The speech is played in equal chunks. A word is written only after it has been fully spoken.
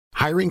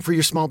Hiring for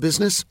your small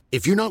business?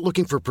 If you're not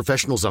looking for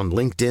professionals on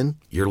LinkedIn,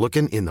 you're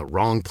looking in the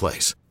wrong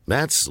place.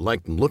 That's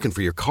like looking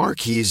for your car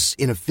keys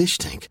in a fish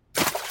tank.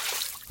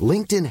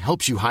 LinkedIn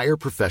helps you hire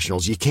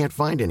professionals you can't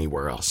find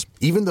anywhere else,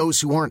 even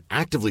those who aren't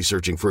actively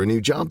searching for a new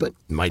job but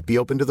might be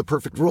open to the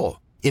perfect role.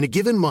 In a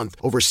given month,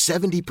 over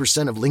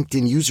 70% of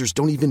LinkedIn users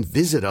don't even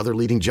visit other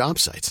leading job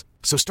sites.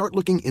 So start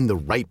looking in the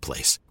right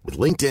place. With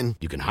LinkedIn,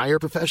 you can hire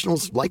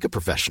professionals like a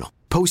professional.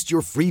 Post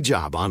your free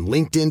job on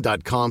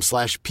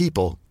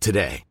linkedin.com/people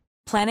today.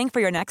 Planning for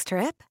your next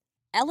trip?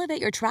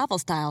 Elevate your travel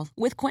style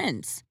with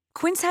Quince.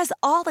 Quince has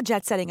all the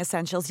jet-setting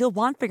essentials you'll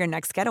want for your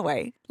next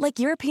getaway, like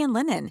European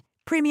linen,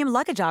 premium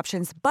luggage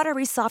options,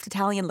 buttery soft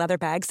Italian leather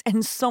bags,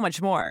 and so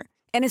much more.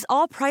 And is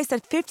all priced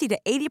at 50 to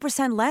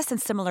 80% less than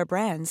similar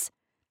brands.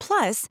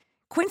 Plus,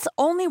 Quince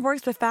only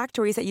works with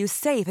factories that use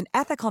safe and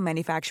ethical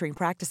manufacturing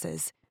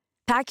practices.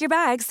 Pack your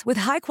bags with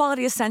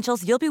high-quality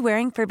essentials you'll be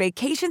wearing for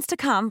vacations to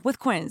come with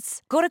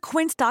Quince. Go to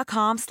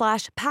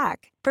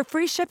quince.com/pack for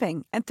free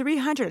shipping and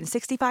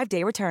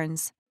 365-day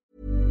returns.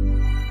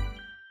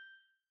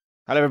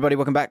 Hello, everybody.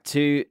 Welcome back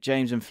to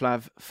James and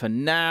Flav for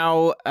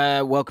now.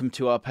 Welcome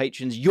to our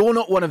patrons. You're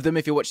not one of them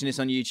if you're watching this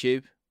on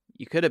YouTube.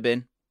 You could have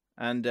been.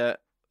 And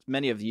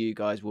many of you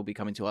guys will be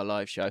coming to our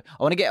live show. I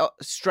want to get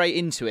straight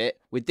into it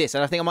with this.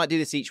 And I think I might do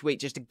this each week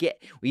just to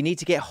we need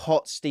to get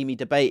hot, steamy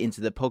debate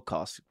into the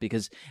podcast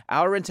because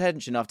our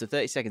attention after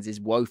 30 seconds is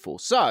woeful.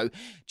 So,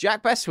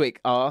 Jack Beswick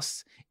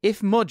asks,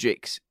 if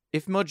Modric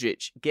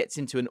gets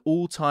into an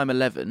all-time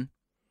 11,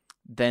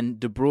 then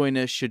De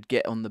Bruyne should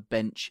get on the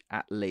bench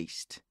at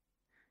least.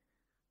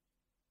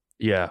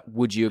 Yeah.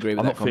 Would you agree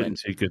with that comment? I'm not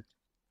feeling too good.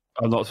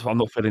 I'm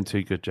not feeling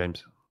too good,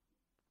 James.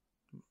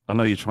 I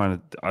know you're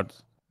trying to...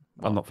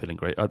 I'm not feeling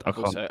great. I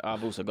can't.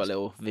 I've also got a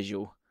little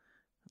visual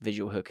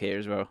hook here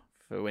as well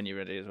for when you're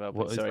ready as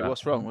well. Sorry,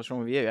 what's wrong? What's wrong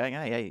with you?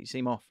 Hey, you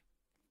seem off.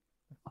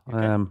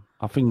 Okay.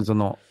 Our things are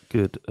not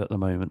good at the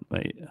moment,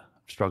 mate. I'm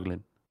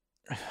struggling.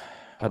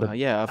 I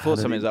thought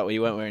something was up where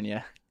you weren't wearing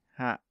your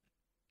hat.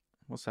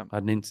 What's up? I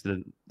had an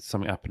incident.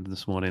 Something happened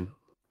this morning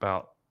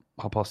about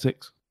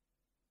 6:30.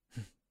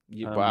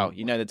 Wow,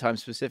 you know the time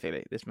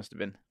specifically. This must have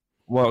been.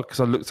 Well, because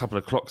I looked up at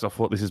the clock, so I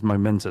thought this is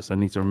momentous. I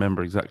need to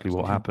remember exactly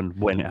what happened,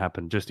 when it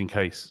happened, just in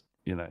case,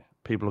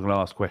 people are going to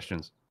ask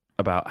questions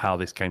about how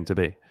this came to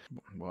be.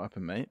 What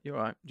happened, mate? You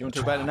all right? Do you want to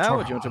talk about it now,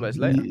 or do you want to talk about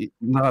it later?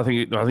 No, I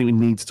think we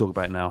need to talk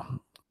about it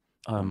now.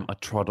 I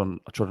trod on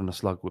a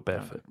slug with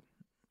barefoot.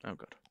 Oh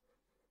god!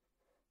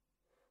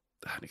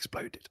 And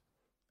exploded.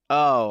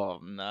 Oh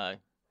no!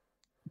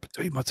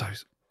 Between my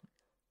toes.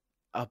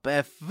 A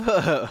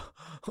barefoot.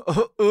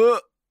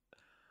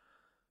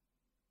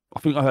 I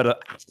think I heard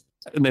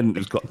and then it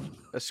was gone.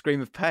 A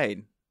scream of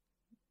pain.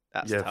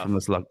 That's tough. From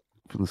the slug.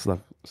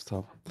 It's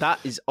tough.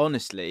 That is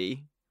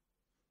honestly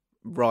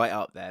right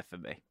up there for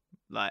me.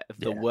 Like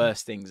the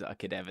worst things that I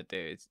could ever do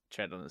is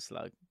tread on a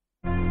slug.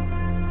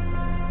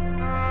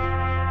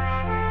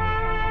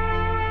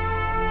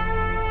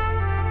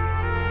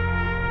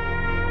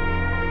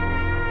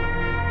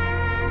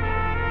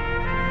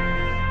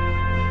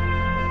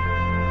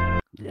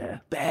 Yeah,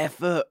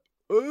 barefoot.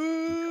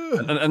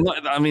 And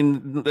I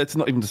mean, that's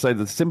not even to say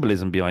the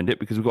symbolism behind it,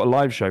 because we've got a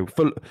live show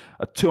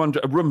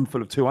a room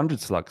full of 200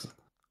 slugs,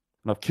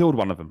 and I've killed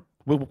one of them.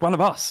 Well, one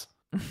of us.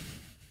 I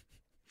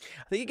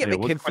think you get a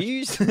bit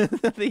confused. I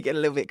think you get a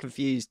little bit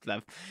confused,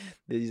 love.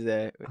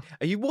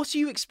 What are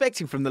you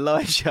expecting from the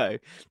live show?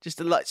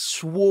 Just a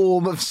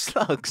swarm of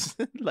slugs,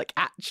 like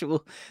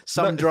actual,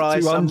 some dry,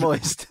 some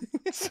moist.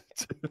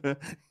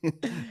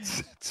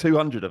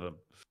 200 of them.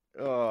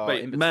 Oh,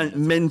 wait,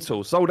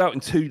 mental! Sold out in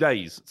 2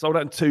 days. We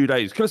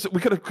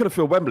could have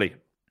filled Wembley.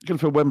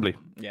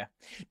 Yeah.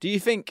 Do you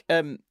think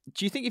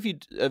if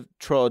you'd have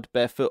trod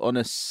barefoot on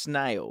a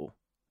snail,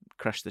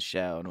 crushed the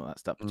shell and all that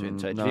stuff between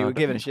the toes, if you were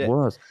given a shit?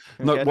 No,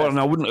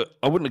 I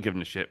wouldn't have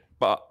given a shit.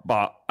 But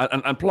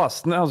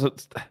plus, snails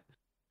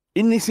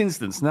in this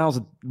instance, snails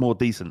are more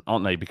decent,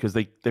 aren't they? Because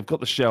they've got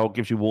the shell,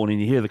 gives you warning.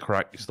 You hear the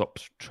crack, you stop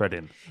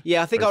treading.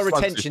 Yeah, I think our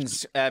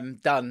retention's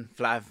done,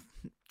 Flav.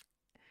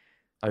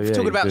 We're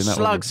talking about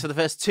slugs for the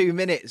first 2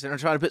 minutes, and I'm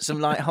trying to put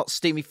some hot,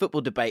 steamy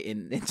football debate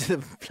into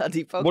the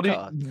bloody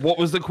podcast. What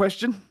was the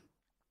question?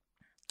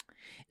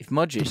 If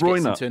Modric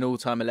gets into an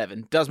all-time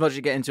 11, does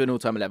Modric get into an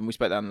all-time 11? We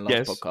spoke that in the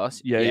last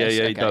podcast.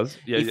 Yes, he does.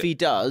 If he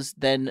does,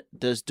 then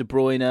does De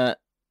Bruyne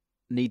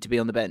need to be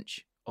on the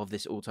bench of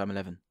this all-time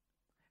 11?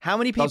 How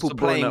many people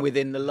playing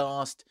within the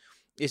last...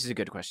 This is a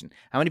good question.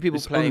 How many people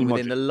playing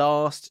within the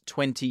last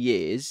 20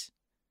 years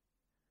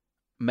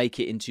make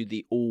it into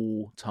the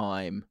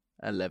all-time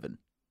 11?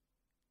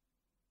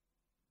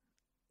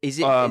 Is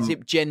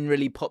it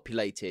generally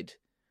populated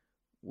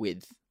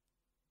with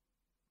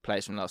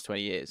players from the last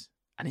 20 years?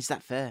 And is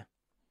that fair?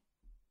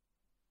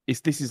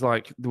 This is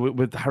like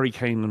with the Harry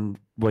Kane and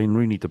Wayne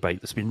Rooney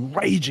debate that's been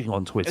raging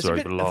on Twitter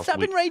over the last week. Has that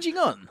been raging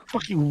on?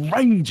 Fucking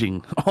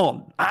raging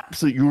on.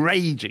 Absolutely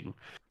raging.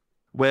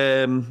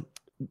 Where,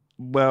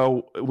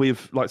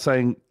 with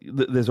saying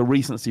that there's a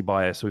recency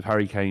bias with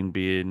Harry Kane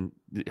being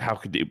how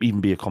could it even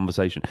be a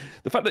conversation?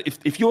 The fact that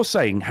if you're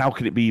saying how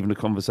could it be even a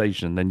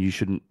conversation, then you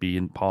shouldn't be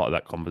in part of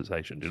that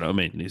conversation. Do you know what I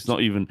mean? It's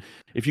not even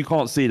if you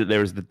can't see that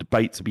there is the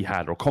debate to be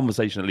had or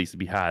conversation at least to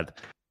be had,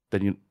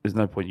 then there's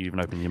no point you even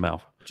opening your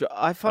mouth.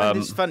 I find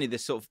this funny.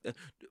 This sort of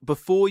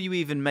before you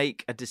even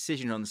make a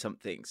decision on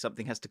something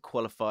has to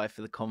qualify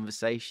for the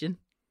conversation.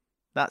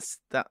 That's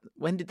that.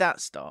 When did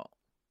that start?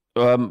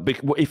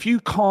 If you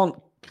can't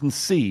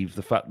conceive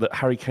the fact that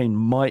Harry Kane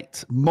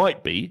might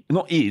be,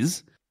 not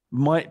is,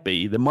 might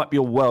be, there might be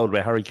a world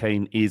where Harry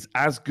Kane is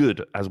as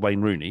good as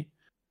Wayne Rooney,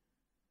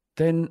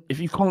 then if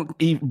you can't,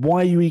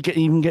 why are you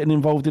even getting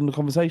involved in the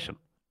conversation?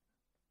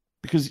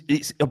 Because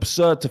it's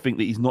absurd to think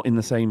that he's not in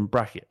the same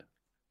bracket.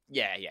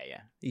 Yeah.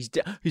 He's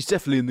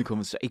definitely in the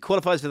conversation. He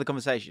qualifies for the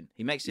conversation.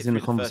 He makes it through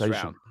the conversation.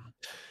 First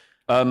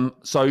round.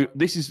 So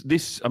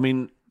this. I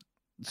mean,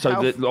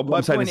 what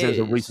I'm saying is there's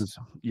a reason.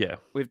 Yeah.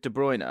 With De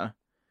Bruyne,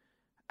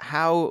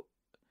 how,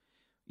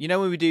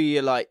 when we do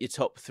your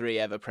top 3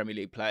 ever Premier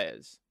League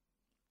players,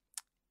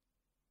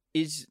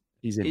 is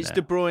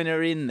De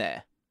Bruyne in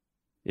there?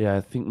 Yeah,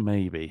 I think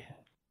maybe.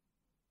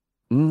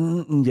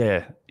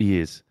 Yeah, he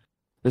is.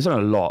 There's not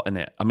a lot in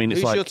it. I mean,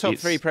 who's your top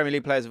 3 Premier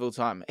League players of all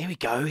time? Here we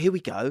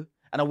go.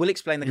 And I will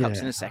explain the cups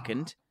in a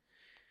second.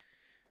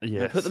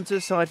 Yeah. Put them to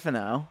the side for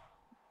now.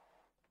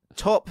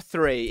 Top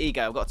 3. Here you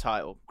go. I've got a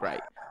title. Great.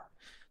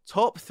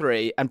 Top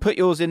 3, and put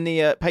yours in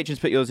the patrons.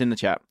 Put yours in the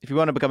chat if you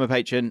want to become a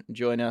patron,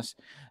 join us,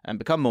 and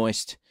become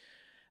moist,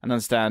 and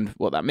understand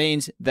what that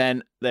means.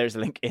 Then there's a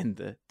link in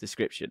the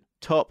description.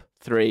 Top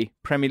 3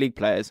 Premier League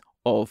players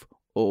of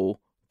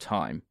all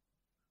time.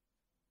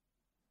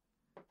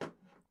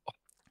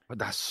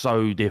 That's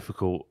so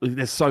difficult.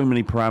 There's so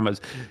many parameters.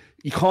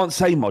 You can't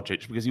say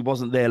Modric because he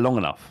wasn't there long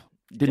enough.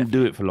 Didn't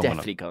do it for long enough.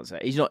 Definitely can't say.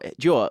 He's not. Do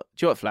you know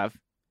what, Flav?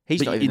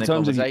 He's not even in the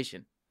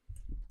conversation.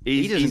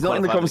 He's not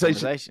in the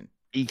conversation.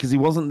 Because he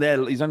wasn't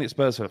there. He's only at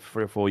Spurs for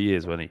 3 or 4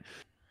 years, wasn't he?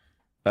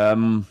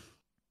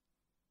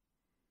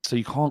 So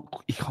you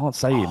can't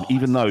say him,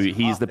 even though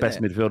he's the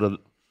best midfielder.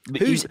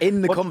 Who's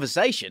in the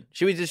conversation?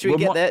 Should we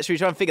get there? Should we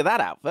try and figure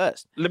that out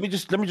first? Let me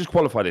just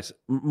qualify this.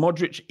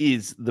 Modric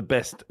is the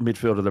best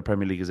midfielder the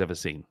Premier League has ever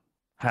seen,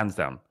 hands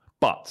down.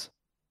 But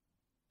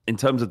in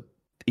terms of,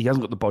 he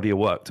hasn't got the body of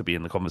work to be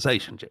in the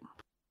conversation, Jim.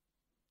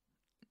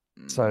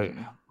 So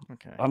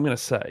okay. I'm going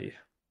to say.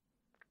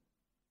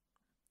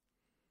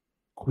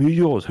 Who are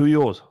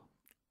yours?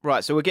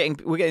 Right, so we're getting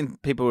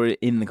people who are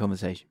in the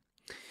conversation.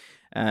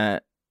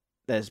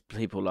 There's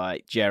people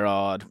like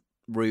Gerrard,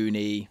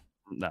 Rooney.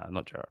 No,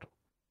 not Gerrard.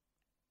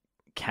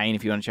 Kane,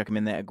 if you want to chuck him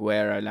in there.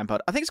 Aguero,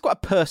 Lampard. I think it's quite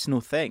a personal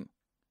thing.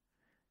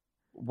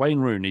 Wayne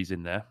Rooney's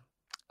in there.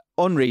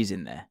 Henry's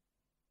in there.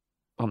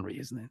 Henry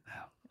isn't in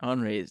there.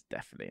 Henry is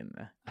definitely in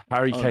there.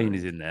 Harry Kane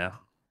is in there.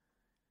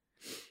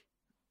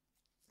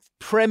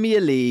 Premier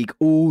League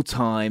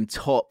all-time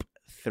top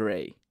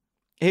 3.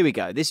 Here we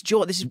go. This is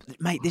what why this are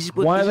they is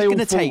all going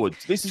to forward?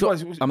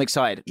 take. I'm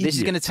excited. Idiots. This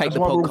is going to take That's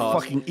the why podcast. We're all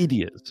fucking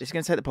idiots. This is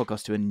going to take the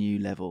podcast to a new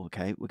level.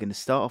 Okay, we're going to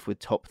start off with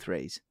top 3s,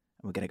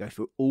 and we're going to go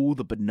through all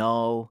the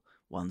banal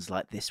ones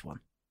like this one.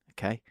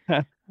 Okay,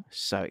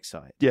 so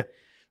excited. Yeah.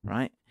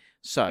 Right.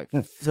 So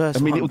first,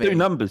 it'll do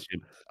numbers,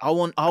 Jim. I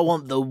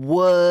want the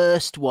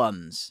worst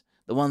ones,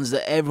 the ones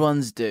that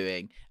everyone's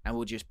doing, and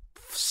we'll just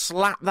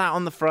slap that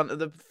on the front of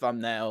the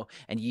thumbnail,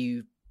 and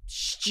you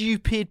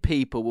stupid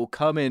people will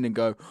come in and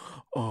go,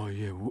 oh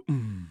yeah,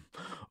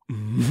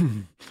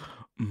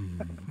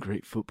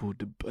 great football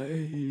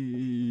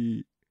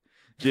debate.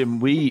 Jim,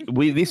 we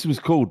this was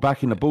called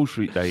back in the Bull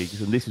Street days,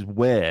 and this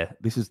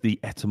is the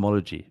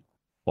etymology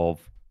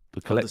of the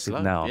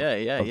collective noun.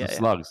 The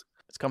slugs.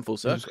 It's come full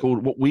circle. It's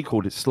called what we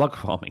called it slug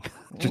farming.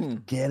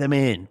 Just get them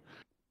in.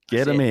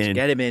 Get them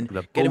in.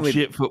 The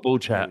bullshit football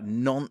chat.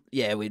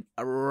 With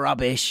a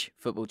rubbish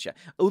football chat.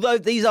 Although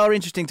these are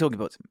interesting talking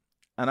points,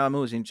 and I'm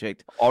always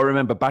intrigued. I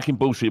remember back in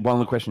Bull Street, one of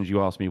the questions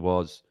you asked me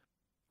was,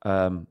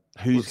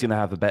 who's going to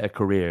have a better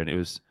career? And it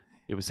was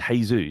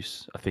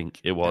Jesus, I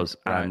think it was,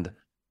 right.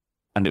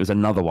 and it was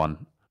another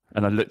one.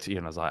 And I looked at you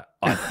and I was like,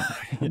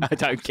 I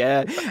don't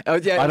care. Oh,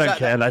 yeah, I don't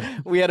care,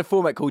 lad. We had a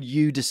format called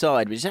You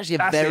Decide, which is actually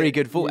a very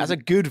good format. That's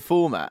a good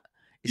format.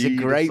 It's a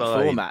great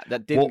format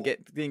that didn't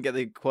get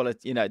the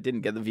quality,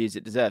 didn't get the views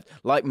it deserved.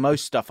 Like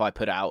most stuff I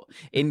put out.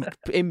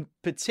 In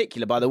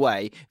particular, by the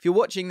way, if you're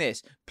watching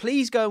this,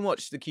 please go and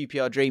watch the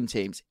QPR Dream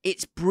Teams.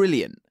 It's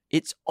brilliant.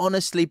 It's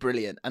honestly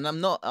brilliant. And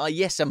I'm not,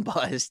 yes, I'm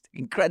biased,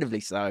 incredibly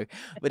so,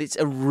 but it's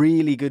a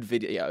really good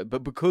video.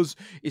 But because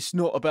it's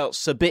not about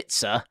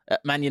Sabitzer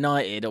at Man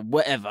United or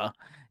whatever,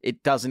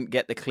 it doesn't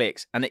get the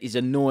clicks and it is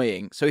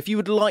annoying. So if you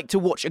would like to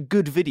watch a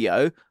good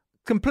video,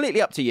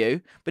 completely up to you,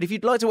 but if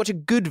you'd like to watch a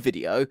good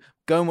video,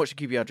 go and watch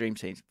the QPR Dream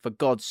Teams, for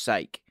God's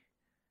sake.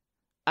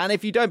 And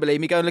if you don't believe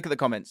me, go and look at the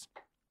comments.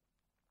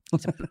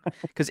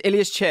 Because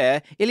Ilias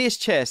Chair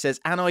says,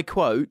 and I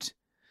quote,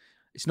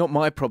 "It's not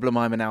my problem,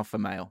 I'm an alpha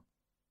male."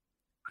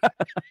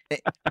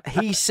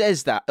 He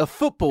says that.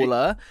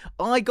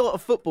 I got a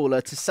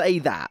footballer to say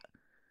that.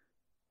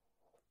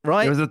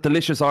 Right? There was a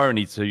delicious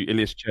irony to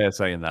Ilias Chair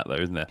saying that, though,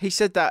 isn't there? He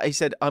said that. He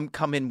said, "I'm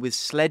coming with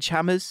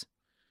sledgehammers."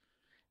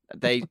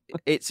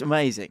 It's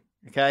amazing.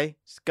 Okay,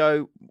 just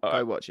go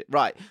watch it.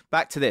 Right,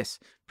 back to this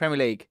Premier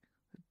League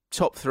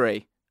top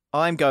 3.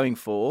 I'm going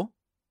for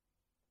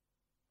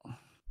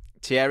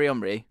Thierry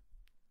Henry.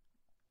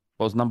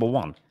 What was number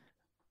 1?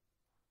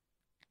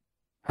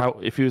 How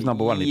if he was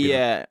number 1?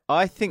 Yeah,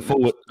 I think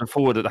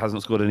forward that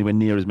hasn't scored anywhere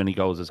near as many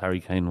goals as Harry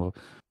Kane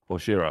or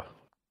Shearer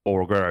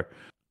or Aguero.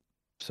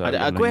 So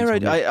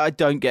Aguero, I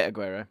don't get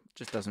Aguero.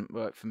 Just doesn't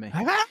work for me.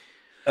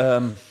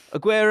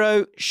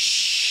 Aguero,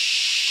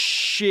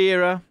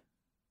 Shearer,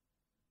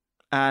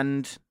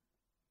 and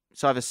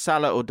it's either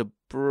Salah or De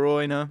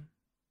Bruyne.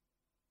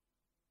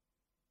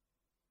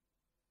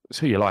 It's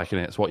who you like,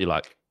 innit? It's what you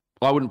like.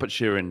 I wouldn't put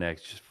Shearer in there.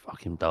 It's just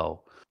fucking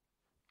dull.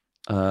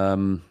 I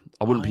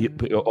wouldn't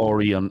put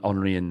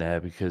Henry in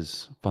there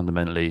because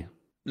fundamentally...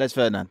 Les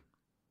Ferdinand.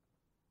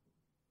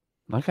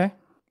 Okay.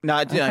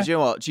 No, do you know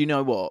what? Do you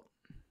know what?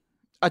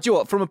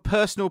 From a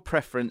personal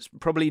preference,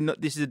 probably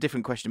not. This is a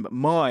different question, but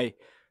my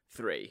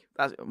 3,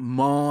 that's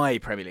my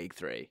Premier League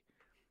 3,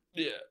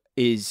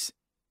 is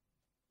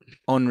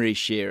Henry,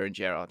 Shearer, and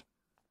Gerrard.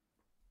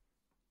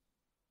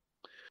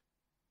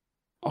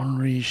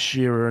 Henry,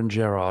 Shearer, and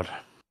Gerrard.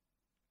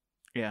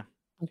 Yeah.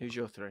 Who's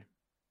your 3?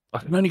 I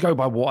can only go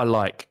by what I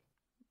like.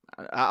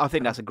 I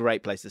think that's a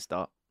great place to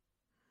start.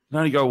 I can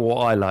only go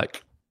what I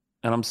like.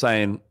 And I'm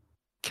saying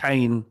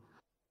Kane,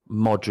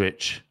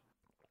 Modric,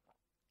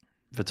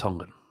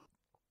 Vertonghen.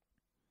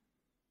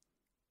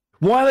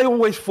 Why are they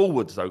always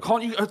forwards, though?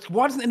 Can't you?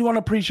 Why doesn't anyone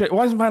appreciate...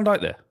 Why isn't Van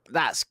Dijk there?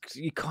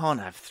 You can't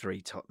have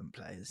 3 Tottenham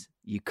players.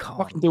 You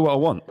can't. I can do what I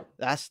want.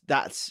 That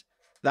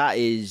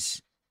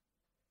is...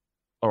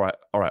 All right.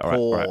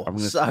 Poor.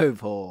 So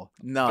poor.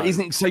 No. But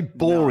isn't it so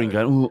boring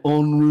going,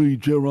 Henry,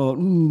 Gerrard,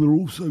 they're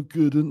all so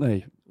good, aren't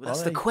they? Well,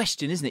 that's the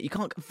question, isn't it? You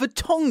can't...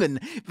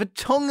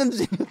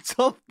 Vertonghen's in the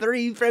top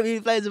 3 Premier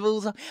League players of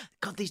all time.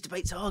 God, these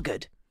debates are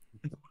good.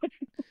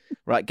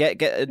 Right, get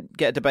a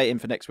debate in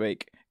for next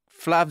week.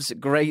 Flav's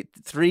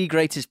 3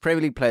 greatest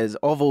Premier League players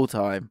of all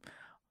time.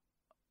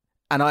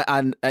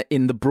 And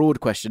in the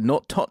broad question,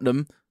 not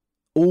Tottenham,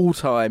 all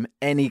time,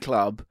 any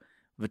club...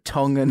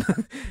 Vertonghen,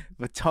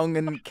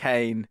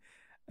 Kane,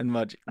 and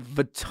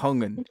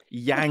Vertonghen.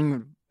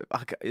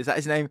 Is that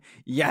his name?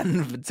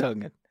 Jan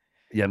Vertonghen.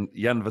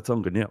 Jan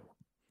Vertonghen, yeah.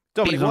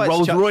 Dominic, he's a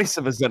Rolls Royce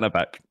of a centre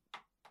back.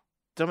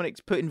 Dominic's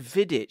putting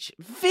Vidic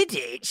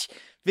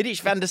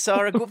van der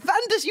Sar.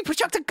 You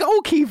chucked a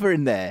goalkeeper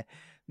in there.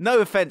 No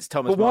offence,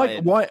 Thomas.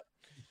 But why?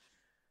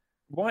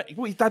 Well,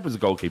 his dad was a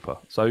goalkeeper,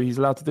 so he's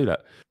allowed to do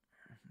that.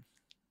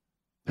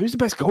 Who's the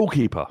best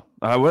goalkeeper?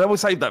 We'll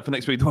save that for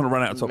next week. Don't want to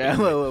run out of topics.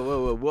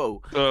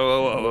 Whoa.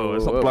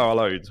 Let's not blow our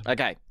loads.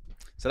 Okay,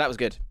 so that was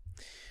good.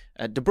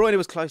 De Bruyne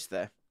was close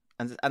there.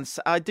 And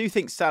I do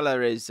think Salah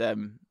is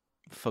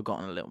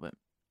forgotten a little bit.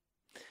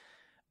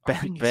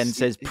 Ben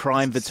says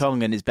prime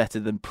Vertonghen is better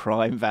than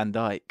prime Van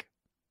Dijk.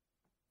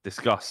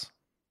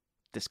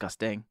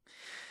 Disgusting.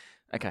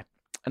 Okay,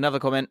 another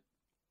comment.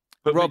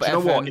 But Rob, you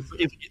know what?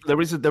 If there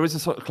is a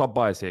sort of club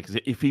bias here, because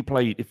if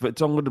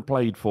Vertonghen had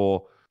played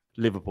for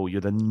Liverpool,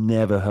 you'd have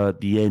never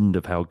heard the end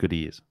of how good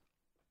he is.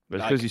 But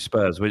because he's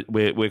Spurs,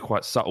 we're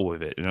quite subtle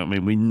with it. You know what I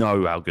mean? We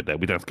know how good they are.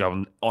 We don't have to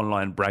go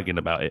online bragging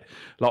about it.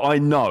 Like I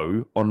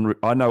know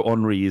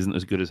Henry isn't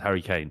as good as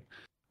Harry Kane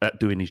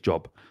at doing his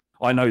job.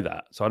 I know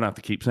that, so I don't have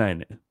to keep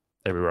saying it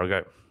everywhere I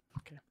go.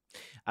 Okay.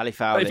 Ali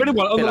Fowling. If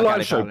anyone on the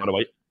live show, by the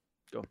way,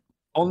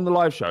 on the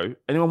live show,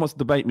 anyone wants to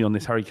debate me on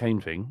this Harry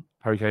Kane thing,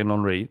 Harry Kane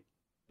Henry,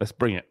 let's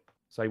bring it.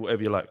 Say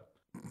whatever you like.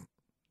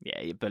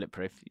 Yeah, you're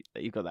bulletproof.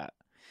 You got that.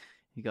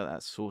 You got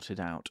that sorted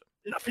out.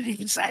 Nothing you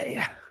can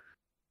say.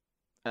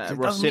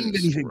 Ross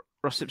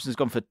Simpson's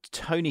gone for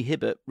Tony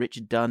Hibbert,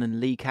 Richard Dunn, and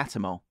Lee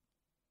Cattermole.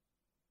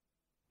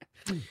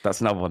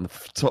 That's another one. The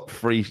top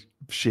 3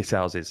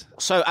 shithouses.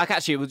 So,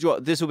 actually,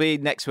 this will be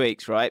next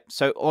week's, right?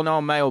 So, on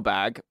our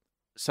mailbag,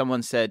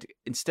 someone said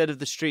instead of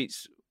the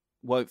streets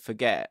won't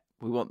forget,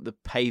 we want the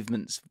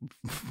pavements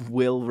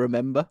will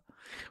remember.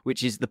 And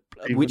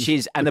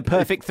the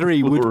perfect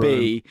 3 would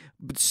be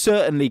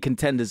certainly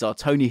contenders are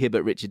Tony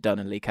Hibbert, Richard Dunn,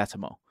 and Lee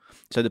Cattermole.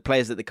 So the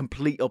players that the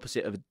complete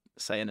opposite of,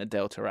 say, an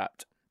Adel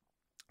Taarabt.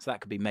 So that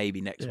could be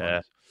maybe next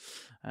one.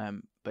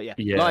 But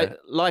yeah.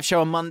 Live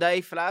show on Monday,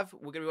 Flav.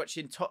 We're going to be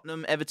watching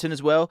Tottenham, Everton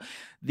as well.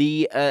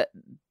 The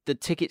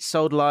tickets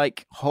sold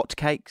like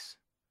hotcakes.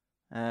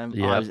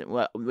 We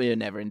were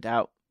never in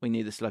doubt. We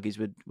knew the Sluggies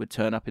would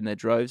turn up in their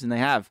droves, and they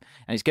have.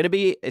 And it's going to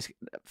be,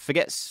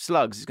 forget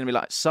slugs, it's going to be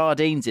like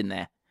sardines in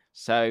there.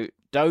 So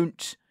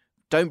don't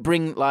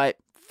bring like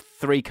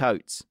 3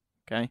 coats,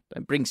 okay?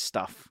 Don't bring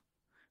stuff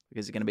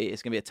because it's going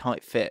to be a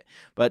tight fit.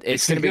 But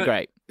it's going to be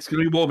great. It's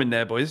going to be warm in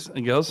there, boys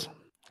and girls.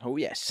 Oh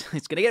yes,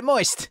 it's going to get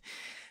moist.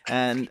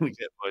 And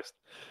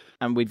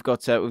and we've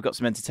got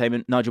some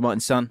entertainment. Nigel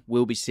Martin's son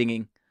will be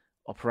singing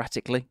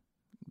operatically.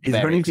 Is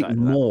there anything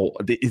more?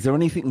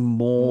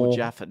 More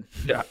Jaffin?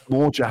 Yeah,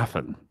 more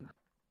Jaffin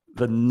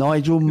than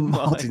Nigel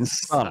Martin's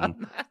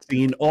son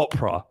singing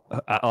opera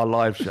at our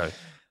live show?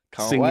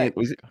 Can't singing.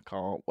 wait. I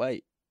can't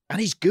wait. And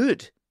he's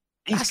good.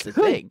 That's the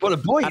thing. But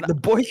the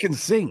boy can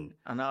sing.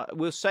 And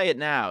we'll say it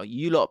now.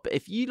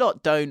 If you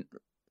lot don't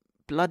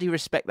bloody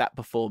respect that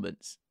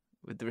performance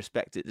with the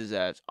respect it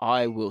deserves,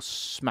 I will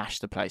smash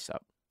the place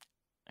up.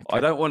 Okay?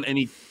 I don't want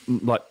any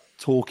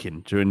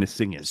talking during this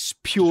singing. It's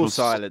pure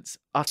silence,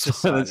 utter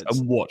silence,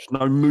 and watch.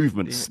 No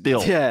movement.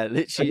 Still, yeah,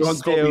 literally.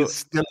 Everyone's got to be as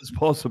still as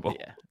possible.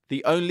 Yeah.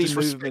 The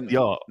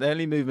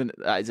only movement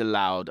that is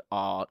allowed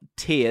are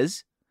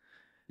tears,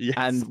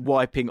 and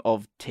wiping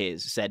of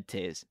tears. Said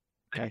tears.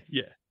 Okay.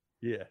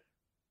 Yeah.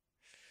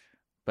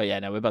 But yeah,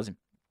 no, we're buzzing.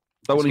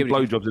 Don't want any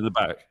blowjobs in the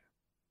back.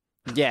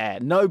 Yeah,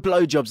 no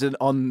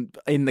blowjobs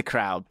in the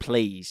crowd,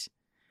 please.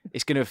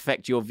 It's going to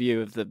affect your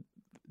view of the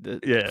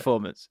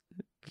performance.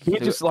 Can we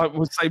just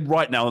we'll say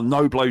right now,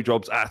 no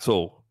blowjobs at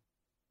all?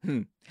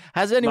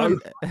 Has anyone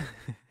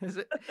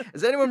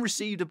has anyone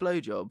received a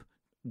blowjob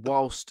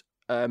whilst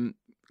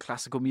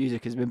classical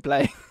music has been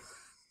playing?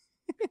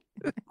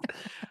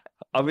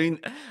 I mean,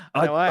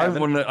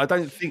 I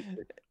don't think.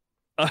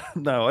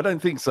 No, I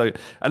don't think so.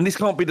 And this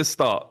can't be the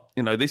start.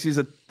 This is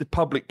the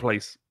public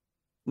place.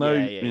 No,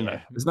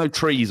 there's no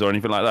trees or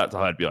anything like that to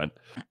hide behind.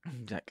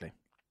 Exactly.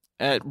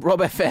 Rob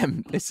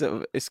FM,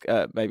 it's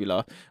maybe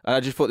laugh.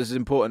 I just thought this was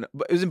important.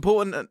 But it was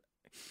important.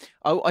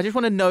 I just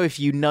want to know if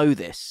you know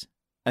this.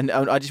 And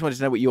I just wanted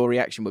to know what your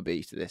reaction would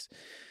be to this.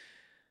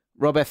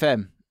 Rob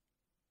FM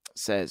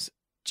says,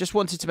 just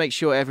wanted to make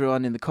sure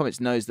everyone in the comments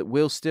knows that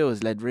Will Still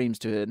has led Reims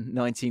to a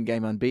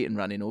 19-game unbeaten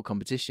run in all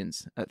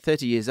competitions. At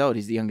 30 years old,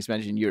 he's the youngest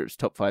manager in Europe's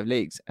top 5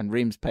 leagues, and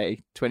Reims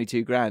pay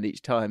 22 grand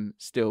each time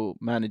Still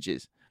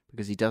manages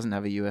because he doesn't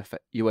have a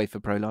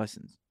UEFA Pro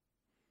license.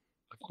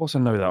 Of course I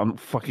know that. I'm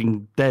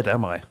fucking dead,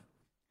 am I?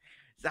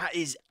 That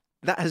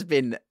has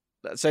been...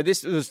 So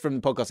this was from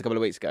the podcast a couple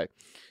of weeks ago.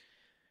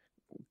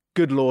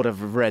 Good Lord,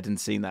 I've read and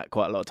seen that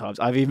quite a lot of times.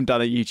 I've even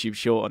done a YouTube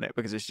short on it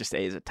because it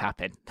is a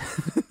tap-in.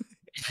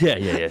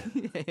 Yeah.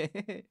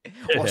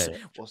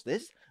 What's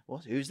this?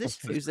 Who's this?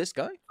 Who's this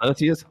guy?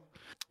 30 years.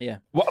 Yeah.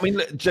 Well, I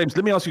mean, James,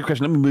 let me ask you a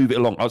question. Let me move it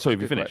along. Oh, sorry,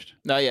 have you finished?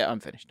 No, yeah, I'm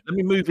finished. Let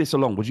me move this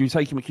along. Would you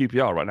take him at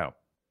QPR right now?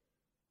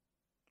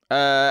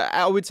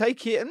 I would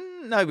take it.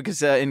 No,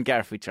 because in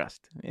Gareth we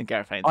trust. In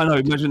Gareth ain't. I know.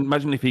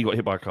 Imagine if he got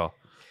hit by a car.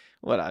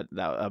 Well,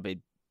 that'll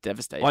be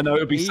devastating. I know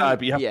it'd be sad,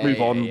 but you have to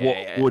move on.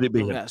 What would it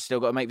be? Still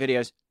got to make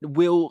videos.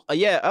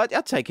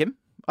 I'd take him.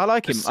 I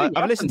like him.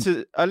 I listened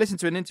to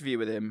an interview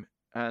with him,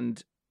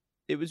 and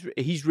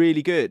he's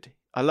really good.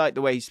 I like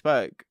the way he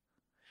spoke.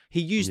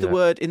 He used the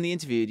word in the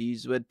interview. He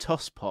used the word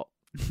tosspot,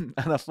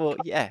 and I thought,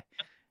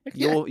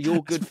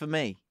 you're good for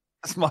me.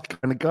 That's my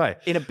kind of guy.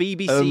 In a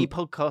BBC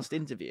podcast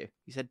interview,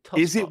 he said tosspot.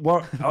 Is it?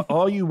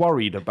 Are you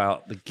worried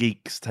about the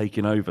geeks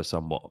taking over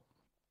somewhat?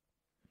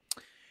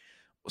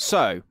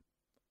 So,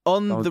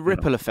 on the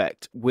ripple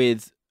effect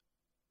with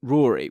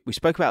Rory, we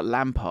spoke about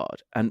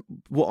Lampard, and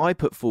what I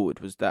put forward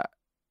was that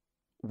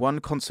one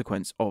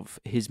consequence of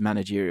his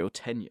managerial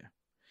tenure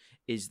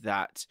is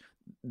that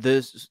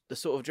the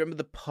sort of, do you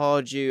remember the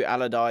Pardew,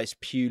 Allardyce,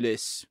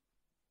 Pulis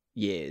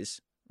years,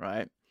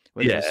 right?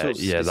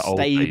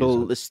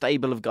 The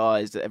stable of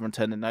guys that everyone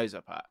turned their nose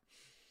up at.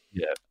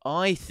 Yeah,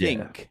 I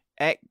think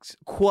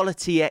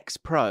quality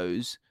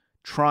ex-pros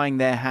trying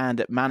their hand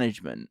at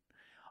management.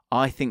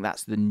 I think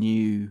that's the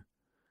new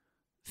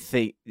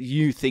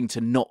thing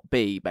to not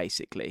be,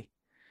 basically.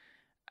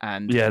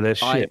 And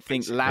I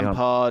think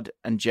Lampard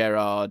and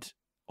Gerrard,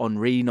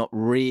 Henry not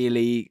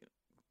really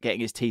getting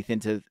his teeth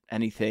into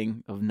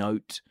anything of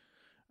note,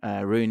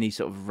 Rooney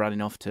sort of running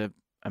off to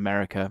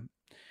America.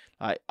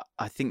 I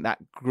think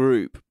that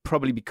group,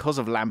 probably because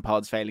of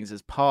Lampard's failings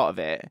as part of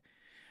it,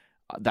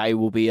 they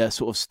will be a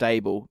sort of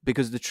stable.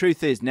 Because the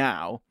truth is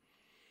now,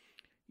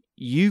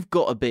 you've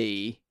got to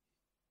be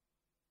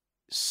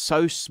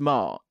so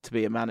smart to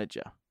be a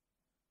manager.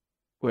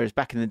 Whereas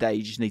back in the day,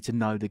 you just need to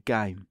know the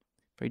game.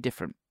 Very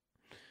different.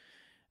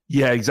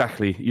 Yeah,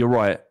 exactly. You're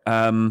right.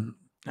 And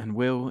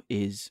Will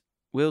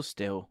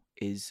Still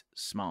is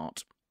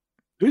smart.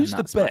 Who's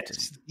the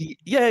best?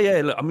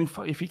 Yeah. Look, I mean,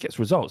 if he gets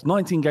results,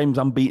 19 games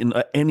unbeaten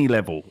at any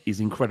level is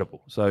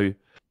incredible. So,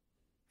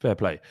 fair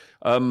play.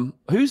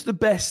 Who's the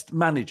best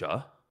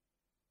manager?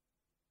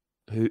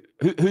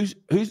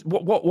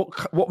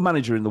 What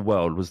manager in the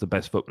world was the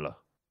best footballer?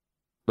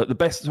 Like the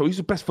best. So who's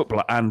the best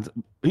footballer? And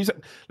who's?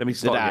 Let me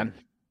start Zidane. Again.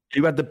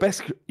 Who had the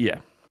best? Yeah.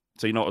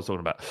 So you know what I was talking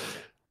about.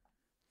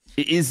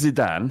 It is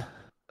Zidane.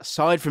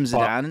 Aside from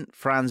Zidane,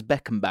 Franz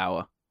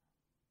Beckenbauer.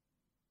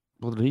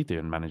 What did he do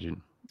in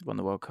managing? Won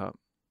the World Cup. Have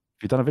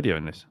you done a video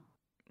in this?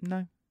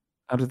 No.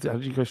 How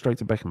did you go straight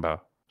to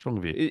Beckenbauer? What's wrong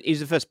with you? He's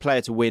the first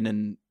player to win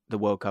in the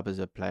World Cup as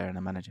a player and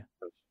a manager.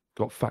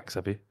 Got facts,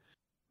 have you?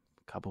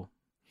 Couple.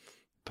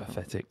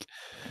 Pathetic.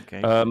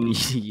 Okay.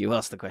 You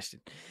asked the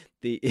question.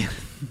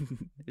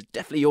 It's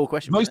definitely your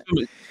question. Most of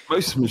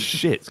them are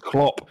shit.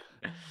 Klopp,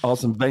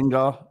 Arsene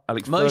Wenger,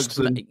 Alex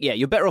Ferguson. Yeah,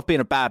 you're better off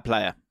being a bad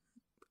player.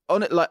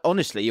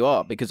 Honestly, you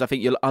are, because I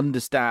think you'll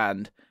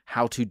understand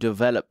how to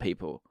develop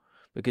people.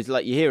 Because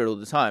you hear it all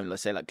the time.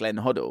 Let's say Glenn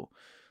Hoddle,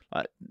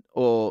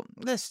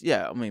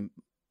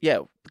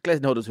 Yeah,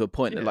 Glenn Hoddle to a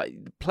point that like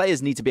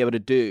players need to be able to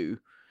do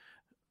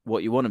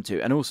what you want them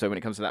to, and also when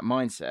it comes to that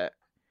mindset,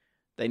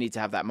 they need to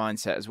have that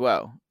mindset as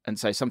well. And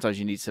so sometimes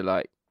you need to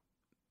like,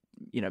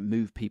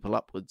 move people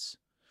upwards,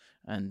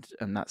 and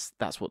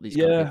that's what these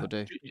kind of people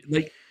do.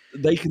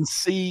 They can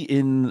see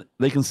in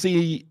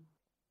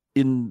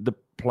the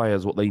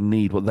players what they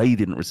need, what they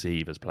didn't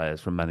receive as players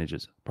from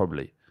managers.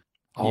 Probably,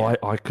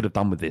 I could have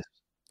done with this.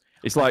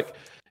 It's like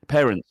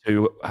parents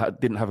who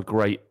didn't have a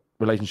great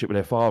relationship with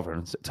their father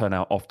and turn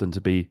out often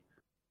to be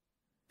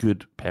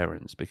good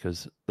parents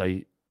because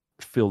they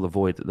fill the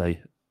void that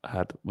they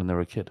had when they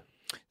were a kid.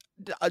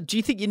 Do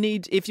you think you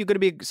need, if you're going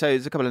to be, so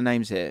there's a couple of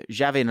names here,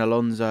 Xavi and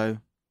Alonso,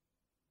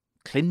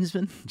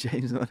 Klinsmann,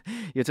 James,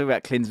 you're talking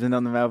about Klinsmann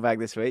on the mailbag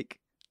this week.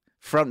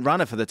 Front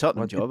runner for the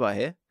Tottenham job, I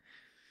hear.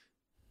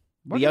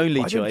 The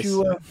only choice.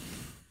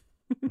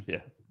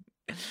 Yeah.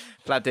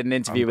 Flav did an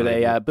interview with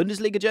a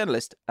Bundesliga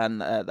journalist, and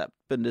that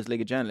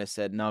Bundesliga journalist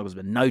said,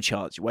 Nagelsmann, no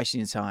chance, you're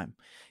wasting your time.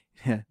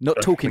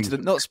 Not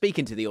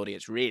speaking to the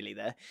audience really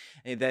there.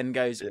 He then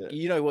goes,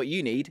 you know what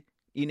you need?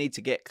 You need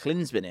to get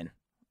Klinsmann in,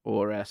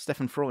 or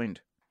Stefan Freund.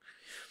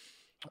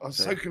 I was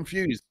so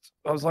confused.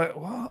 I was like,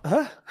 what?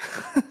 Huh?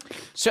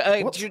 So do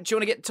you want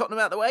to get Tottenham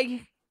out of the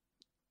way?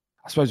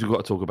 I suppose we've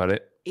got to talk about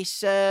it.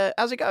 It's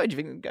how's it going? Do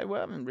you think it'll go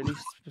well? I haven't really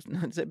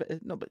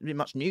not been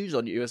much news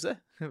on you, is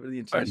there? Over the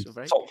international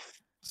break.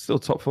 Still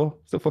top four.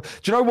 Do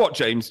you know what,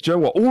 James? Do you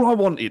know what? All I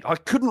wanted, I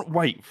could not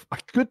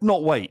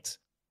wait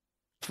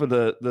for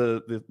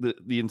the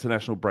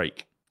international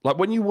break. Like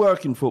when you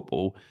work in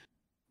football,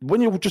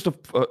 when you're just a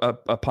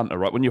punter,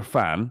 right? When you're a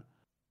fan,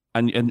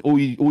 and all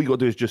you got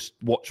to do is just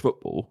watch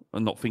football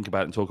and not think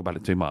about it and talk about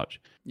it too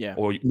much. Yeah.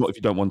 Or not if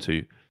you don't want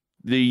to.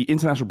 The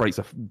international breaks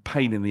are a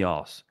pain in the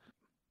arse.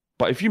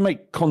 But if you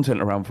make content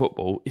around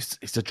football,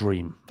 it's a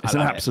dream. It's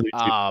an absolute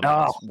dream.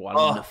 It's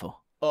wonderful.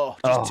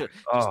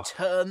 Just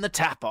turn the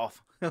tap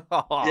off.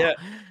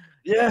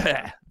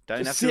 Yeah.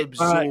 Don't have to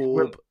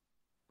absorb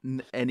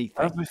anything.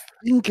 I have to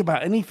think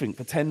about anything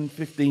for 10,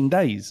 15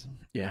 days.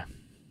 Yeah.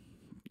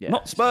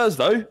 Not Spurs,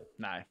 though.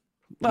 No.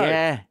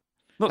 Yeah.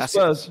 Not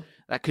Spurs.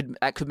 That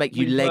could make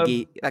you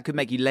leggy. That could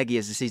make you leggy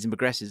as the season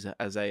progresses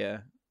as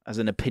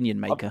an opinion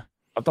maker.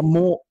 I've done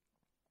more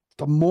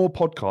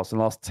podcasts in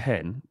the last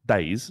 10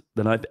 days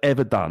than I've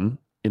ever done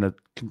in a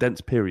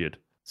condensed period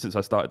since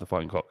I started the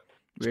Fighting Cock.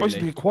 It's supposed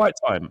to be a quiet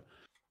time.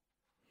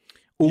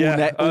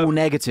 All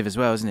negative as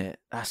well, isn't it?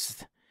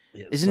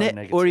 Isn't it?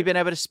 Negative. Or have you been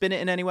able to spin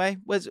it in any way?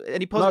 Was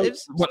any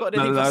positives?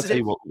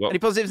 Any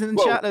positives in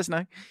the chat? Let us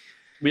know.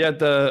 We had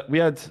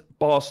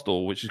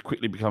Barstool, which is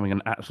quickly becoming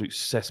an absolute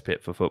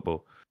cesspit for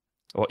football,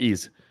 or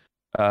is.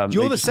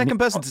 You're the second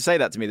person to say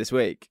that to me this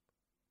week.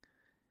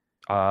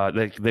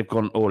 They've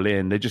gone all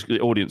in. They're just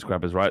audience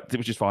grabbers, right?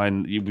 Which is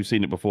fine. We've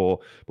seen it before.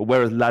 But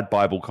whereas Lad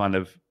Bible kind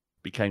of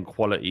became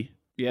quality,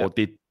 or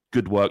did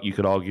good work, you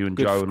could argue, and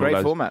Joe and great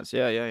all those formats.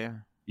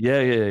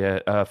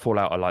 Yeah.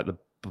 Fallout are like the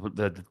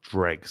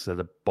dregs. They're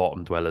the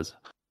bottom dwellers.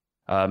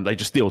 They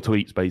just steal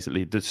tweets,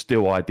 basically. They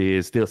steal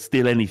ideas.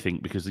 Steal anything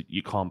because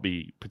you can't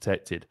be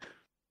protected.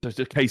 Just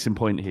a case in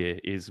point here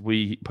is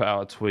we put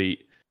out a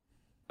tweet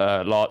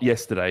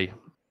yesterday.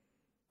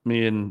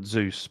 Me and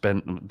Zeus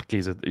spent,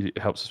 because it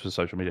helps us with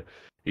social media.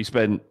 He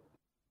spent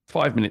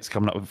 5 minutes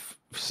coming up with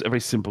a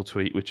very simple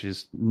tweet, which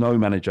is no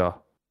manager,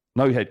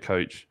 no head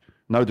coach,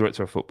 no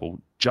director of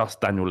football,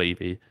 just Daniel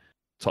Levy,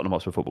 Tottenham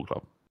Hotspur Football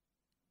Club.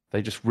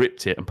 They just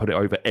ripped it and put it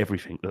over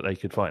everything that they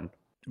could find.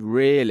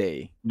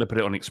 Really? They put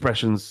it on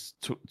Expressions,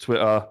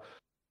 Twitter.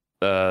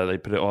 They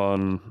put it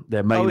on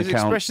their main account.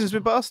 Expressions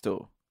with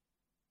Barstool?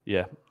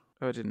 Yeah.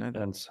 Oh, I didn't know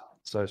that. And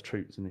so is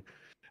Troops, isn't he?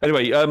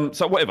 Anyway,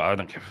 so whatever. I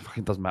don't care. It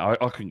fucking doesn't matter.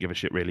 I couldn't give a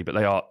shit really, but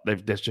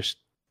there's just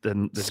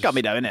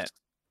scummy though, isn't it?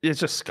 It's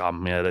just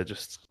scum. Yeah,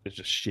 it's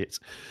just shit.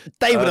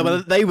 They were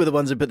the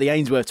ones who put the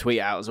Ainsworth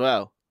tweet out as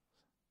well.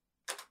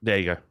 There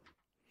you go.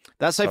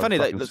 That's so funny.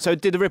 So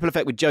did the ripple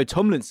effect with Joe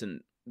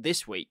Tomlinson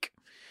this week,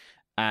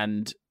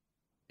 and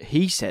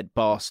he said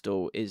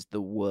Barstool is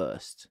the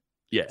worst.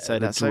 Yeah, so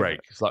that's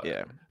Drake. It's like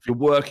if you're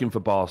working for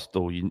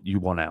Barstool, you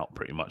want out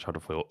pretty much. I'd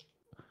have thought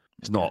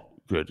it's not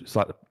good. It's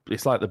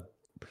like the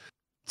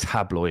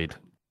tabloid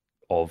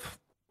of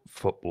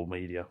football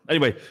media.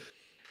 Anyway,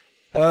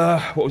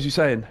 what was you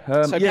saying?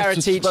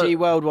 Paratici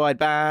worldwide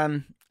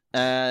ban.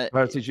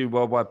 Paratici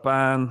worldwide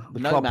ban. The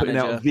club putting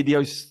out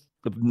videos.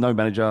 No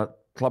manager.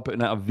 Club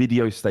putting out a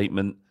video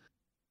statement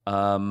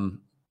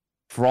from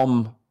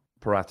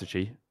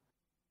Paratici.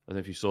 I don't know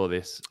if you saw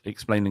this,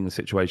 explaining the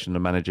situation, the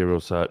managerial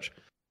search.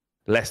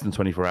 Less than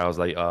 24 hours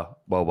later,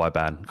 worldwide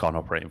ban, can't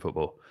operate in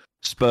football.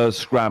 Spurs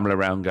scramble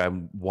around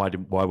going, why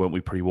weren't we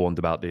pre-warned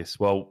about this?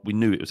 Well, we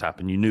knew it was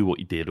happening. You knew what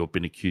he did or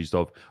been accused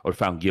of or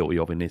found guilty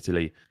of in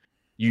Italy.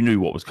 You knew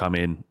what was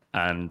coming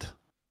and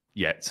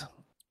yet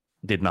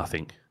did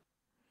nothing.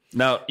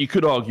 Now, you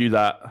could argue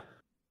that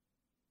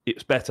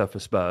it's better for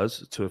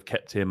Spurs to have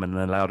kept him and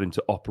allowed him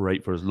to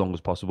operate for as long as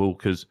possible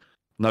because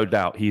no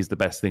doubt he's the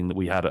best thing that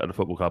we had at the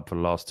football club for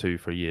the last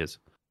 2-3 years.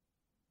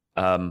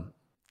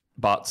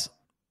 But,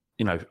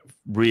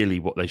 really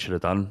what they should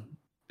have done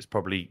is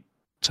probably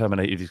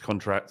terminated his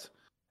contract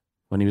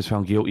when he was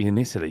found guilty in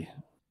Italy.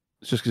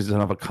 It's just because it's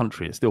another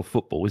country. It's still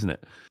football, isn't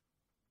it?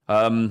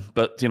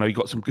 But, he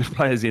got some good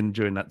players in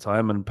during that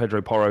time, and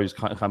Pedro Porro's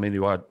kind of come in,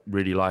 who I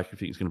really like. I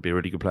think he's going to be a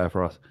really good player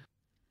for us.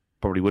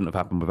 Probably wouldn't have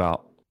happened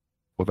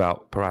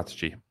without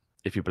Paratici,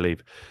 if you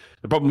believe.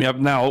 The problem we have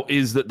now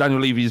is that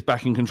Daniel Levy is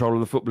back in control of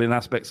the footballing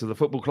aspects of the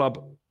football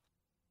club,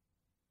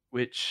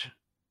 which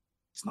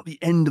it's not the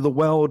end of the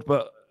world,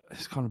 but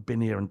it's kind of been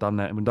here and done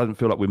that. I mean, it doesn't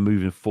feel like we're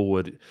moving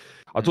forward.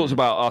 I talked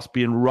about us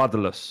being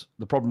rudderless.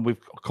 The problem with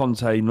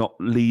Conte not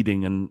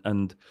leading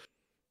and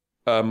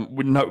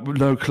with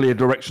no clear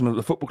direction of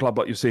the football club,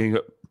 like you're seeing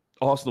at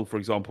Arsenal, for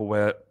example,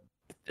 where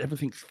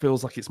everything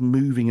feels like it's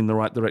moving in the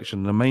right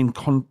direction. The main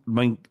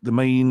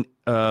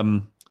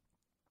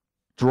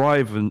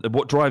drive and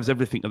what drives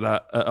everything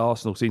at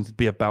Arsenal seems to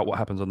be about what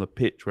happens on the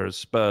pitch, whereas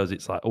Spurs,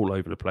 it's like all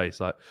over the place,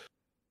 like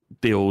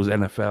deals,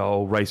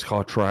 NFL, race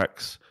car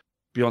tracks,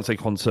 Beyonce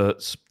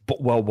concerts,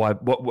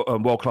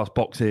 world-class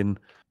boxing,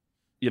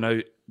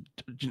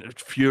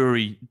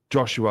 Fury,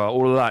 Joshua,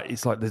 all of that.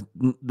 It's like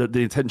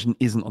the attention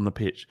isn't on the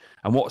pitch.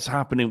 And what's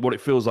happening, what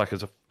it feels like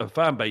as a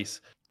fan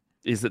base,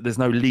 is that there's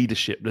no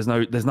leadership. There's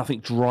nothing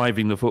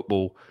driving the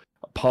football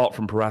apart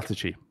from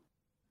Paratici.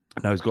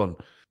 Now he's gone.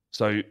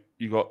 So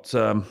you got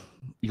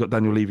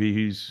Daniel Levy,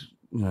 who's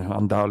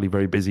undoubtedly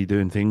very busy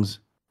doing things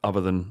other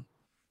than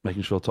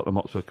making sure Tottenham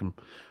Hotspur can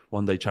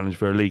one day challenge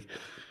for a league.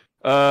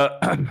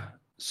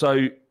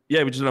 So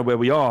yeah, we just don't know where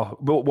we are.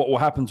 What will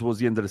happen towards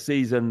the end of the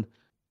season?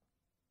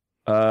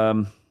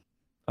 I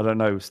don't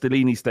know.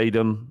 Stellini stayed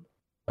on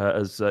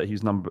as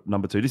he's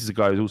number 2. This is a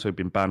guy who's also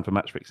been banned for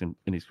match fixing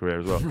in his career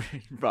as well.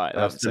 Right.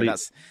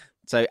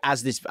 So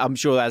as this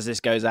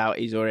goes out,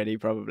 he's already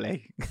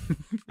probably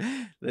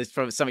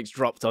something's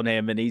dropped on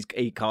him, and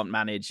he can't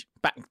manage.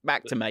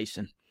 Back to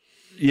Mason.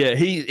 Yeah,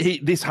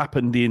 this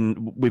happened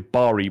with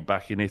Bari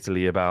back in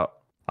Italy about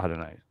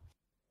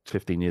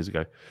 15 years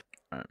ago.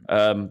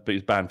 But he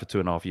was banned for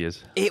 2.5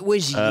 years. It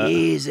was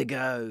years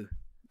ago.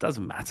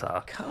 Doesn't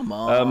matter. Come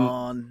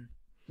on.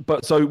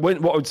 But so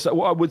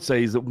what I would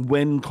say is that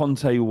when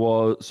Conte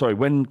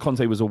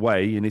was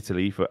away in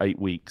Italy for 8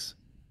 weeks,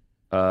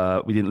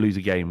 we didn't lose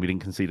a game. We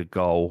didn't concede a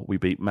goal. We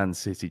beat Man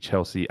City,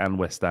 Chelsea, and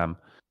West Ham.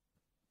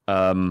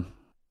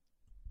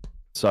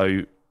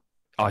 So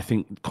I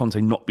think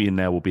Conte not being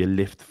there will be a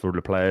lift for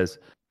the players.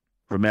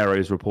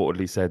 Romero's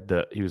reportedly said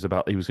that he was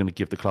going to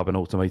give the club an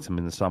ultimatum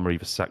in the summer,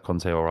 either sack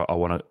Conte or I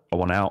want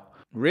out.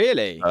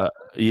 Really?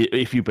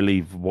 If you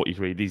believe what you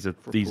read, these are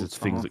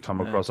things that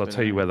come across. I'll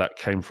tell you where that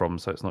came from,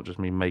 so it's not just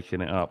me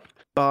making it up.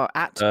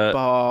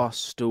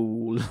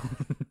 Barstool.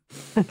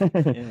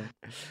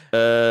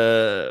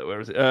 Where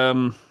is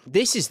it?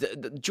 This is do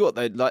you know what,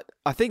 though? Like,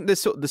 I think the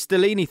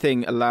Stellini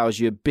thing allows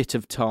you a bit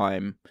of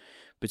time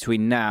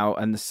between now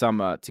and the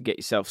summer to get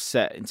yourself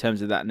set in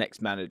terms of that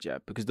next manager,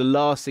 because the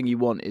last thing you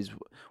want is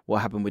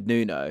what happened with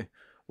Nuno,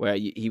 where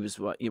he was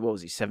what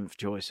was he, 7th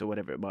choice or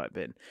whatever it might have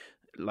been.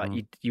 Like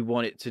you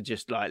want it to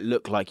just like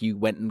look like you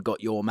went and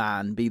got your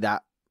man, be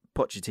that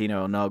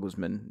Pochettino or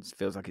Nagelsmann. It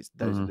feels like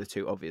those are the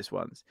two obvious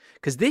ones,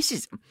 because this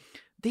is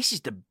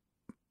the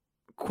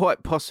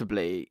quite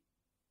possibly,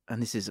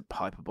 and this is a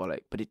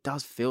hyperbolic, but it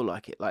does feel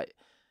like it, like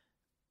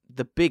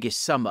the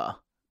biggest summer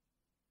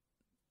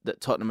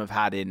that Tottenham have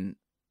had in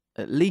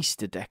at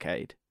least a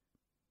decade.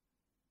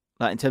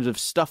 Like in terms of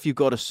stuff you've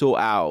got to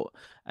sort out,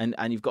 and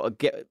you've got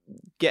to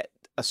get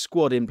a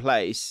squad in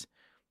place.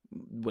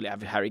 Will it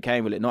have Harry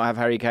Kane? Will it not have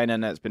Harry Kane?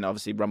 And that's been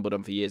obviously rumbled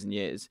on for years and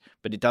years.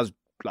 But it does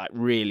like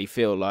really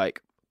feel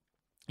like,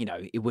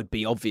 it would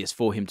be obvious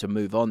for him to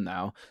move on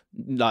now.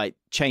 Like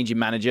changing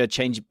manager,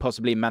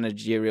 possibly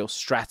managerial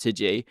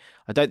strategy.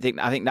 I think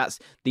that's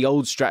the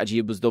old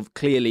strategy was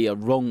clearly a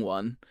wrong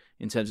one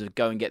in terms of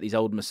go and get these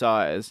old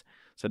messiahs.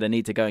 So they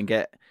need to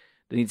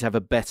have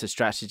a better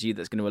strategy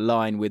that's going to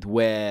align with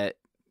where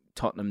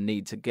Tottenham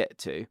need to get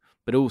to.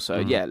 But also,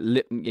 you're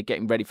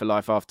getting ready for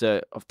life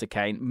after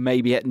Kane.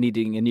 Maybe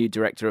needing a new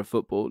director of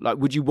football. Like,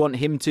 would you want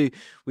to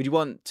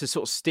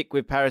sort of stick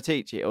with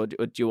Paratici, or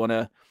do you want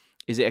to?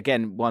 Is it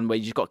again one where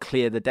you just got to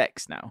clear the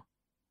decks now?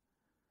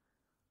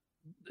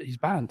 He's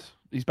banned.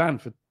 He's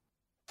banned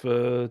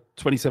for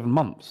 27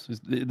 months.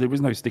 There was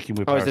no sticking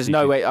with. Paratici. There's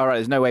no way. All right,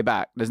 there's no way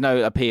back. There's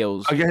no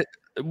appeals. I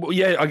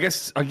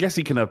guess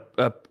he can.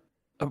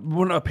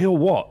 Want to appeal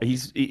what?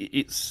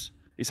 It's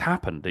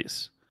happened.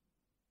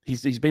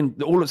 He's been,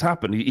 all that's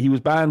happened. He was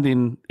banned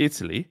in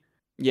Italy.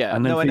 Yeah,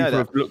 and then I know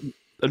that.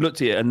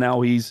 Looked at it, and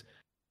now he's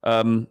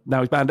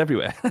banned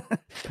everywhere.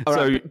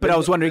 But I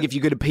was wondering if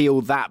you could appeal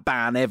that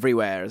ban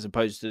everywhere as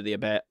opposed to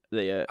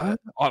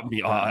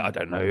I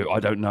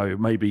don't know.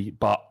 Maybe,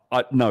 but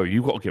no.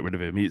 You've got to get rid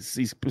of him.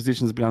 His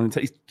position's behind.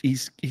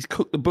 He's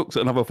cooked the books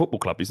at another football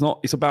club.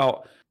 It's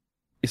about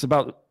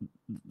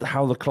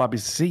how the club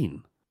is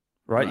seen.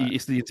 Right?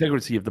 It's the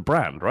integrity of the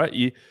brand, right?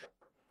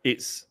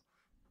 It's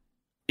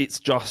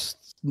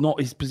just not,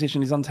 his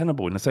position is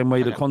untenable in the same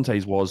way that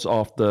Conte's was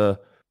after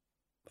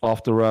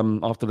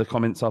the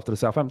comments after the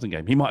Southampton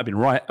game. He might have been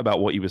right about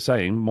what he was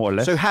saying, more or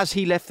less. So has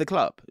he left the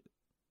club?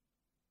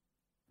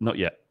 Not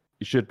yet.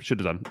 You should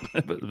have done,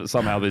 but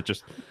somehow they're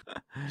just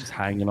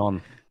hanging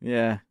on.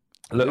 Yeah.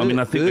 Look, I mean,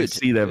 I think they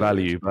see their Good.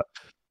 value, but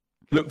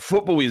look,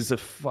 football is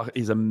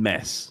a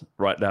mess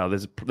right now.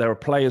 There are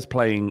players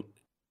playing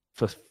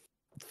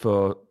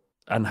for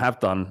and have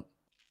done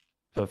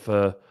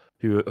for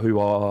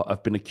who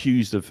have been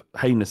accused of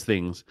heinous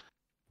things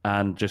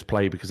and just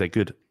play because they're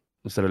good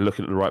instead of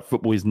looking at the right.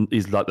 Football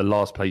is like the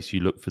last place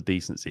you look for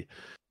decency.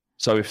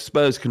 So if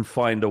Spurs can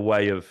find a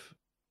way of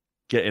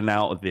getting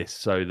out of this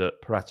so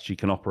that Paratici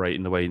can operate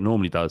in the way he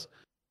normally does,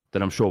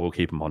 then I'm sure we'll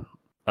keep him on.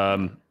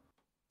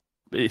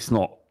 It's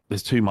not.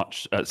 There's too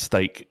much at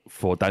stake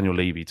for Daniel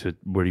Levy to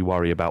really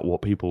worry about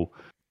what people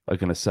are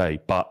going to say.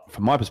 But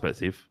from my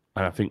perspective,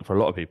 and I think for a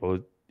lot of people,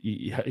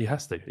 he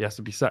has to. He has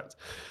to be sacked.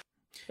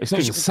 It's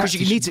not even sacked.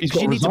 You need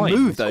to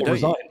move, though, don't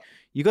you?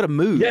 You got to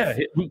move. Yeah,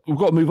 we've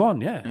got to move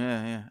on. Yeah,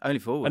 yeah. Only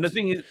forward. And the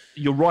thing is,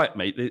 you're right,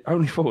 mate.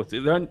 Only forward.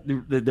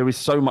 There is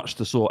so much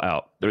to sort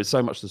out. There is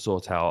so much to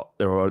sort out.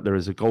 There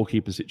is a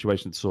goalkeeper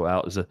situation to sort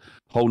out. There's a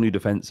whole new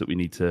defence that we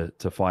need to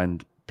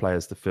find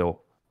players to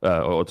fill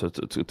or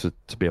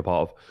to be a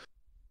part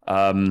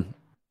of.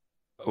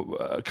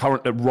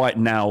 Right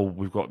now,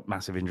 we've got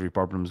massive injury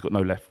problems. Got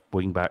no left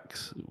wing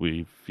backs.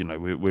 We're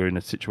in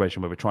a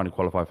situation where we're trying to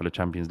qualify for the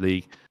Champions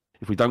League.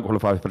 If we don't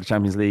qualify for the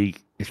Champions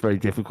League, it's very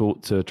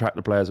difficult to attract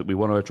the players that we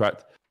want to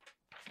attract.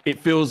 It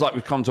feels like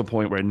we've come to a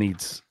point where it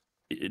needs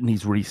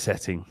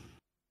resetting.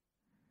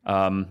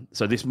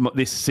 So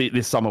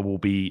this summer will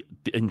be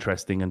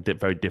interesting and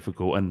very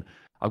difficult. And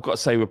I've got to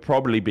say, we'll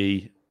probably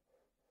be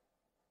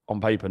on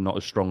paper not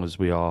as strong as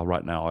we are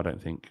right now. I don't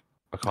think.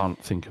 I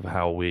can't think of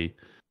how we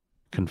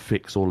can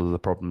fix all of the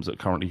problems that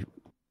are currently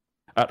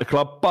at the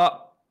club.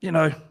 But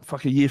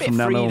fuck, a year from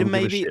now, freedom,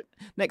 maybe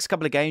next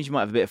couple of games you might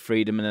have a bit of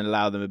freedom and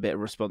allow them a bit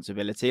of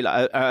responsibility.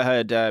 Like I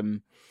heard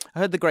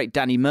the great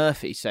Danny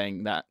Murphy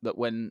saying that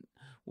when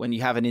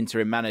you have an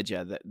interim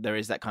manager, that there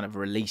is that kind of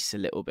release a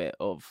little bit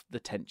of the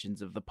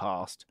tensions of the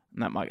past,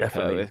 and that might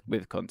occur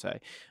with Conte.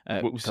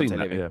 We've seen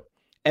that, yeah.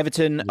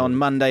 Everton on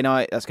Monday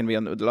night. That's going to be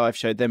on the live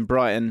show. Then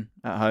Brighton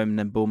at home, and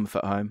then Bournemouth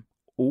at home.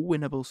 All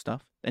winnable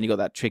stuff. Then you got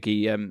that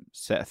tricky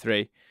set of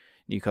three: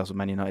 Newcastle,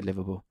 Man United,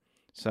 Liverpool.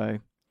 So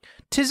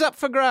 'tis up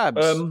for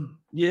grabs.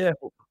 Yeah,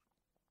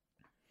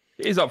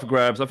 it is up for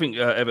grabs. I think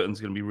Everton's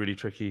going to be really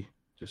tricky.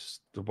 Just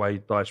the way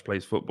Dyche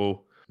plays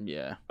football.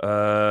 Yeah,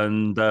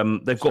 and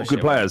they've got good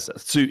players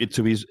suited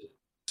to his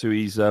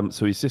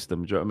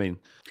system. Do you know what I mean?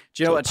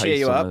 Do you know what cheer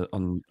you up?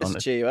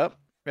 Let's cheer you up.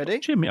 Ready?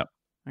 Cheer me up.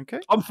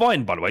 Okay. I'm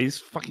fine, by the way. It's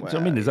fucking. Well, I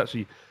mean, there's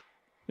actually,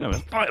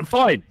 I'm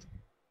fine.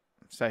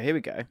 So here we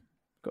go.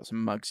 Got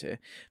some mugs here.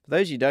 For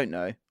those you don't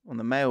know, on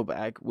the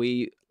mailbag,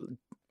 we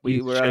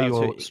were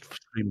able to.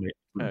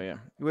 Oh yeah,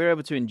 we were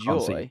able to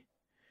enjoy.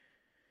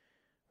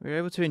 We were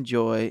able to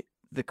enjoy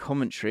the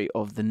commentary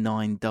of the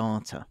 9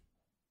 data.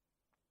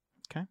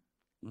 Okay.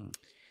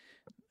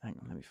 Hang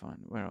on, let me find.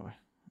 Where are we?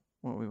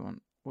 What do we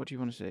want? What do you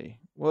want to see?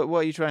 What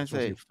are you trying to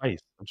see?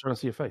 Face. I'm trying to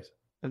see your face.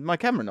 Is my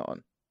camera not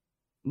on?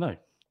 No.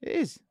 It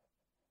is.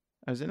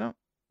 Oh, is it not?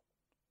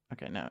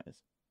 Okay, now it is.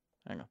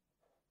 Hang on.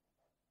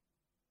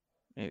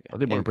 Here we go. I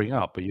didn't want to bring it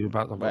up, but you're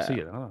about to see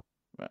it. Well,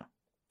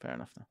 fair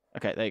enough then.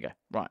 Okay, there you go.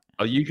 Right.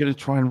 Are you going to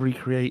try and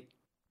recreate?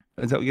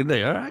 Is that what you're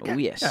going to do? Okay. Oh,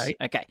 yes.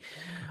 Okay.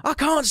 I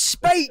can't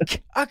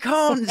speak. I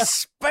can't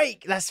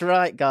speak. That's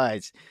right,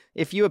 guys.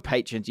 If you were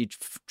patrons, you'd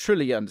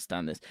truly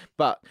understand this.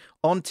 But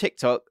on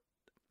TikTok,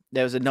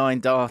 there was a 9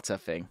 data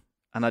thing.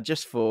 And I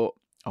just thought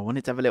I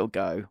wanted to have a little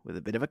go with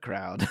a bit of a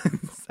crowd.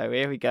 So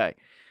here we go.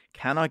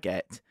 Can I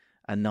get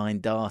a 9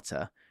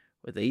 data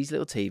with these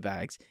little tea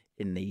bags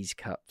in these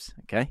cups?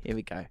 Okay, here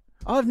we go.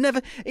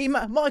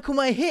 Michael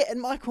may hit and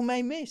Michael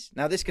may miss.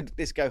 Now this could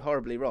go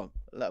horribly wrong.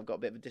 I've got a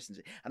bit of a distance,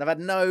 and I've had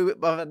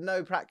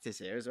no practice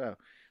here as well.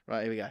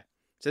 Right, here we go.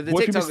 So the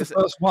TikTok is the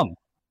first one.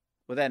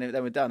 Well, then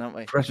we're done, aren't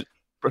we? Press it.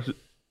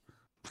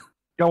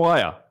 Go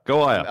higher.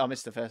 I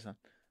missed the first one.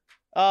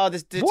 Oh,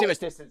 there's too much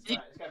distance. Right,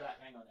 let's go back.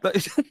 Hang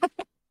on.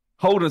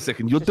 Hold on a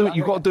second. You've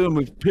got to do them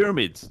with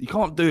pyramids. You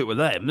can't do it with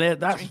them.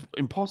 That's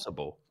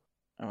impossible.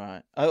 All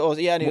right. Oh,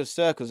 yeah, and it was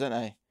circles, don't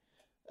they?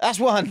 That's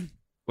one.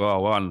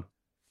 Well, one.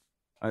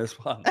 That's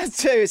one. That's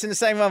 2. It's in the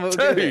same one.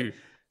 2.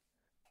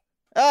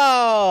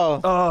 Oh.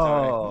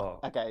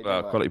 Sorry. Okay.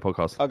 Quality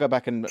podcast. I'll go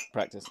back and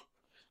practice.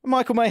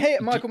 Michael may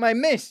hit. Michael may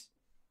miss.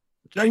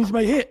 James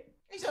may hit.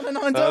 He's on a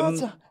 9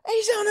 data.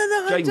 He's on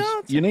a 9 James,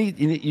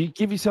 data. you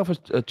give yourself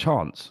a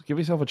chance. Give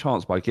yourself a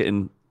chance by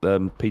getting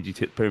PG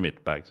Tip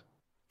pyramid bags.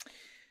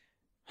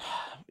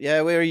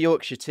 Yeah, we're a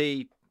Yorkshire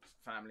tea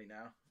family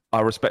now.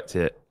 I respect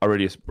it. I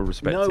really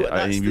respect it.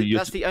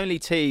 That's the only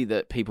tea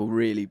that people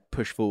really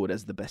push forward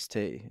as the best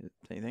tea.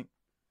 Do you think?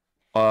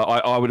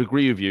 I would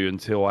agree with you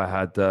until I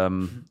had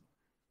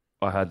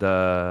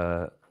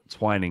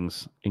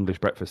Twining's English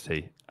breakfast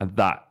tea, and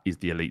that is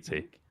the elite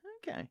tea.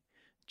 Okay.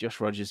 Josh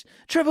Rogers,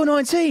 treble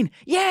 19,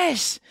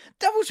 yes,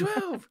 double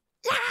 12,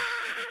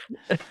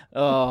 yeah.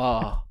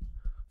 Oh,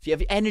 if your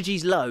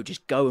energy's low,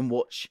 just go and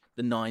watch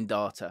the 9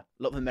 data.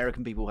 A lot of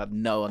American people have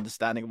no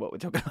understanding of what we're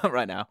talking about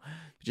right now.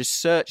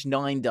 Just search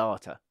 9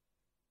 data.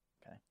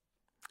 Okay.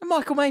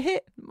 Michael May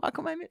hit.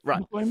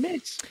 Right.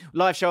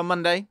 Live show on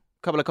Monday.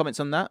 Couple of comments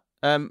on that.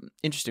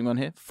 Interesting one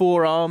here.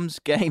 Forearms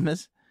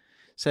Gamers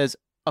says,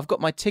 I've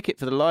got my ticket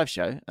for the live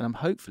show and I'm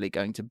hopefully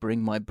going to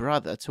bring my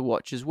brother to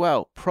watch as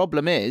well.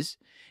 Problem is,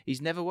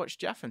 he's never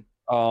watched Jaffin.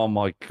 Oh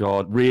my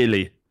God,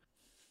 really?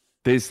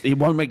 It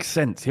won't make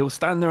sense. He'll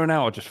stand there an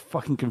hour just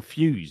fucking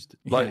confused.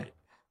 Like,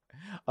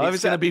 I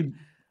was at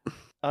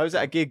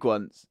a gig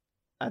once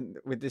and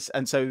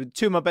so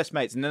two of my best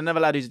mates and another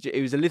lad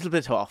who was a little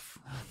bit off.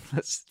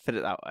 Let's put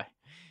it that way.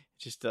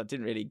 Just I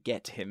didn't really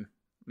get him.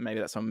 Maybe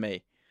that's on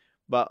me.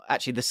 But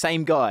actually the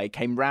same guy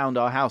came round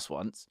our house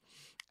once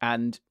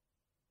and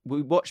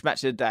we watched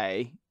Match of the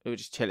Day. We were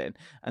just chilling.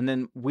 And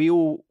then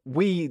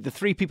the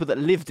three people that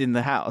lived in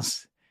the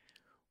house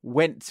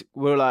we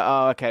were like,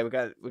 oh, okay, we're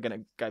going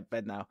to go to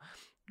bed now.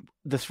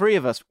 The three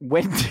of us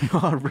went to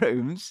our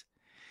rooms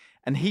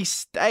and he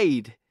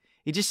stayed.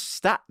 He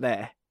just sat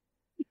there.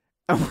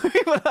 And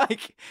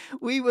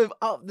we were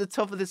up the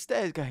top of the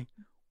stairs going,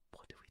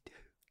 what do we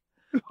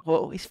do?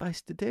 What are we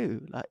supposed to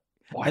do? Like,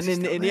 and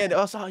then in the end,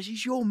 I was like,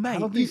 he's your mate.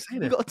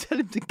 You've got to tell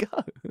him to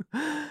go.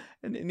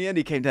 And in the end,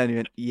 he came down and he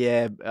went,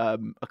 yeah, I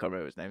can't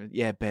remember his name.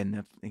 Yeah, Ben,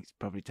 I think it's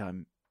probably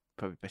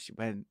best you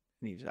went. And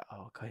he was like,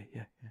 oh, okay,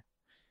 yeah.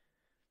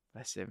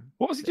 Bless him.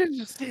 What was he doing?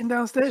 Just sitting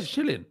downstairs,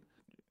 chilling?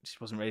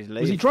 Just wasn't ready to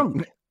leave. Was he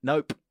drunk?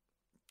 Nope.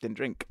 Didn't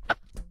drink.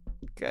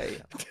 Okay.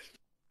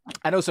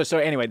 And also,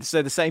 sorry, anyway,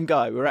 so the same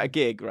guy, we were at a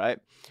gig, right?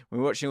 We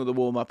were watching all the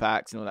warm-up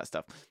acts and all that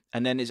stuff.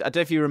 And then, I don't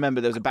know if you remember,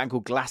 there was a band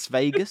called Las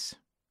Vegas.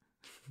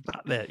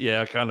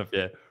 Yeah, kind of,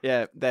 yeah.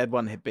 Yeah, they had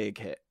one big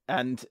hit.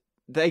 And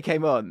they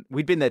came on.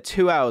 We'd been there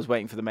 2 hours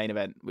waiting for the main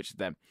event, which is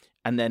them.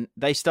 And then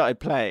they started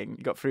playing,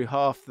 got through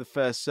half the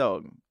first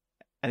song,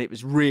 and it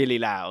was really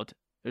loud.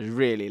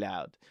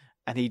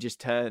 And he just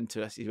turned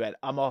to us. He went,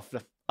 I'm off.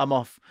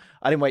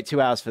 I didn't wait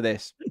 2 hours for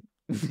this.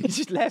 He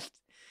just left.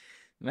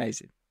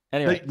 Amazing.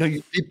 Anyway. No,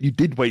 you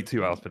did wait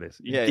 2 hours for this.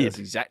 You did. That's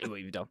exactly what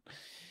you've done.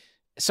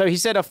 So he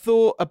said, I've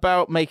thought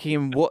about making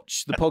him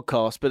watch the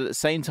podcast, but at the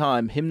same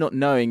time, him not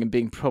knowing and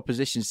being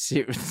propositioned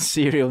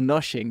serial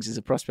noshings is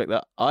a prospect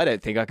that I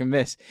don't think I can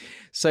miss.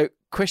 So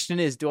question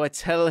is, do I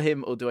tell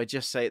him or do I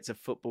just say it's a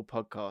football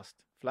podcast?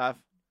 Flav,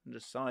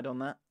 just side on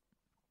that.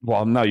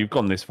 Well, no, you've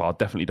gone this far.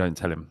 Definitely don't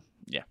tell him.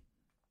 Yeah.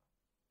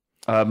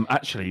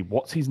 Actually,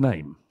 what's his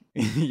name?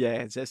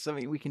 Yeah, is there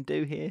something we can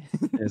do here?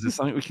 Is there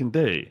something we can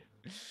do?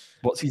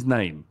 What's his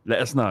name? Let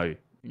us know.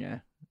 Yeah.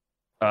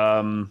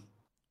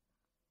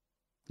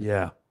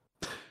 Yeah.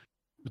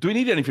 Do we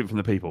need anything from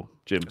the people,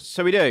 Jim?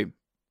 So we do.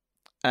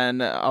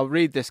 And I'll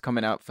read this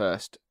comment out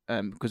first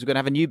because we're going to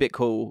have a new bit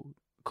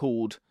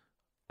called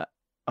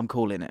I'm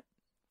Calling It,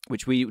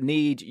 which we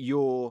need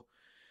your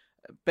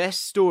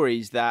best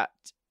stories that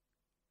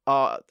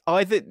are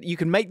either you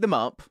can make them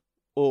up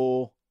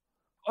or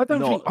I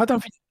don't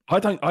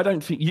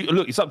think you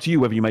look, it's up to you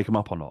whether you make them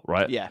up or not,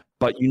 right? Yeah.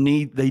 But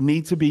they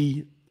need to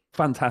be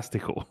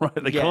fantastical,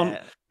 right? They can't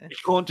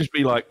just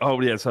be like,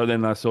 oh yeah, so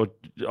then I saw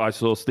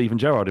Stephen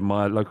Gerrard in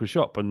my local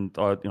shop and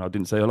I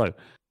didn't say hello.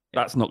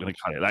 That's not going to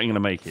cut it. That ain't going to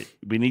make it.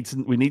 We need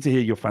to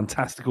hear your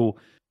fantastical.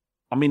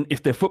 I mean,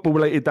 if they're football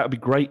related, that would be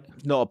great.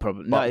 Not a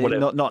problem.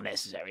 No, not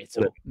necessary at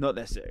all. Not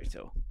necessary at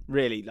all.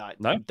 Really,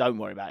 don't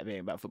worry about it being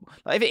about football.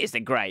 Like, if it is,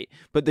 then great.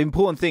 But the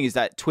important thing is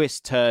that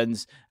twist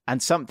turns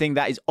and something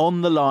that is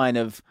on the line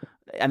of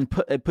and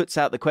puts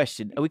out the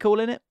question. Are we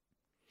calling it?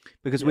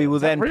 Because we will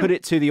then put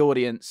it to the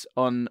audience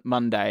on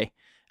Monday,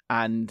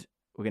 and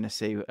we're going to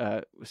see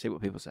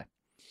what people say.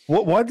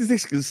 Why does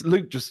this? Because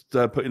Luke just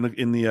put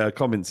in the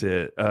comments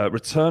here.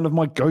 Return of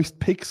my ghost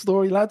pig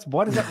story, lads.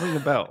 Why does that ring a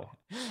bell?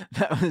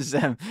 That was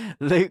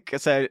Luke.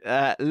 So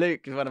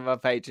Luke is one of our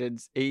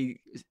patrons. He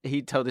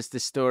told us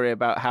this story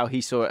about how he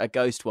saw a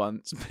ghost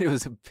once, but it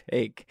was a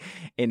pig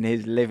in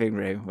his living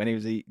room when he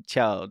was a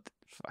child.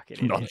 Fucking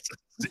idiot. Nonsense,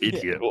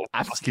 idiot.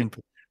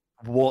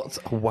 What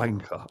a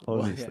wanker,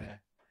 honestly. Yeah.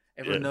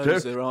 Everyone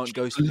knows there aren't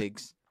ghost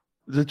pigs.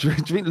 Do you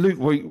think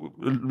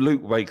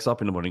Luke wakes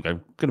up in the morning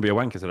going, going to be a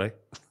wanker today?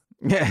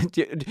 Yeah.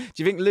 Do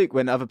you think Luke,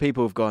 when other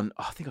people have gone,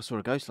 I think I saw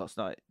a ghost last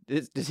night,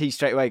 does he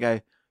straight away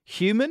go,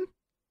 human?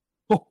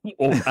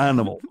 Or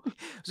animal?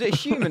 Was it a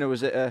human or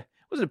was it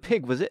a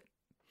pig, was it?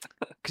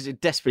 Because he's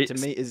desperate to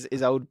meet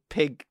his old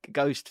pig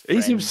ghost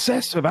friend. He's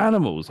obsessed with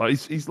animals. Like,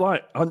 he's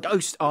like...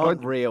 Ghosts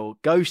aren't real.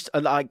 Ghosts,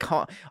 I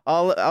can't...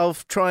 I'll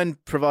try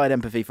and provide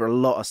empathy for a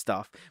lot of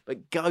stuff,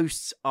 but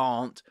ghosts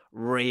aren't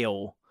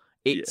real.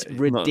 It's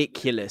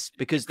ridiculous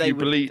because they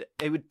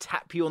would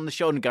tap you on the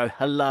shoulder and go,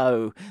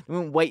 hello. They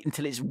won't wait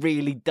until it's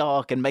really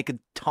dark and make a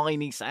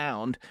tiny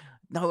sound.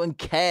 No one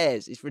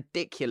cares. It's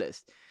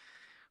ridiculous.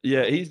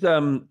 Yeah, he's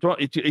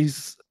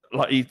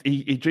like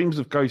he dreams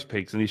of ghost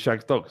pigs and he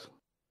shags dogs.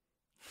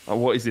 Oh,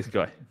 what is this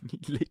guy? He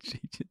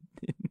literally just...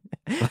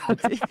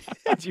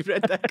 Had you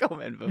read that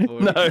comment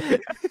before? No.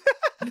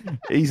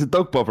 He's a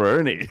dog bobberer,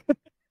 isn't he?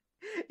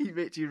 He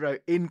literally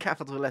wrote in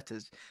capital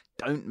letters,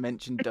 don't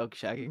mention dog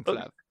shagging,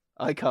 Flav.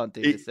 I can't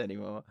do this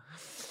anymore.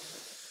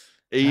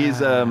 He's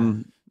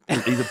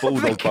He's a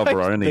bulldog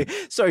brother, isn't he?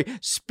 Sorry,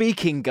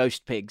 speaking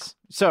ghost pigs.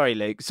 Sorry,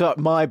 Luke. So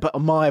my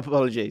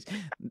apologies.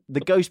 The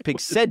ghost pig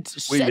said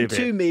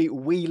to me,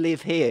 "We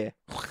live here."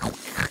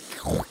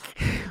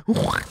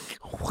 What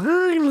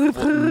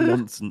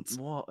nonsense.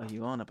 What are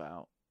you on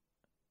about?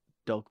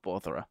 Dog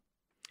botherer.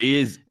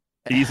 He's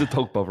a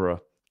dog botherer.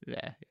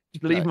 Yeah.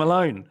 Just leave him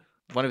alone.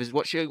 One of his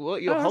what are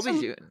your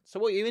hobbies? So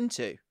what are you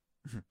into?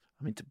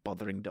 I'm into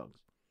bothering dogs.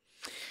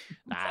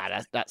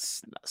 Nah,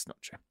 that's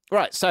not true.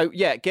 Right, so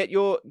yeah,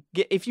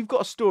 if you've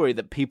got a story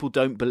that people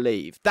don't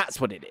believe, that's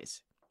what it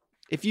is.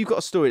 If you've got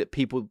a story that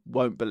people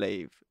won't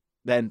believe,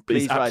 then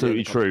please it's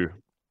absolutely true.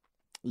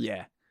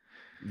 Yeah.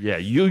 Yeah,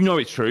 you know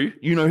it's true.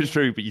 You know it's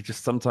true, but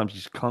sometimes you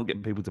just can't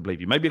get people to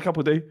believe you. Maybe a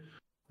couple do,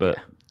 but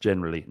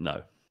generally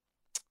no.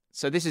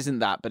 So this isn't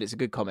that, but it's a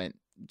good comment.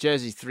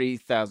 Jersey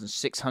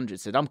 3600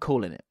 said, "I'm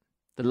calling it.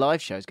 The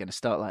live show is going to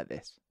start like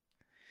this.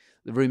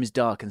 The room is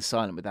dark and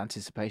silent with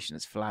anticipation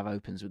as Flav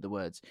opens with the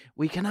words,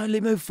 'We can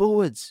only move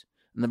forwards.'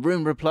 And the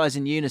room replies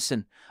in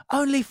unison,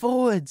 'Only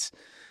forwards.'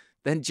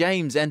 Then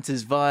James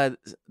enters via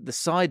the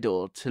side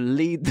door to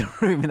lead the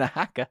room in a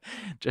haka,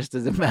 just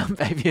as a Mount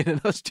Baby and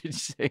an ostrich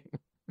sing."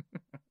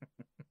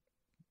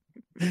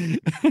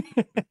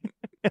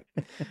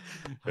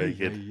 Very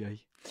good.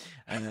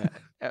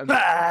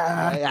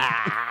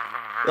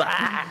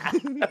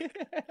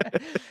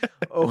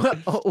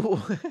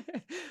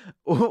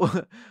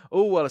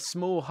 While a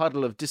small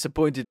huddle of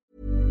disappointed.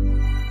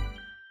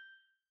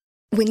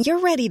 When you're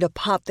ready to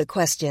pop the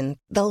question,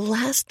 the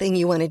last thing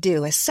you want to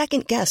do is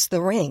second-guess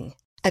the ring.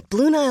 At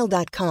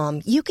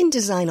BlueNile.com, you can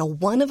design a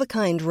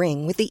one-of-a-kind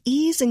ring with the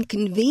ease and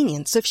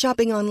convenience of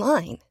shopping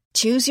online.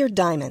 Choose your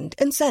diamond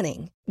and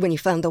setting. When you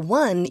find the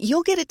one,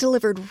 you'll get it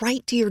delivered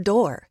right to your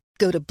door.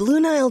 Go to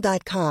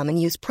BlueNile.com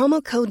and use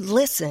promo code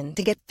LISTEN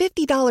to get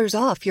 $50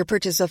 off your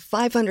purchase of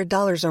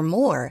 $500 or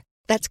more.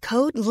 That's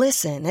code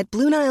LISTEN at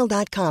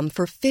BlueNile.com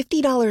for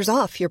 $50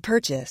 off your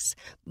purchase.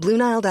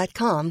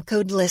 BlueNile.com,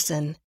 code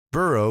LISTEN.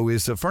 Burrow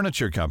is a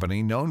furniture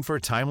company known for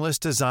timeless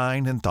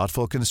design and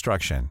thoughtful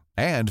construction,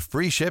 and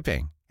free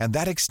shipping, and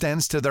that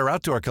extends to their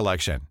outdoor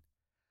collection.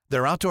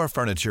 Their outdoor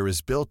furniture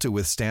is built to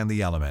withstand the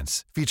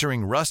elements,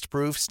 featuring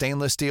rust-proof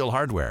stainless steel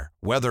hardware,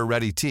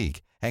 weather-ready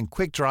teak, and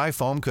quick-dry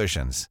foam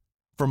cushions.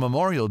 For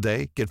Memorial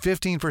Day, get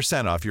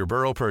 15% off your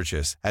Burrow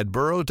purchase at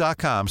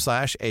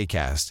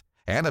burrow.com/ACAST,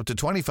 and up to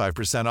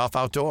 25% off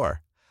outdoor.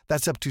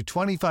 That's up to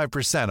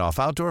 25% off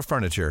outdoor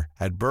furniture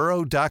at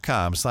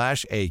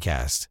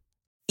burrow.com/ACAST.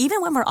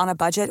 Even when we're on a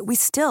budget, we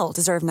still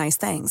deserve nice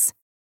things.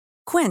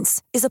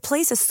 Quince is a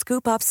place to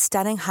scoop up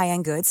stunning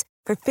high-end goods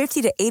for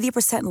 50 to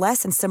 80%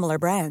 less than similar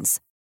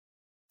brands.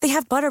 They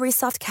have buttery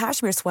soft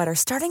cashmere sweaters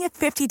starting at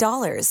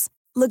 $50,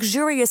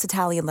 luxurious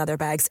Italian leather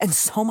bags, and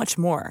so much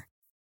more.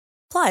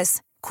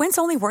 Plus, Quince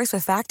only works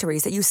with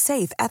factories that use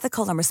safe,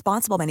 ethical, and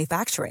responsible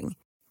manufacturing.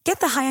 Get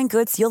the high-end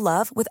goods you'll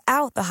love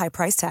without the high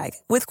price tag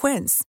with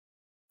Quince.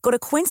 Go to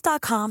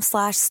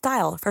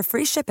quince.com/style for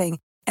free shipping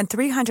and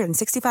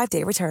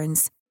 365-day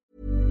returns.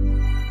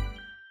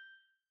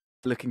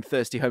 Looking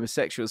thirsty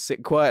homosexuals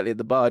sit quietly at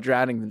the bar,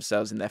 drowning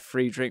themselves in their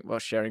free drink while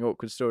sharing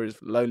awkward stories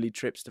of lonely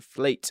trips to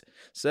fleet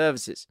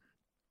services.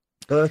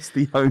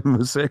 Thirsty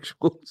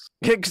homosexuals.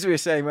 Because we were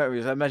saying, weren't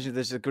we? I imagine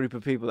there's a group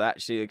of people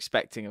actually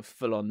expecting a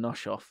full-on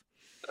nosh-off.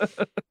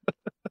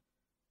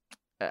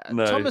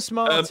 No. Thomas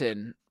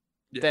Martin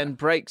then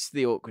breaks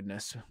the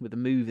awkwardness with a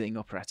moving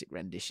operatic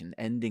rendition,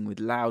 ending with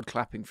loud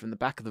clapping from the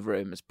back of the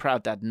room as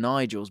proud dad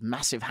Nigel's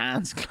massive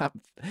hands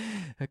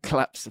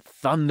claps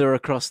thunder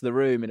across the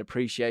room in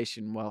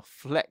appreciation, while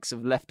flecks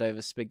of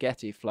leftover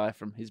spaghetti fly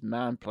from his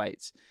man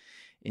plates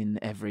in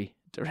every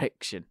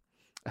direction.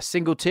 A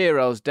single tear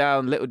rolls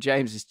down little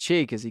James's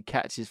cheek as he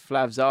catches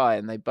Flav's eye,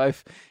 and they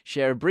both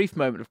share a brief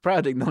moment of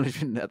proud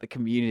acknowledgement at the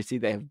community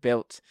they have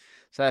built.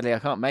 Sadly, I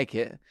can't make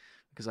it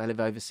because I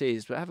live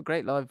overseas, but have a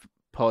great live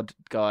pod,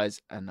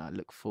 guys, and I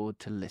look forward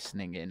to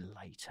listening in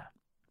later.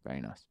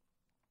 Very nice.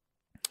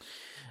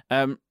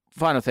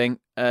 Final thing,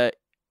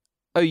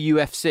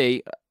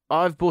 OUFC.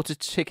 I've bought a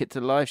ticket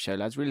to the live show,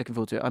 lads. Really looking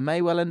forward to it. I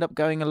may well end up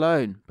going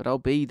alone, but I'll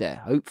be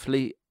there.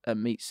 Hopefully,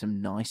 meet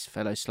some nice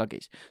fellow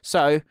sluggies.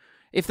 So,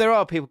 if there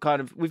are people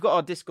we've got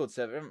our Discord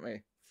server, haven't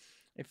we?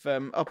 If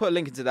I'll put a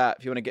link into that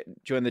if you want to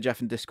join the Jeff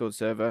and Discord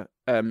server,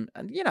 and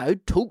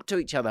talk to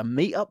each other,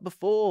 meet up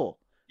before.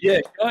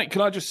 Yeah,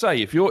 can I just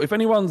say, if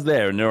anyone's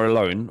there and they're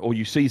alone, or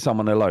you see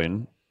someone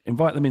alone,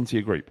 invite them into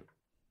your group.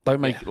 Don't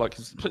make it like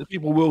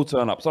people will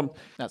turn up.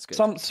 That's good.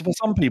 For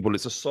some people,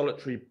 it's a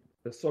solitary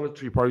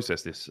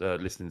process. This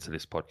listening to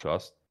this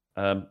podcast,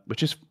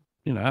 which is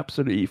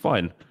absolutely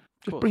fine.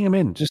 Just bring him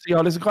in. Just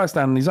there's a guy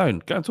standing on his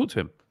own. Go and talk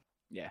to him.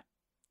 Yeah,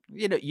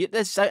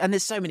 there's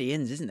so many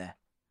ins, isn't there?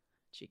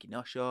 Cheeky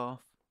nosh off.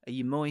 Are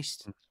you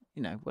moist?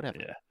 Whatever.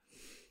 Yeah.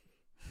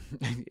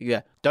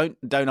 Yeah.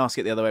 Don't ask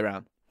it the other way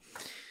around.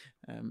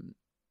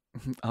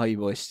 Are you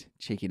moist?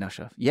 Cheeky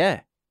nosh off. Yeah.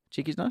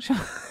 Cheeky nosh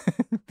off.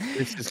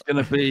 This is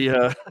going to be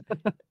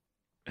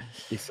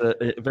it's a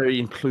very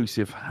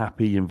inclusive,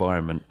 happy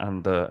environment,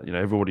 and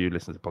everybody who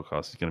listens to the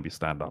podcast is going to be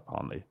stand up,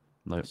 aren't they?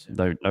 No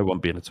one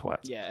being a twat.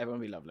 Yeah, everyone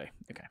will be lovely.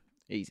 Okay,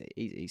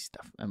 easy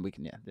stuff, and we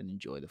can then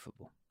enjoy the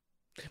football.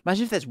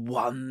 Imagine if there's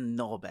one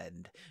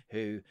knobend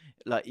who,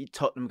 like,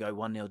 Tottenham go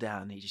 1-0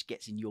 down, and he just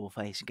gets in your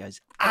face and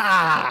goes,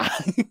 ah!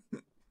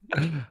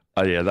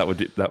 Oh yeah, that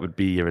would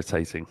be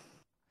irritating.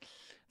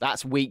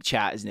 That's weak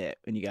chat, isn't it?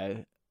 When you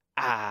go,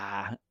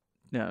 ah,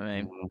 you know what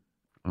I mean?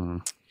 Mm-hmm.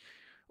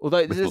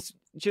 Although, do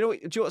you know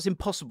what's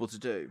impossible to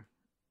do?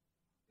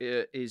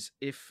 Is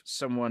if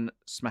someone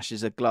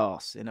smashes a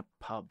glass in a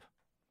pub,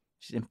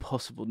 it's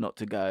impossible not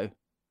to go,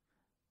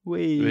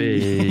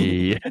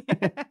 wee.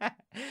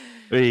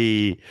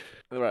 Wee.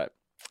 All right.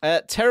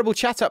 Terrible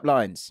chat up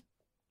lines.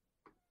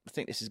 I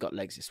think this has got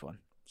legs, this one.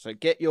 So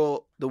get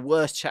the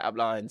worst chat up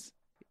lines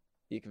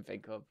you can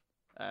think of.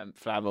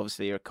 Flav,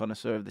 obviously, you're a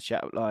connoisseur of the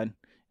chat up line,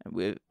 and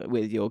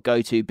with your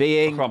go-to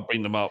being. I can't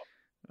bring them up.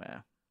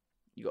 Well,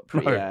 you got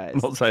pretty. I'm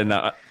not saying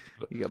that.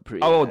 You got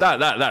pretty. Oh,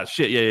 that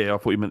shit. Yeah. I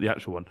thought you meant the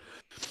actual one.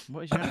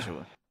 What is your actual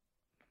one?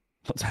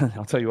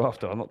 I'll tell you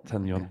after. I'm not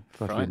telling you on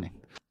fucking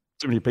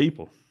too many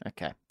people.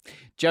 Okay.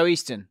 Joe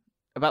Easton,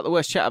 about the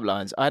worst chat up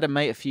lines. I had a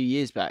mate a few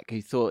years back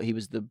who thought he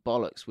was the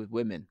bollocks with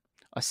women.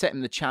 I set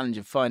him the challenge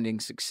of finding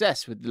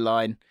success with the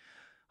line,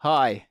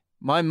 "Hi,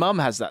 my mum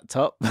has that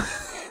top."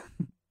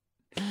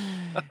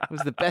 It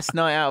was the best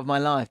night out of my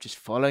life, just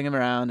following him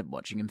around and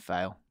watching him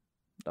fail.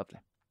 Lovely.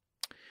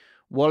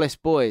 Wallace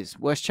Boys,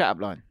 worst chat up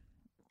line.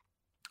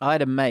 I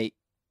had a mate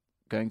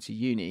going to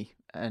uni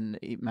and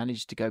he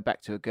managed to go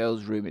back to a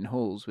girl's room in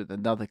halls with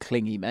another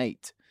clingy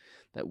mate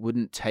that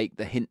wouldn't take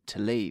the hint to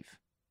leave.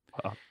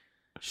 Oh.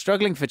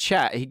 Struggling for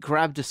chat, he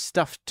grabbed a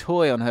stuffed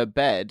toy on her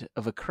bed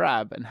of a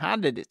crab and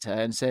handed it to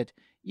her and said,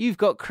 "You've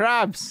got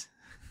crabs."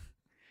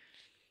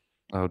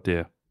 Oh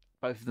dear.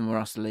 Both of them were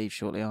asked to leave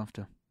shortly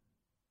after.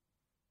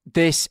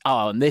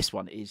 And this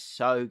one is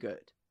so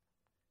good.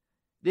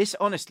 This,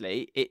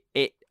 honestly,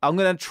 I'm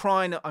going to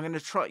try,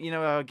 you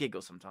know how I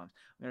giggle sometimes.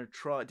 I'm going to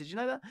try, did you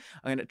know that?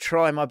 I'm going to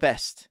try my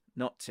best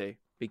not to,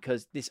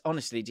 because this,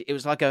 honestly, it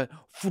was like a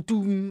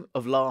fudoom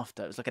of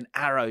laughter. It was like an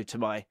arrow to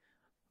my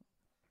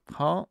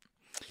heart.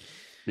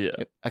 Yeah.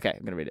 Okay,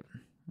 I'm going to read it.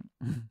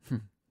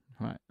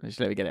 Right, let's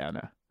let me get it out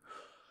now.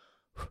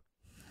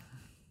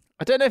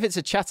 I don't know if it's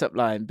a chat up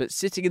line, but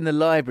sitting in the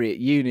library at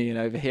uni and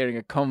overhearing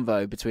a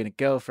convo between a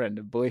girlfriend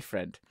and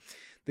boyfriend.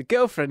 The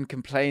girlfriend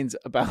complains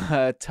about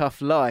her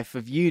tough life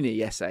of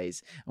uni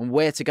essays and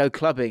where to go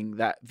clubbing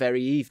that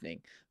very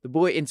evening. The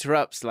boy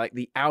interrupts like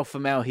the alpha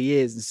male he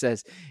is and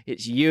says,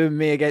 "It's you and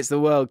me against the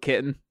world,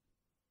 kitten."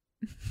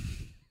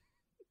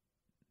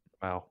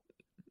 Wow.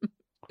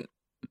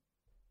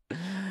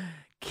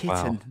 Kitten.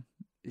 Wow.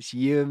 It's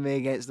you and me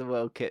against the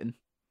world, kitten.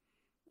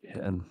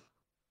 Kitten.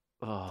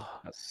 Oh,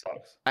 That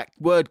sucks. that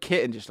word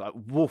kitten just like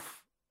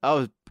woof.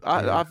 You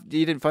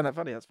didn't find that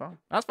funny? That's fine.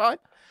 That's fine.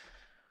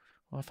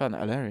 Well, I found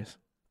that hilarious.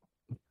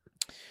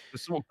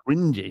 It's somewhat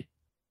cringy.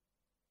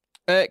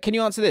 Can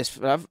you answer this,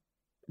 Flav?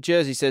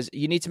 Jersey says,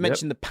 you need to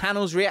mention the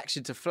panel's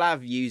reaction to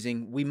Flav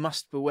using "We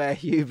must beware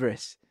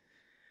hubris"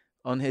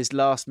 on his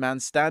Last Man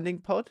Standing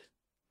pod.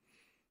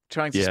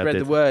 Trying to spread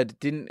the word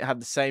didn't have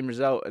the same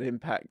result and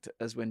impact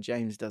as when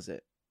James does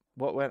it.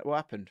 What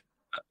happened?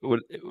 Well,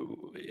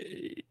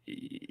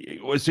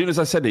 as soon as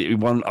I said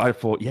it, I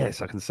thought,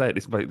 yes, I can say it.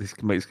 This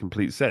makes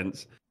complete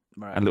sense.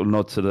 Right. And a little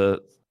nod to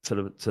the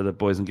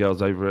boys and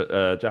girls over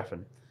at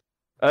Jaffin.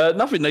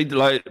 Nothing. They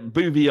like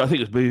Boovie. I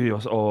think it was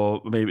Boovie,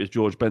 or maybe it was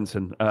George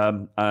Benson.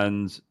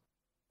 And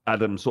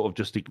Adam sort of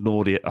just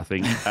ignored it, I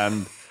think.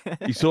 And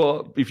you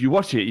saw, if you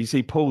watch it, you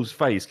see Paul's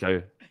face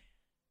go,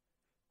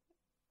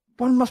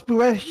 "One must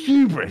beware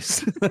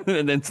hubris,"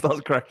 and then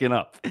starts cracking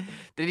up.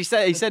 Did he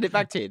say? He said it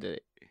back to you, did he?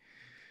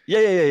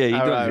 Yeah. He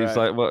does. Right, It's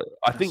like, well,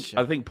 I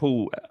think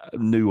Paul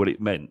knew what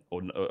it meant,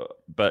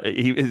 but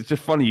it's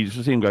just funny. You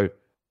just see him go,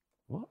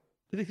 "What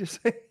did he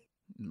just say?"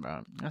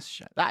 Right, that's a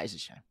shame. That is a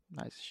shame.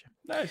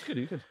 No, it's good.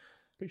 Appreciate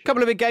A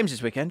couple of big games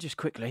this weekend, just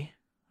quickly,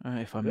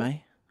 if I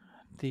may.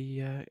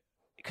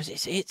 Because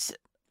it's.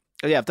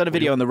 Oh, yeah, I've done a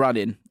video on the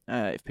run-in.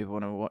 If people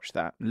want to watch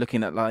that,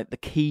 looking at like the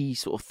key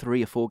sort of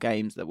 3 or 4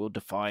 games that will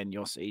define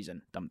your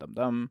season.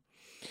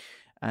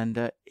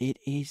 And it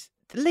is,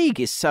 the league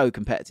is so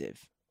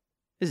competitive,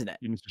 isn't it?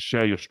 You need to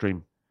share your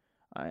stream.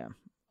 I am.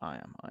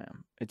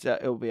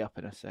 It'll be up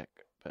in a sec.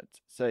 But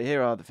so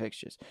here are the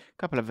fixtures. A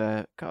couple of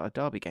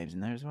derby games in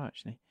there as well,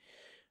 actually.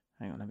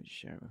 Hang on, let me just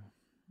share it.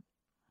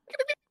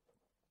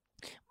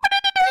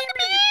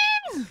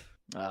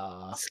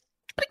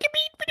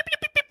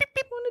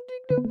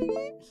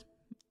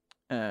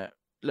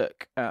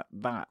 Look at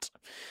that.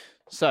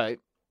 So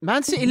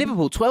Man City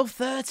Liverpool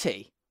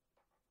 12:30.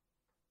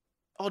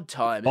 Odd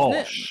time, isn't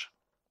it?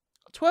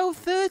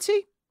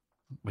 12:30.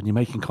 When you're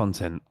making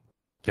content,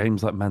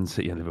 games like Man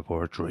City and Liverpool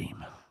are a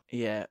dream.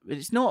 Yeah, but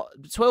it's not.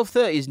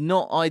 12:30 is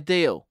not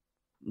ideal.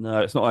 No,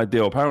 it's not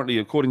ideal. Apparently,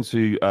 according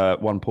to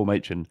one Paul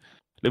Machin,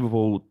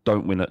 Liverpool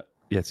don't win at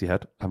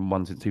Etihad. Haven't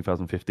won since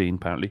 2015,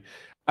 apparently.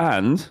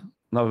 And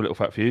another little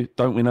fact for you: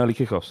 don't win early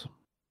kickoffs.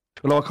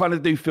 Well, I kind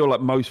of do feel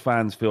like most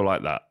fans feel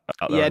like that.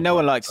 Yeah, no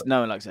one likes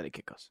early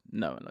kickoffs.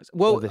 No one likes.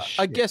 Well,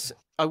 I guess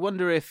I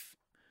wonder if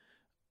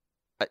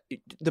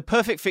the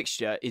perfect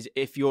fixture is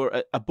if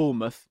you're a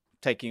Bournemouth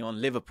taking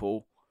on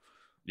Liverpool.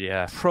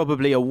 Yeah,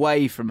 probably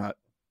away from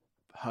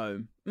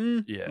home.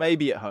 Yeah,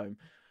 maybe at home.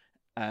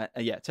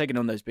 Taking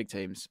on those big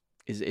teams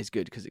is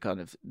good because it kind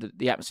of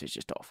the atmosphere is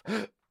just off.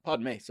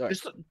 Pardon me, sorry.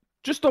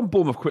 Just on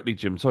Bournemouth quickly,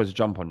 Jim. Sorry to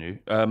jump on you.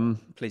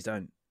 Please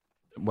don't.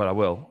 Well, I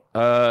will.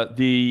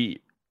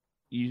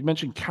 You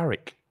mentioned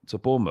Carrick to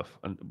Bournemouth,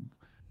 and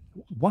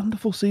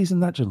wonderful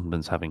season that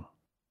gentleman's having.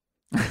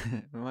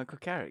 Michael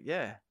Carrick,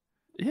 yeah.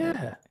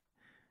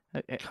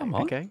 Come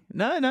on. Okay.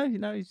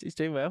 No, he's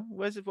doing well.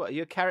 What? Are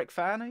you a Carrick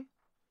fan? Eh?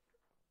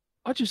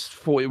 I just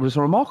thought it was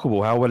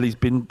remarkable how well he's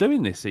been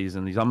doing this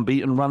season. His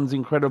unbeaten run's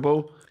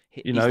incredible.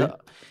 On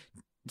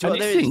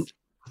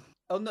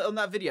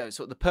that video,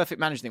 sort of the perfect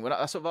manager thing. When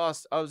I sort of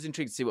asked, I was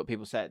intrigued to see what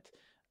people said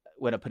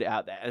when I put it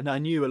out there, and I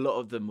knew a lot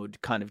of them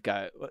would kind of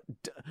go,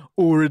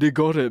 "Already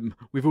got him.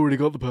 We've already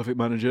got the perfect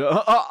manager."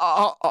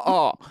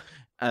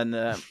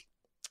 And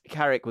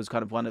Carrick was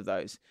kind of one of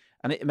those,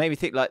 and it made me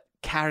think like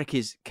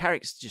Carrick's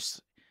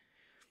just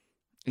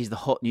he's the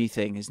hot new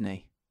thing, isn't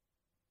he?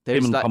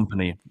 Him and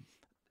company.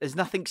 There's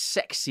nothing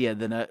sexier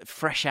than a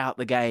fresh out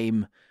the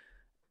game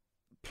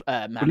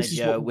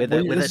manager with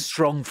a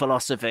strong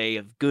philosophy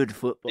of good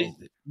football.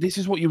 This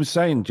is what you were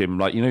saying, Jim.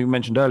 Like, you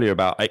mentioned earlier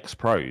about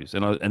ex-pros,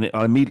 and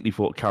I immediately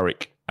thought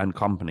Carrick and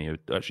company are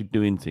actually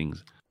doing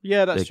things.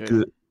 Yeah, that's true.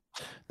 Good.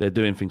 They're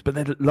doing things, but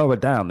they're lower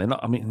down. They're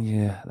not. I mean,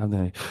 yeah, I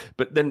know.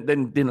 But then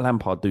didn't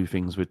Lampard do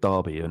things with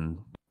Derby and?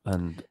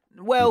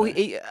 Well,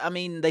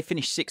 they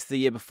finished sixth the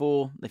year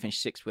before. They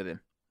finished sixth with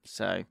him.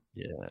 So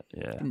yeah,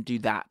 didn't do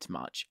that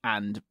much,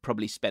 and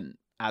probably spent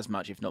as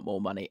much, if not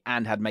more, money,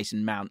 and had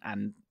Mason Mount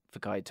and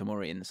Fikayo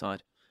Tomori in the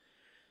side.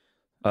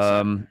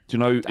 Do you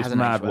know it's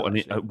mad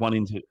what one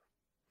into?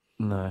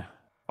 No,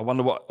 I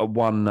wonder what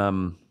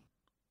one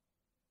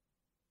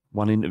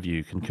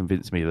interview can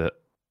convince me that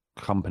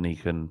company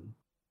can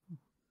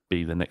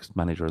be the next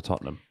manager of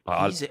Tottenham.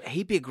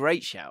 He'd be a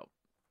great shout.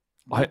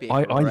 I think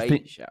I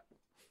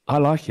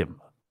like him.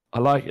 I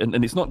like,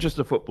 and it's not just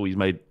the football he's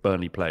made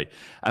Burnley play,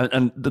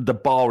 and the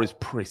bar is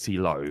pretty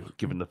low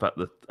given the fact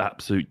that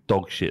absolute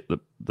dog shit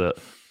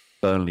that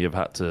Burnley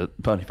fans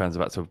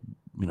have had to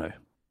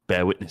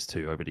bear witness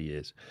to over the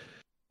years.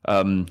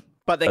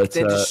 But they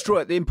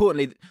destroy it.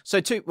 Importantly,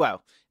 so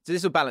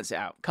this will balance it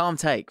out. Calm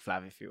take,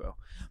 Flav, if you will.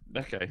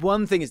 Okay.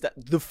 One thing is that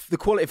the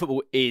quality of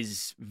football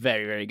is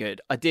very, very good.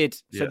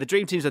 So the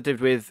dream teams I did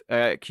with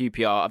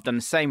QPR, I've done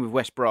the same with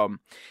West Brom,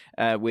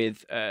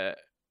 with.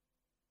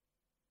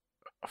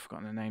 I've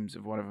forgotten the names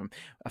of one of them.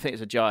 I think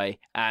it's Ajayi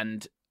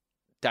and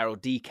Daryl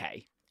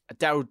DK.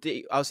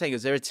 I was saying,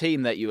 is there a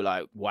team that you were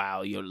like,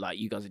 wow,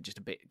 you guys are just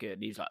a bit good?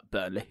 And he's like,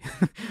 Burnley.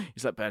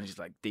 He's like, Burnley's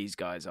like, these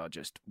guys are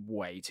just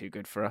way too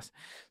good for us.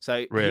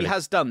 So He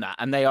has done that,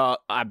 and they are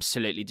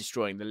absolutely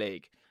destroying the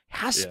league.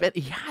 He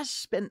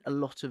spent a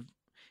lot of.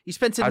 He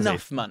spent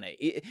enough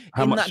money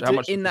in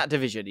that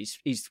division.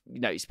 He's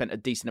spent a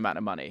decent amount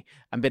of money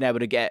and been able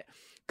to get,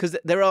 because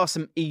there are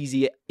some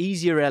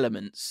easier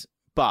elements,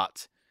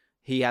 but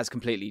he has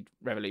completely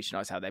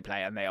revolutionised how they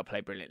play, and they all play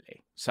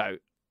brilliantly. So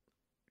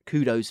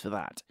kudos for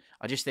that.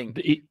 I just think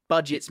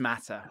budgets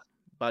matter.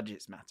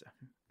 Budgets matter.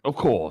 Of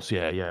course,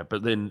 yeah.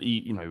 But then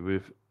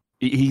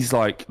he's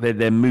like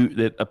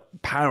they're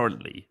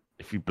apparently,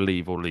 if you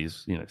believe all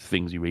these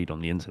things you read on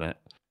the internet,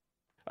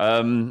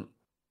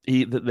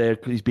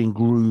 he's being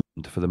groomed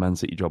for the Man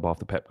City job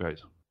after Pep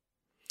goes.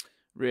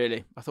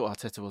 Really? I thought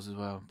Arteta was as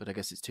well, but I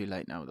guess it's too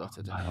late now with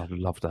Arteta. Oh, I'd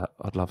love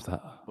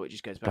that. Well, it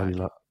just goes back.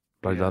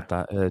 I love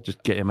that.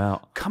 Just get him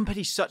out.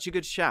 Company's such a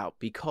good shout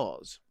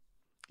because,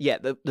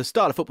 the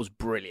style of football's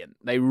brilliant.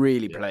 They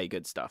really play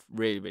good stuff.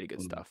 Really, really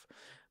good stuff.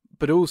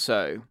 But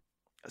also,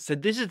 so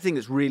this is the thing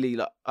that's really,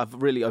 I've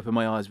really opened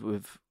my eyes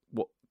with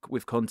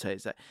Conte,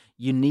 is that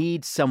you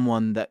need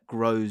someone that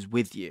grows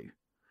with you.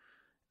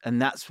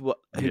 And that's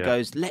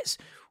goes,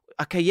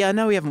 I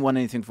know we haven't won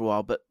anything for a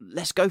while, but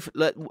let's go for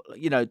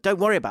don't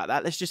worry about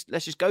that. Let's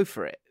just go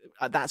for it.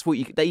 That's what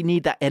they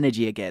need, that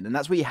energy again, and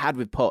that's what you had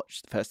with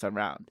Poch the first time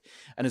round.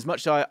 And as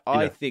much as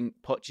I think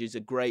Poch is a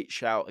great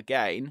shout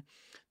again,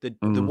 the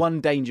one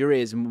danger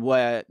is, and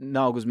where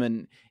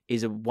Nagelsmann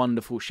is a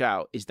wonderful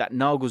shout, is that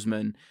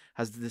Nagelsmann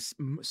has this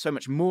so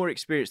much more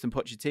experience than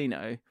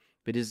Pochettino,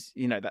 but is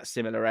that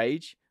similar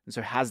age, and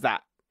so has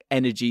that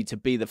energy to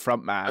be the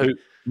front man.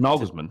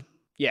 Nagelsmann,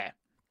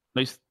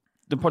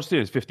 the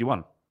Pochettino is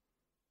 51.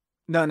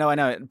 No, I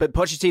know. But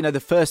Pochettino, the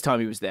first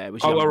time he was there,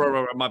 was young.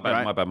 Right. My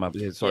bad.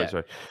 Yeah,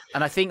 sorry.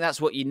 And I think that's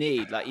what you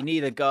need. Like, you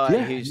need a guy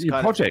who's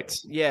kind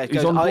project.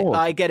 Goes,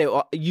 I get it.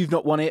 You've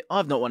not won it.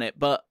 I've not won it.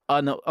 But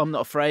I'm not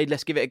afraid.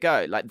 Let's give it a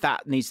go. Like,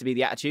 that needs to be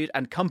the attitude.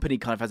 And Company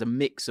kind of has a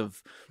mix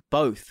of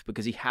both,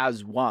 because he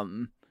has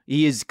won.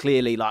 He is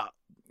clearly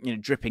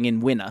dripping in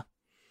winner.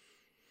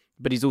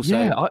 But he's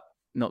also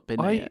not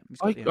been there yet.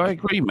 I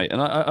agree, mate.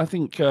 And I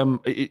think,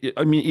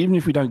 even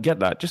if we don't get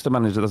that, just a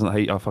manager that doesn't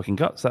hate our fucking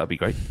guts, that'd be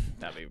great.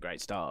 That'd be a great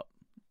start.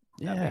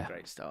 That'd be a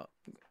great start.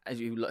 As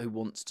you who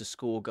wants to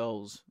score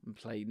goals and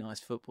play nice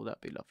football,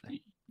 that'd be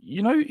lovely.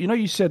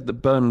 You said that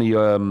Burnley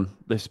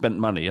they've spent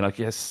money, and I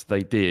guess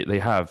they did.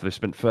 They've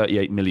spent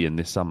 38 million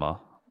this summer,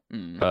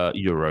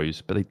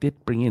 euros, but they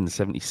did bring in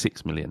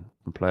 76 million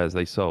from players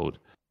they sold.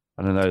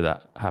 And I know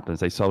that happens.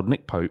 They sold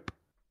Nick Pope,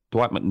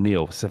 Dwight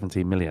McNeil for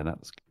 17 million.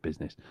 That's good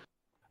business.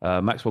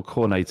 Maxwell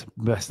Cornet to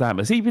West Ham.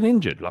 Has he been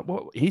injured? Like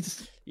what?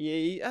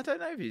 Yeah, I don't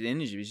know if he's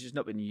injured. He's just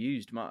not been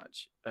used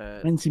much.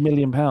 £20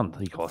 million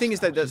he cost. The thing is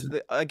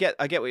that I get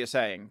what you're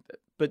saying,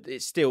 but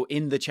it's still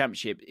in the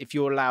Championship. If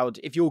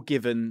you're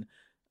given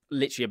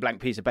literally a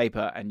blank piece of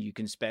paper and you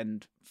can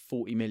spend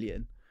 40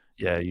 million.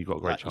 Yeah, you got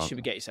a great chance. You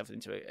should get yourself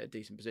into a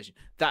decent position.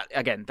 That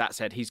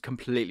said, he's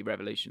completely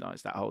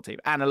revolutionised that whole team,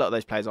 and a lot of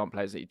those players aren't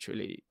players that you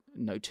truly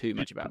know too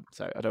much about.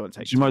 So I don't want to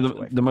take. Do you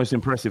know the most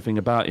impressive thing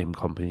about him,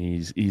 Company,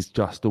 is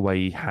just the way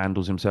he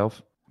handles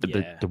himself.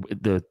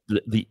 The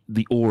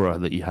aura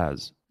that he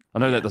has. I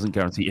know that doesn't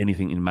guarantee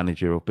anything in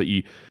managerial, but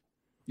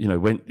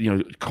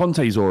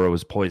Conte's aura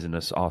was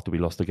poisonous after we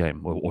lost the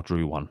game or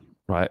drew one,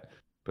 right?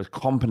 But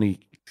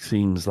Company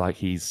seems like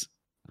he is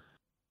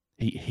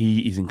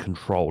in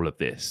control of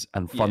this,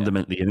 and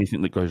fundamentally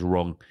anything that goes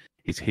wrong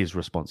is his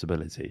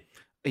responsibility.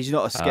 He's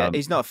not scared.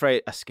 He's not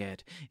afraid.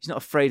 He's not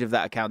afraid of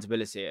that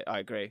accountability. I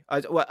agree.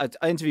 I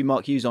interviewed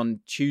Mark Hughes on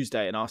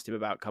Tuesday and asked him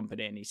about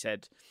Company, and he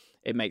said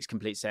it makes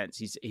complete sense.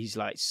 He's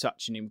like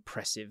such an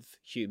impressive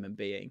human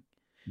being.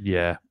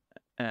 Yeah,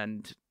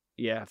 and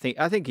I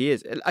think he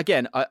is.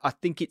 Again, I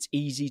think it's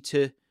easy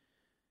to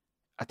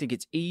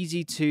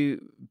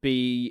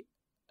be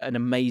an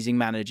amazing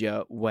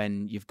manager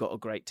when you've got a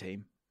great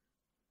team.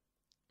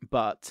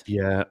 But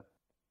still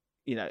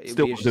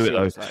do it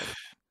though.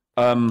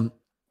 Like...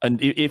 And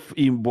if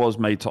he was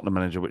made Tottenham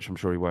manager, which I'm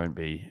sure he won't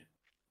be,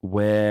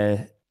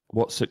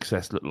 what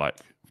success look like?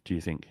 Do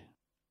you think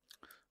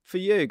for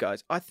you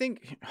guys? I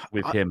think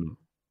with him.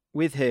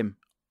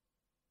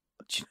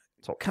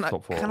 Top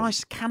four.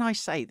 Can I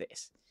say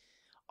this?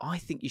 I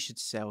think you should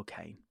sell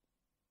Kane.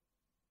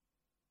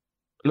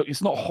 Look,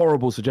 it's not a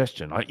horrible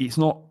suggestion. It's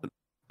not.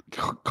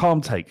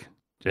 Calm take,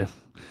 Jeff.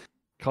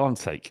 Calm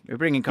take. We're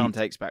bringing calm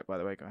takes back, by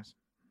the way, guys.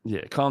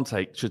 Yeah, calm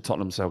take. Should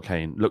Tottenham sell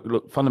Kane?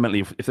 Look. Fundamentally,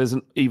 if there's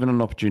even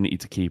an opportunity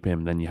to keep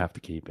him, then you have to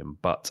keep him.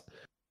 But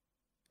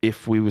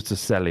if we were to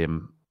sell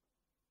him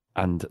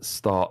and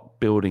start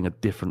building a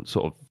different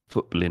sort of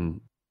footballing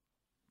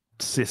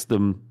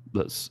system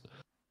that's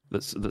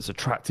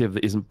attractive,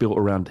 that isn't built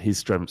around his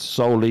strengths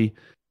solely,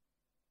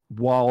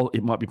 while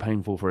it might be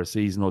painful for a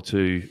season or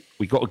two,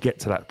 we got to get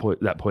to that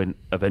point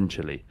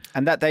eventually.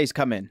 And that day's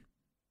coming.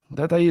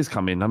 That day is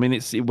coming. I mean,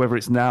 it's whether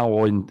it's now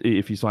or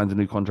if you signed a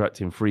new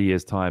contract in 3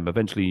 years' time,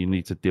 eventually you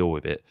need to deal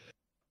with it.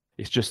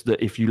 It's just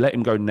that if you let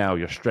him go now,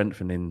 you're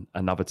strengthening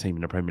another team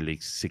in the Premier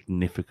League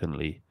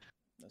significantly.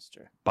 That's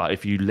true. But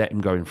if you let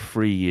him go in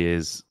 3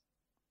 years,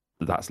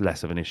 that's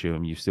less of an issue,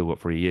 and you've still got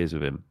 3 years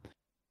with him.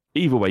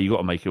 Either way, you've got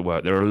to make it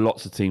work. There are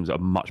lots of teams that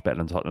are much better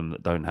than Tottenham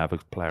that don't have a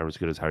player as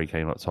good as Harry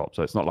Kane at the top.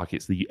 So it's not like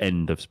it's the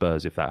end of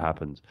Spurs if that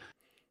happens.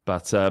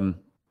 But look,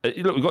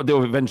 we've got to deal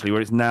with it eventually,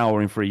 whether it's now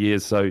or in 3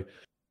 years. So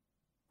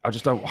I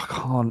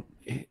can't.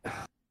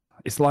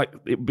 It's like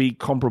it'd be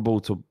comparable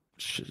to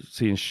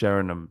seeing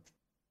Sheringham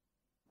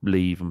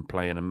leave and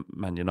play in a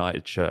Man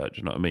United shirt.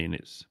 You know what I mean?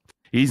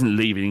 He isn't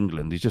leaving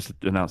England. He's just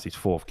announced his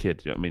fourth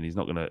kid. You know what I mean? He's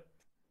not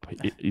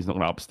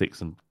gonna up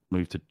sticks and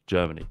move to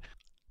Germany.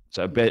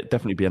 So it'd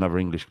definitely be another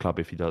English club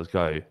if he does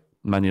go.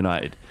 Man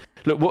United.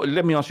 Look,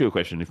 let me ask you a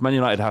question. If Man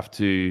United have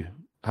to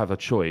have a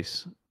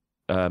choice,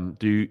 and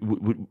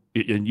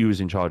you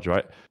was in charge,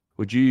 right?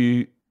 Would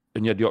you?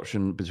 And you had the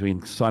option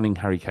between signing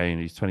Harry Kane,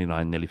 who's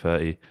 29, nearly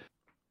 30,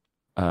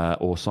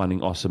 or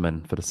signing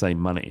Osimhen for the same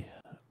money.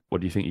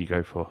 What do you think you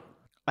go for?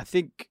 I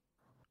think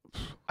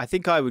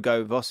I would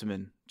go with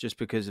Osimhen just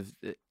because of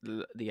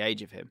the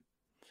age of him,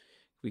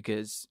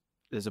 because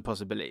there's a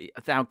possibility.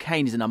 Now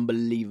Kane is an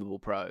unbelievable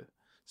pro,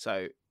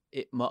 so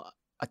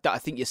I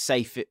think you're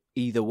safe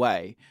either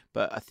way.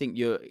 But I think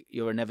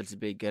you're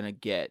inevitably going to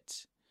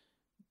get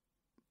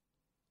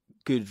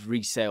good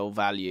resale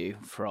value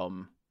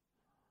from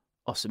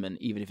Osimhen,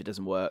 even if it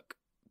doesn't work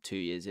 2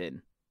 years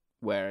in.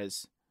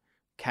 Whereas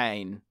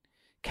Kane,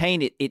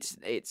 it's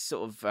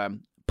sort of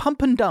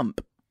pump and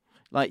dump.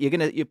 Like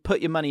you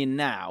put your money in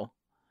now,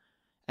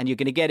 and you're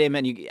gonna get him,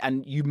 and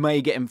you may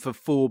get him for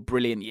 4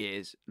 brilliant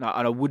years.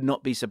 And I would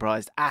not be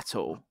surprised at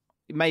all.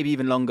 Maybe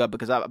even longer,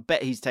 because I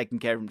bet he's taken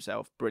care of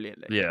himself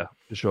brilliantly. Yeah,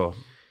 for sure.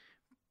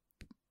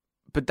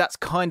 But that's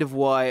kind of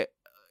why,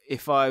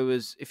 if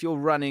you're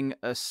running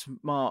a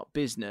smart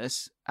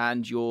business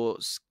and your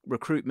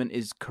recruitment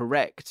is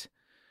correct,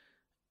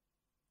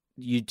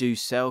 you do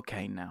sell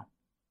Kane now.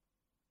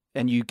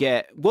 And you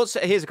get...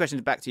 Here's a question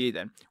back to you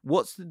then.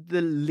 What's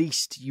the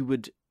least you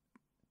would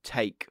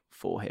take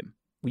for him?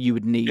 You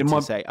would need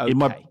to say, okay.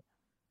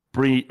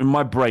 In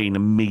my brain,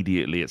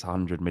 immediately, it's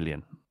 100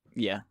 million.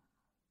 Yeah.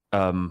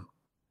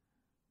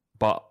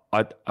 But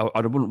I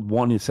wouldn't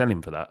want to sell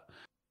him for that.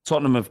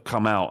 Tottenham have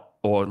come out,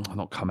 or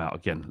not come out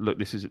again. Look,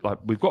 this is like,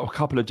 we've got a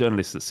couple of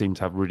journalists that seem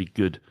to have really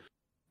good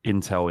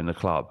intel in the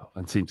club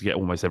and seem to get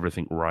almost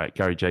everything right.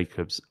 Gary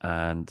Jacobs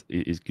and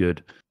is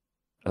good.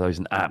 Although he's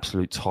an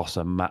absolute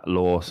tosser. Matt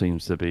Law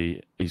seems to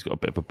be, he's got a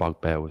bit of a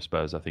bugbear with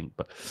Spurs, I think.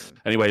 But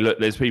anyway, look,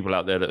 there's people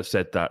out there that have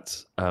said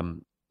that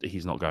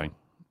he's not going,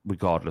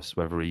 regardless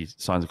whether he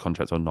signs a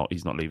contract or not.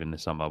 He's not leaving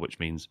this summer, which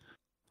means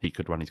he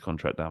could run his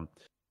contract down.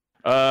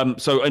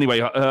 So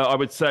anyway, I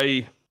would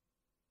say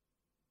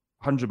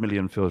 100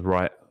 million feels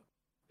right.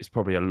 It's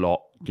probably a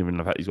lot, given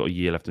the fact he's got a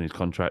year left on his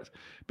contract.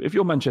 But if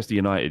you're Manchester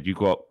United,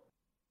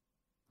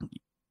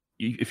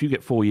 if you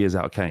get 4 years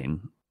out of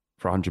Kane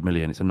for 100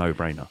 million, it's a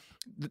no-brainer.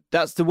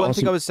 That's the one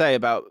thing I would say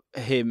about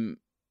him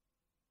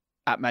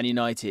at Man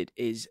United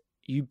is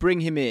you bring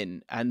him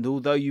in, and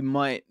although you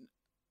might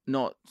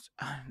not,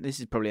 this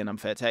is probably an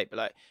unfair take, but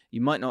like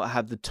you might not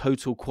have the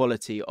total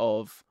quality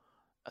of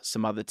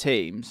some other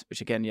teams,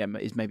 which again,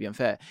 is maybe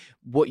unfair.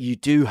 What you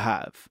do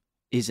have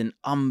is an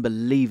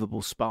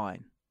unbelievable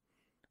spine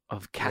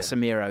of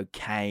Casemiro,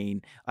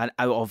 Kane, and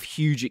of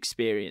huge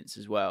experience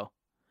as well,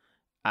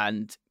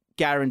 and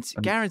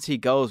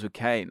guaranteed goals with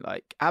Kane,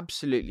 like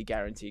absolutely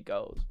guaranteed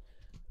goals.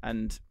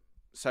 And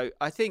so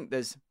I think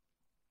if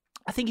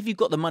you've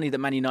got the money that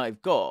Man United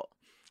have got,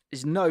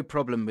 there's no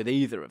problem with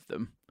either of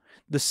them.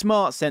 The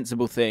smart,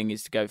 sensible thing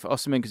is to go for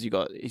Osimhen because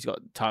he's got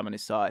time on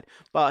his side,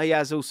 but he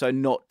has also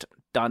not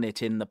done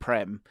it in the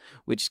Prem,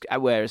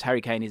 whereas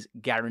Harry Kane is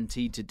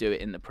guaranteed to do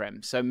it in the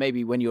Prem. So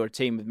maybe when you're a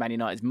team with Man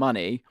United's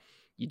money,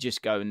 you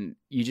just go and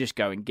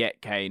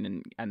get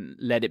Kane and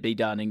let it be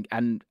done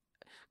and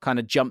kind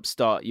of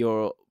jumpstart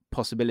your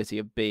possibility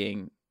of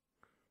being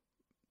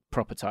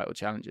proper title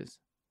challengers.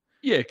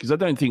 Yeah, because I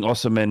don't think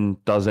Osimhen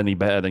does any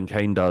better than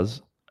Kane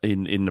does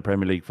in the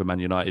Premier League for Man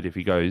United if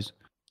he goes.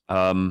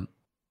 The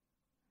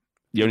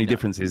only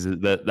difference is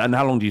that, and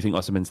how long do you think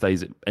Osimhen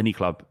stays at any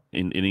club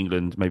in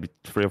England? Maybe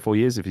 3 or 4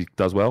 years if he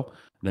does well,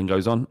 and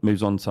then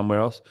moves on somewhere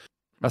else.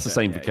 That's the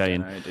same for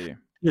Kane.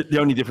 The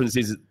only difference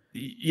is,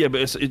 but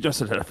it's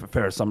just a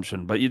fair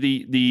assumption. But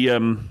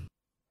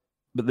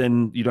but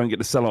then you don't get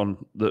the sell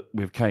on that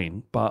with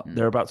Kane. But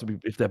they're about to be,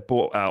 if they're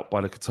bought out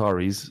by the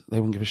Qataris, they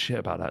wouldn't give a shit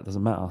about that. It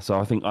doesn't matter. So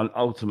I think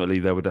ultimately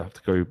they would have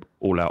to go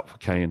all out for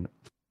Kane.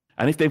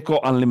 And if they've got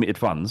unlimited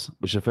funds,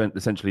 which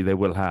essentially they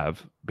will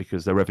have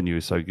because their revenue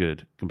is so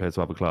good compared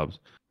to other clubs,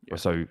 or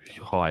so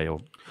high,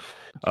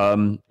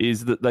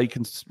 is that they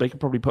can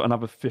probably put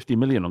another 50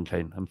 million on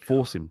Kane and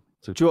force him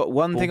to. Do you know what,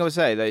 one thing I would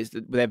say though is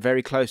that they're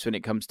very close when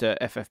it comes to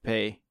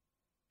FFP.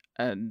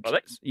 And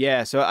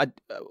so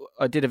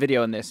I did a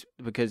video on this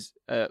because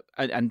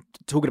and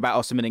talking about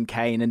Osimhen and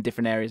Kane and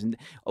different areas, and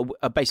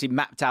I basically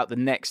mapped out the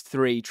next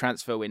 3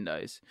 transfer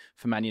windows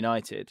for Man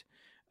United,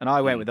 and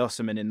I went with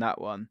Osimhen in that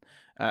one.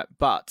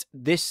 But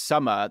this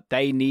summer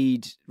they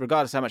need,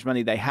 regardless of how much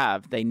money they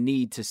have, they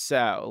need to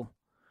sell.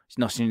 He's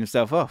knocking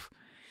himself off.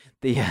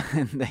 They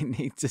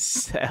need to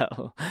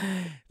sell.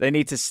 They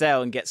need to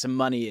sell and get some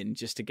money in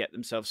just to get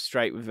themselves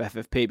straight with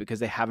FFP because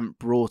they haven't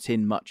brought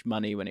in much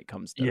money when it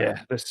comes to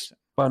that. They've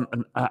spent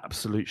an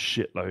absolute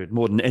shitload,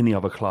 more than any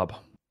other club.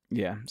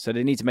 Yeah, so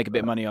they need to make a bit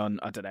of money on,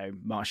 I don't know,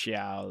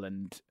 Martial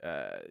and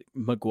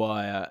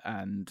Maguire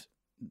and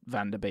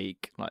Van der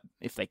Beek, like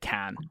if they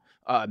can.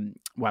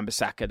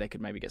 Wan-Bissaka they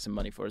could maybe get some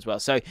money for as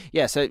well. So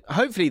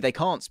hopefully they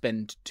can't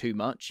spend too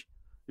much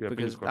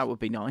because that would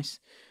be nice,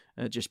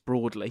 just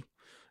broadly.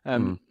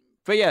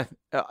 But yeah,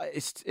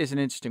 it's an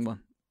interesting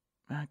one.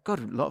 God,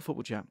 a lot of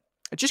football chat.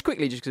 Just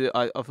quickly, just because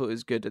I thought it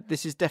was good.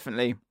 This is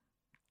definitely,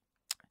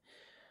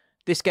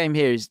 this game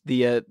here is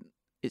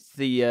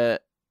the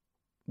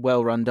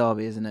well-run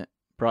derby, isn't it?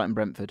 Brighton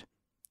Brentford.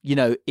 You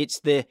know, it's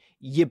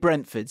your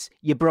Brentfords,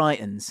 your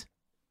Brightons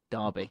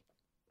derby.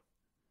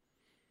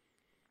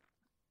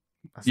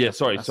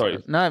 Sorry.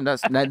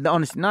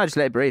 Honestly, no, just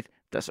let it breathe.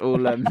 That's all.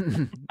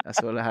 That's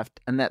all I have,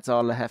 and that's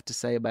all I have to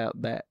say about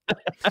that.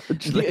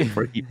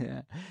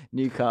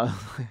 Newcastle.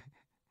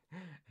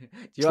 Do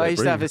you know, I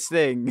used to have this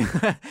thing.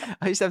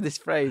 I used to have this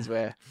phrase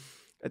where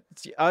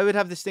I would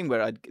have this thing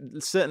where I'd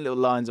certain little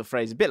lines or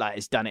phrases, a bit like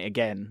 "it's done it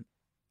again."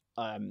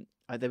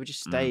 They would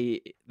just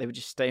stay. They would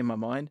just stay in my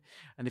mind.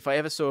 And if I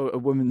ever saw a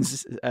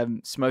woman's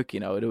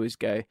smoking, I would always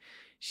go,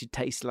 "She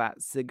tastes like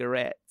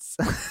cigarettes."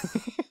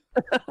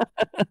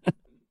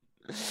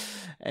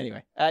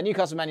 Anyway,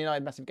 Newcastle Man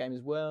United, massive game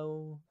as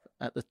well.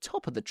 At the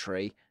top of the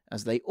tree,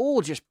 as they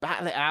all just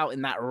battle it out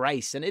in that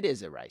race, and it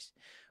is a race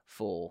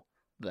for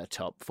the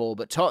top 4.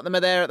 But Tottenham are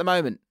there at the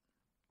moment.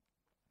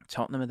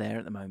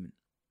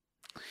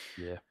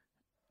 Yeah.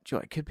 Do you know,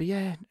 it could be,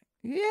 yeah.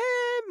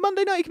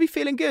 Monday night, you could be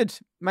feeling good.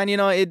 Man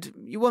United,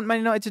 you want Man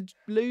United to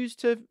lose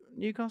to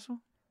Newcastle?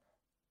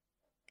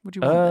 What do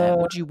you want there?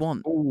 What do you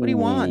want? What do you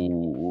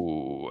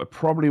want? I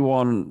probably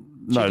want.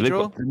 No, they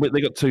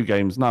got 2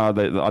 games. No,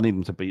 I need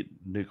them to beat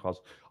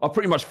Newcastle. I've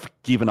pretty much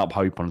given up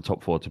hope on the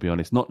top 4, to be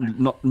honest.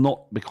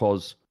 Not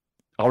because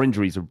our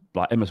injuries are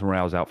like Emerson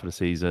Rowe's out for the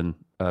season,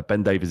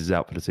 Ben Davies is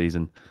out for the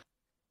season,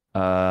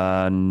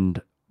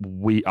 and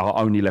our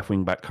only left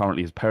wing back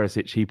currently is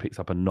Perisic. He picks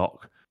up a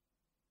knock,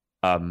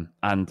 and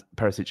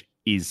Perisic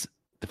is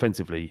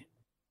defensively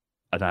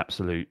an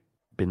absolute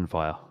bin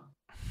fire.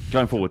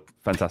 going forward,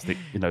 fantastic.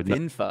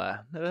 Thin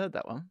fire. Never heard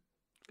that one.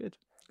 Good.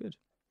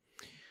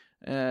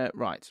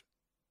 Right.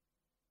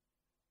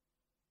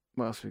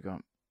 What else we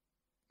got?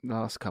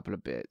 Last couple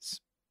of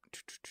bits.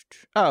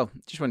 Oh,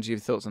 just wanted to give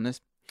your thoughts on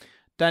this.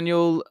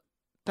 Daniel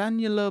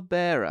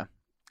Bearer.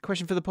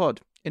 Question for the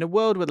pod. In a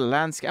world where the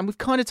landscape, and we've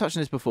kind of touched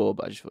on this before,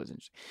 but I just thought it was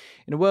interesting.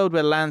 In a world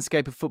where the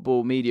landscape of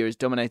football media is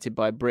dominated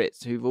by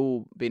Brits who've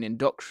all been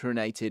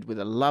indoctrinated with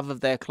a love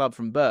of their club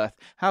from birth,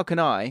 how can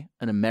I,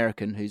 an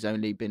American who's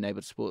only been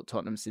able to support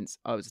Tottenham since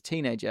I was a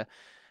teenager,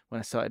 when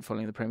I started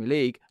following the Premier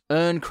League,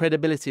 earn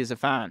credibility as a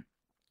fan?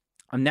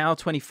 I'm now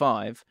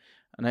 25,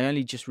 and I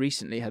only just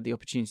recently had the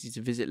opportunity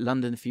to visit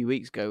London a few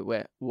weeks ago,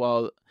 where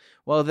while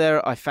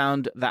there I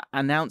found that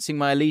announcing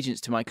my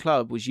allegiance to my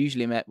club was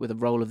usually met with a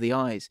roll of the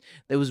eyes.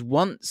 There was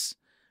once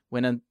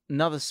when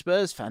another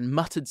Spurs fan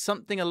muttered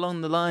something along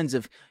the lines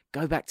of,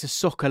 "Go back to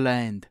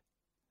Soccerland,"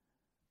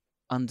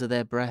 under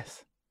their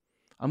breath.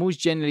 I'm always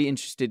genuinely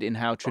interested in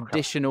how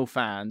traditional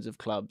fans of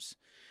clubs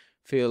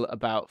feel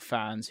about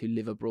fans who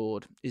live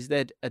abroad. Is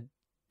there a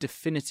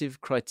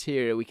definitive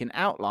criteria we can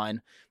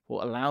outline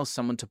what allows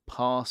someone to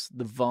pass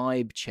the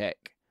vibe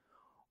check?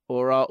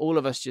 Or are all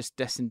of us just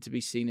destined to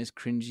be seen as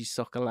cringy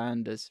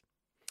Soccerlanders?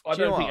 I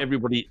don't think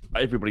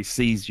everybody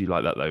sees you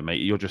like that though, mate.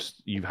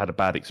 You've had a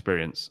bad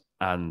experience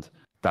and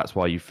that's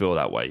why you feel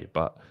that way.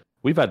 But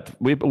we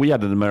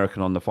had an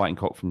American on the Fighting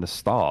Cock from the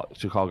start,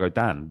 Chicago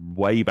Dan,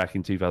 way back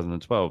in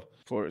 2012.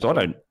 Before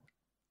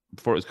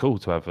it was cool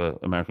to have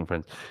American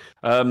friends.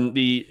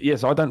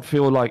 So I don't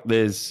feel like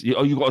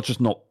you got to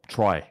just not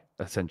try.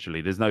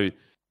 Essentially,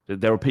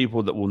 there are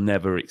people that will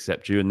never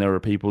accept you, and there are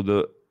people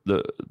that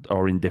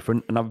are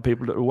indifferent, and other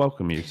people that will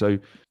welcome you. So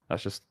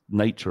that's just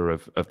nature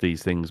of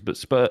these things.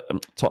 But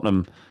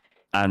Tottenham,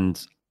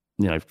 and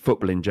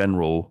football in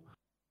general,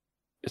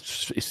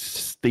 it's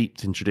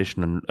steeped in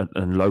tradition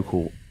and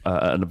local,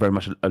 and very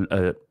much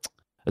a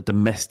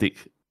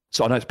domestic.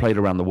 So I know it's played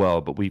around the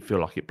world, but we feel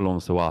like it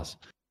belongs to us.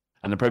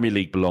 And the Premier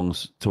League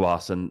belongs to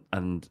us, and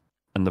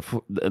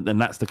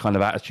that's the kind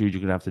of attitude you're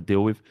going to have to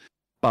deal with.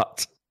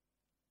 But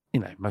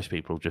most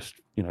people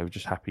just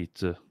happy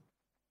to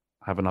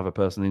have another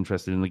person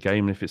interested in the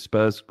game. And if it's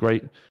Spurs,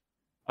 great.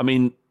 I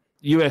mean,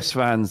 US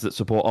fans that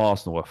support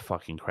Arsenal are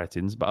fucking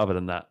cretins, but other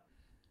than that,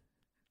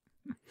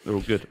 they're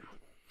all good.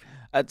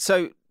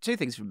 So, two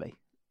things from me.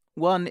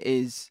 One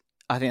is,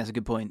 I think that's a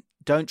good point.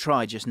 Don't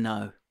try, just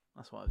know.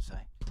 That's what I would say.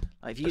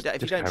 Like, if you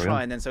don't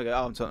try and then someone go,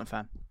 "Oh, I'm a Tottenham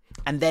fan,"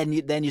 and then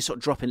you're sort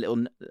of dropping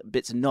little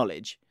bits of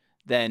knowledge,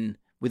 then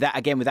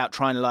without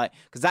trying to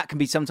because that can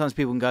be sometimes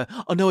people can go,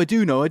 "Oh no, I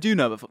do know,"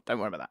 but don't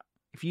worry about that.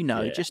 If you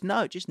know, just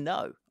know,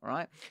 all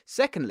right?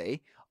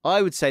 Secondly,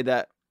 I would say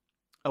that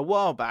a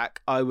while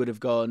back I would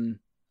have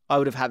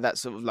had that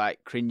sort of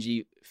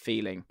cringy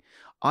feeling.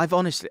 I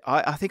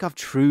think I've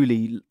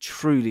truly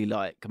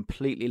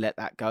completely let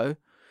that go.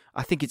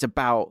 I think it's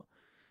about,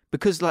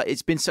 because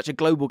it's been such a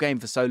global game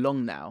for so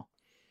long now,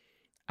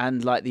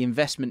 and the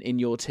investment in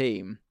your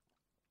team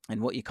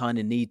and what you kind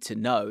of need to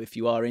know if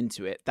you are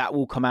into it, that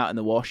will come out in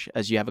the wash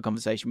as you have a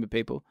conversation with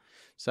people.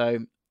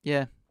 So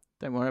yeah,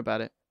 don't worry about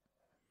it.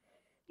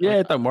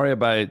 Yeah, don't worry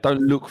about it.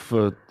 Don't look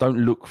for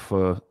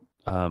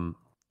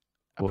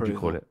what do you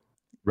call it?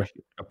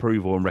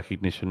 Approval and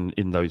recognition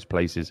in those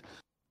places,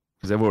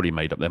 because they've already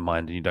made up their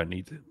mind and you don't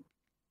need to.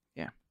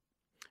 Yeah.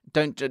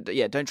 Don't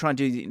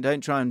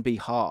try and be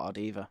hard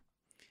either.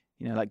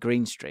 Like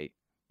Green Street.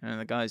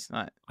 The guys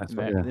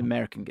the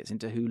American gets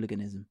into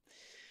hooliganism.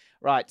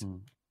 Right.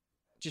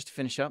 Just to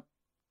finish up,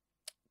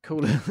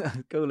 cool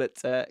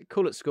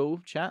at school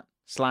chat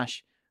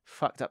 /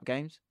 fucked up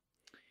games.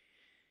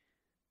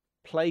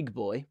 Plague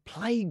Boy.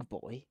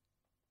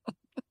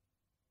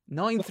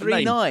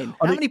 939.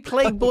 How many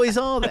Plague Boys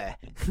are there?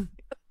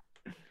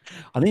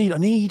 I need a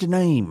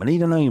name.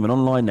 An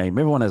online name.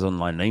 Everyone has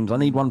online names. I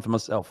need one for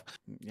myself.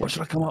 Yeah. What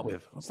should I come up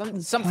with?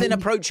 Something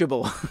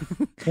approachable.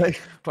 All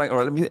right,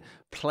 let me.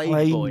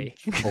 Plague Boy.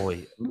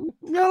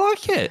 Yeah, I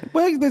like it.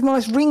 Well, there's a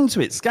nice ring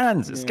to it.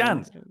 Scans.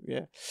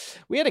 Yeah.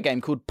 We had a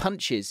game called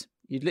Punches.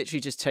 You'd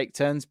literally just take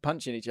turns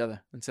punching each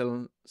other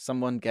until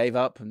someone gave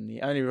up, and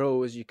the only rule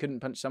was you couldn't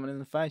punch someone in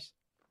the face.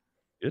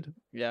 Good.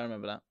 Yeah, I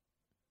remember that.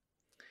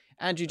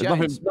 Andrew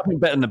Jones. Nothing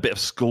better than a bit of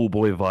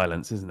schoolboy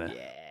violence, isn't it?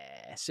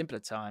 Yeah, simpler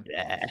time.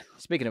 Yeah.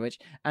 Speaking of which,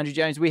 Andrew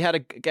Jones, we had a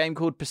game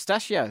called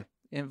Pistachio.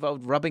 It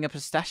involved rubbing a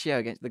pistachio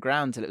against the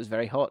ground till it was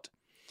very hot,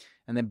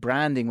 and then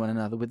branding one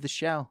another with the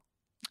shell.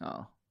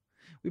 Oh.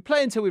 We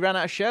played until we ran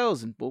out of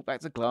shells and walked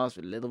back to class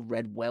with little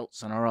red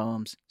welts on our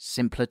arms.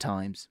 Simpler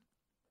times.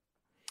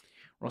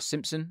 Ross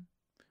Simpson.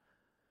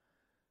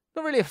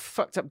 Not really a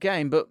fucked up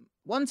game, but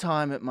one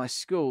time at my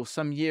school,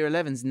 some year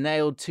 11s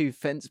nailed 2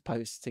 fence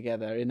posts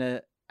together in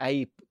a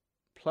A+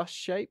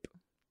 shape.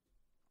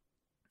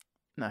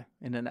 No,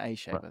 in an A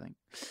shape, right. I think.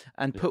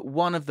 And put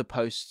one of the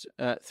posts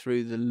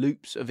through the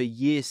loops of a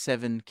year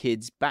 7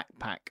 kid's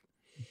backpack.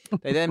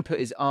 They then put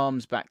his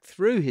arms back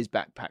through his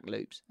backpack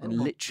loops and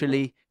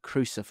literally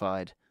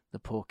crucified the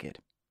poor kid.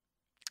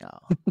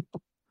 Oh.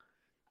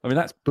 I mean,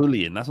 that's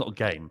bullying. That's not a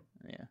game.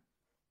 Yeah.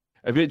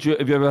 Have you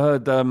ever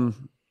heard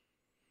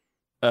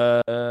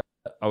A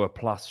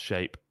plus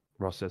shape.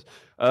 Ross says.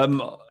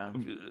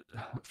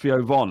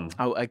 Theo Von.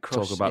 Oh, a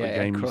cross. Talk about the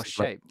game. Cross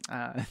shape.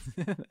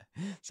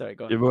 Sorry,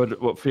 go on. You heard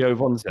what Theo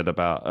Von said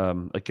about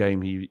a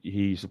game he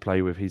used to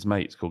play with his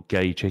mates called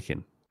Gay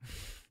Chicken.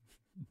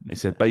 He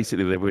said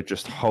basically they would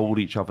just hold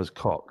each other's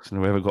cocks, and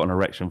whoever got an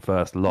erection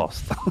first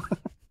lost.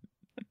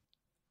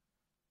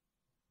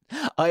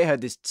 I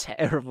heard this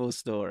terrible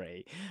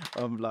story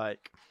of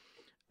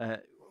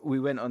we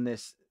went on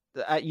this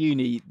at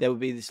uni. There would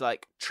be this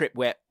trip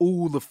where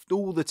all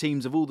the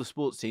teams of all the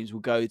sports teams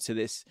would go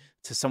to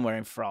somewhere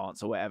in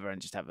France or whatever and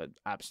just have an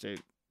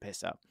absolute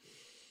piss up.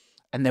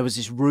 And there was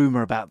this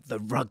rumor about the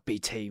rugby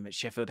team at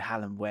Sheffield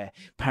Hallam where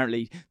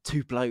apparently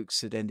two blokes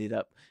had ended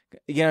up.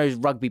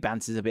 Rugby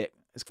banter's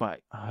it's quite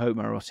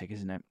homoerotic,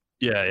 isn't it?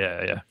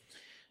 Yeah.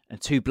 And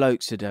two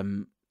blokes had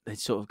they'd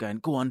sort of going,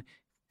 go on,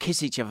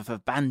 kiss each other for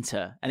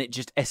banter, and it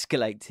just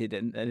escalated.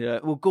 And they're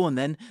like, well, go on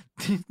then,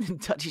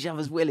 touch each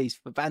other's willies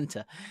for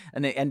banter,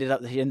 and they ended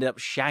up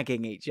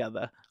shagging each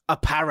other.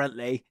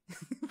 Apparently,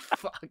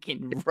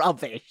 fucking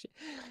rubbish.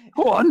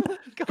 Go on,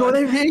 go on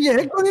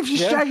if you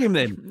shag him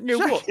then.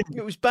 What?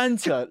 It was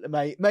banter,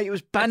 mate. It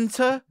was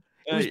banter.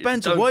 It was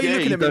banter. Why are you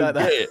looking at me like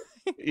that?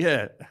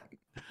 Yeah.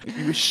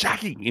 He was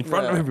shagging in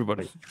front of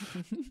everybody.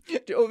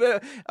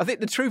 I think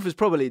the truth was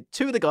probably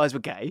two of the guys were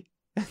gay.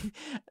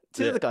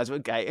 Two of the guys were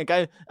gay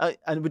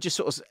and were just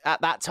sort of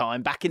at that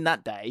time, back in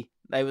that day,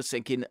 they were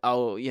thinking,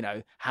 oh,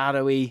 how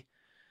do we?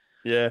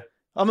 Yeah.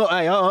 I'm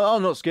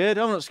not scared.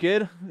 I'll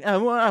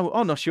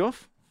knock you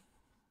off.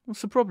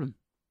 What's the problem?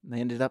 And they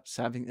ended up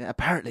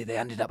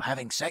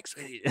having sex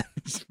with you.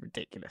 It's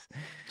ridiculous.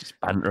 Just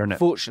banter, innit?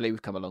 Fortunately,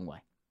 we've come a long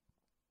way.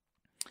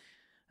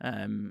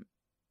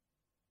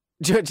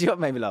 Do you know what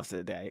made me laugh the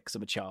other day? Because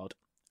I'm a child.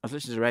 I was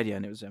listening to the radio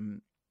and it was they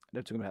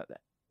were talking about that.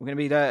 We're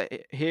going to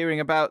be hearing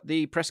about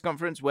the press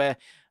conference where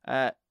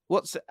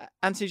what's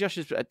Anthony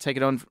Joshua's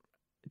taken on.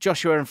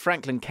 Joshua and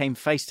Franklin came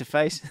face to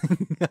face.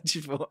 I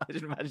just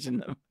imagine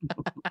them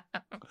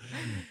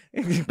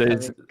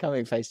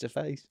coming face to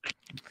face.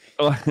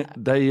 I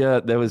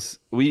used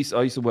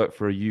to work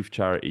for a youth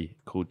charity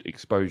called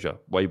Exposure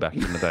way back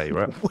in the day,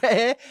 right?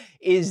 Where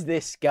is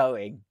this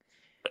going?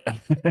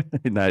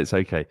 No, it's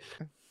okay.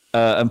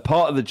 And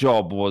part of the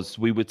job was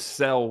we would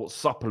sell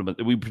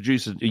supplements. We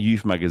produced a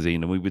youth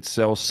magazine, and we would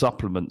sell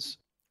supplements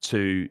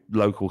to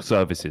local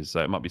services. So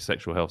it might be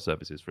sexual health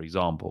services, for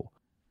example.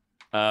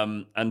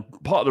 And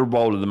part of the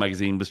role of the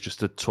magazine was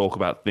just to talk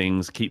about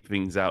things, keep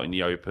things out in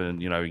the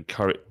open,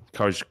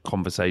 encourage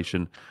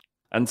conversation,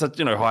 and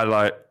to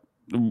highlight.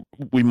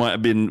 We might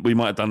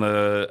have done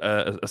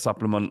a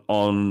supplement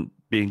on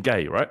being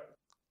gay, right?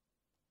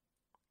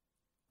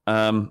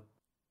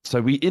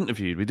 So we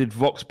did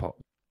Vox Pop.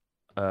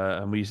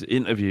 And we used to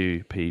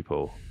interview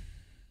people,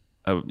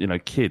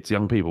 kids,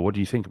 young people. What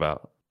do you think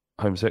about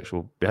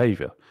homosexual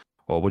behaviour?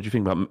 Or what do you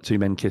think about two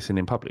men kissing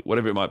in public?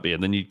 Whatever it might be.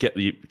 And then you get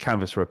the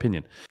canvas for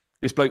opinion.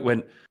 This bloke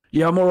went,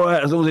 yeah, I'm all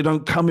right as long as they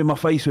don't come in my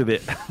face with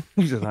it.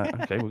 He's just like,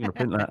 okay, we're going to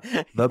print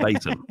that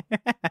verbatim.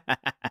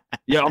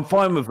 Yeah, I'm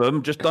fine with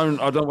them.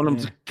 I don't want them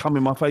to come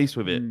in my face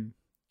with it.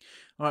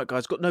 All right,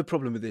 guys, got no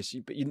problem with this.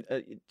 But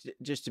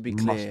just to be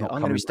clear,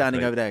 I'm going to be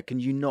standing over there. Can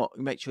you not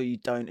make sure you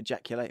don't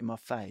ejaculate in my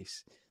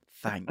face?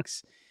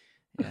 Thanks.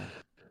 Yeah.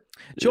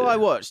 Do you know what I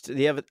watched?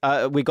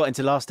 We got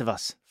into Last of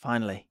Us,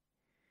 finally.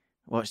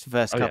 Watched the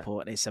first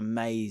couple, and it's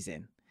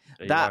amazing.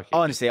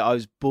 Honestly, I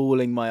was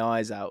bawling my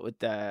eyes out with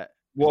the...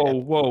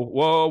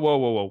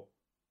 Whoa.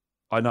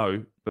 I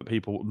know, but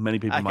many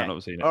people might not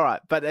have seen it. All right,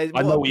 but I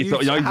know what you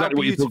thought. You know exactly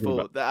what you're talking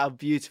about. How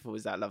beautiful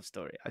is that love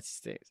story? I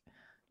just think it's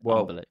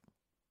unbelievable.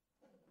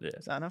 Yeah.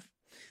 Is that enough?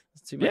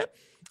 That's too much?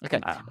 Yeah.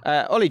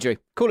 Okay. Ollie Drew,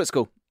 Call at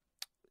School.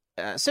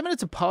 Similar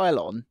to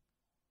Pylon,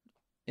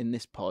 in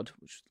this pod,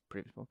 which is the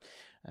previous pod,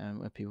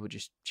 where people would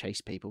just chase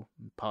people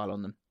and pile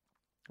on them.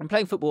 When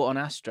playing football on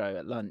Astro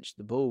at lunch,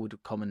 the ball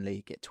would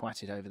commonly get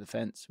twatted over the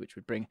fence, which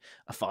would bring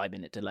a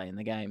 5-minute delay in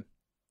the game.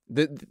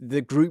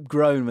 The group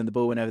groaned when the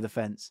ball went over the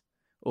fence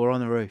or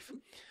on the roof.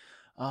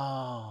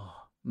 Oh,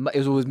 it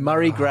was always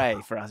Murray Gray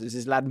for us. It was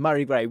this lad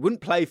Murray Gray. He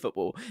wouldn't play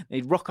football.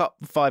 He'd rock up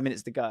 5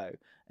 minutes to go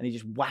and he'd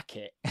just whack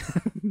it.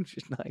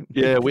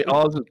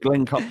 Ours was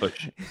Glenn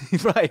Cutbush.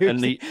 Right.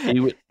 And he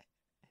would...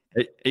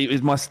 He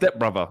was my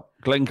stepbrother,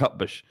 Glenn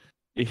Cutbush.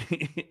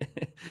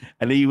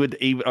 And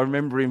I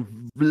remember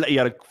him, he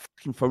had a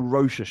fucking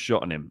ferocious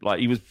shot on him. Like,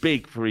 he was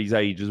big for his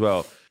age as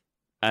well.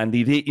 And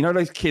he'd hit,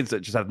 those kids that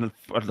just had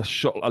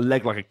a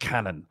leg like a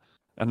cannon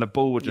and the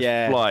ball would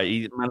just fly.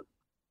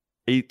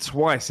 He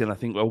twice in, I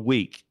think, a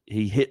week,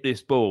 he hit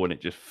this ball and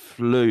it just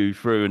flew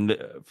through and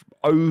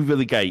over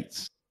the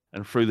gates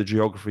and through the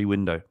geography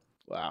window.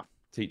 Wow.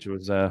 Teacher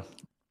was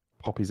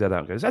pop his head out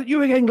and goes, "Is that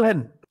you again,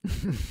 Glenn?"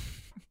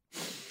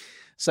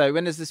 So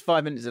when there's this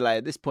 5 minutes delay,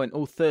 at this point,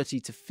 all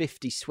 30 to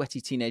 50 sweaty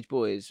teenage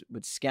boys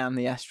would scan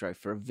the Astro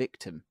for a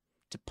victim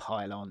to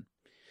pile on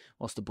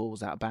whilst the ball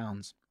was out of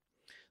bounds.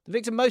 The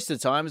victim most of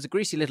the time was a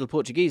greasy little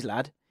Portuguese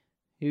lad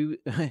who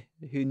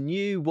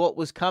knew what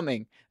was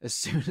coming as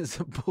soon as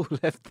the ball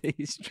left the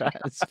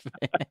stratosphere.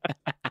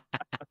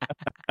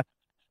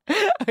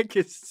 I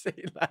could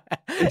see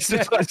that. It's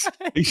just like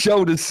his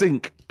shoulders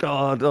sink.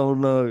 God, oh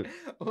no.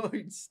 Or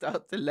he'd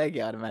start to leg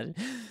it, I'd imagine.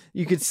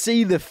 You could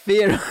see the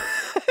fear.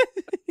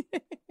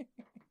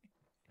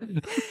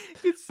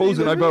 Falls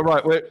in over,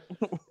 right, wait.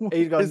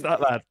 He's gone, Is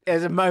that lad?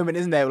 There's a moment,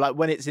 isn't there, like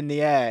when it's in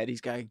the air and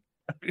he's going.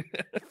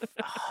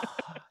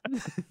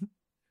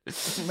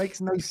 It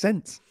makes no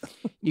sense.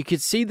 You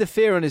could see the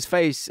fear on his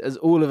face as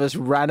all of us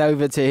ran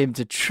over to him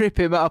to trip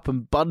him up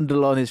and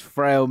bundle on his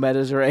frail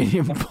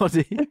Mediterranean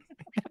body.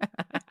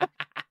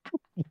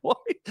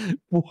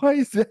 Why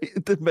is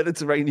the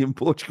Mediterranean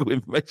Portugal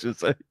information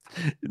so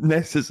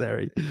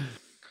necessary?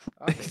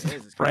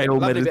 Frail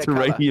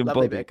Mediterranean body.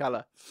 Lovely bit of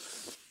colour.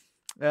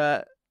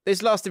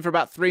 This lasted for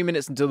about 3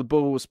 minutes until the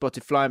ball was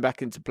spotted flying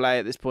back into play.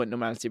 At this point,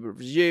 normality would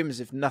resume as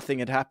if nothing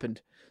had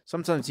happened.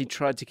 Sometimes he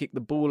tried to kick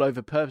the ball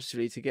over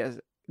purposefully to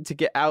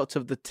get out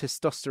of the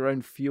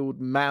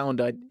testosterone-fueled mound.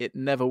 It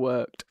never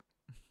worked.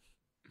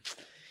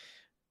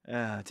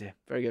 Ah, dear.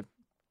 Very good.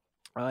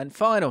 And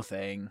final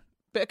thing,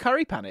 bit of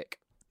curry panic.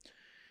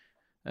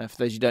 For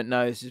those who don't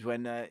know, this is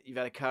when you've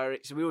had a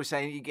curry. So we always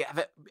say you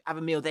have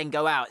a meal, then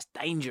go out. It's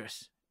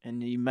dangerous.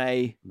 And you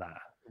may...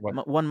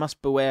 One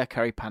must beware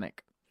curry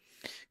panic.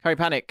 Curry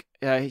panic,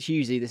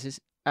 Hughesy, this is.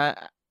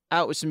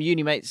 Out with some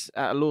uni mates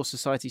at a Law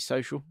Society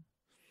social.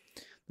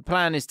 The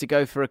plan is to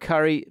go for a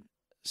curry,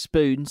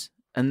 spoons,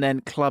 and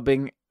then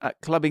clubbing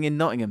in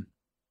Nottingham.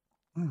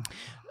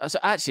 So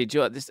actually, do you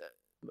know what, this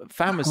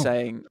Fan was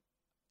saying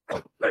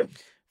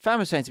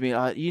to me,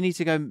 you need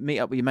to go meet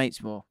up with your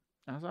mates more.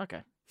 I was like,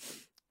 okay.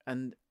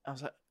 And I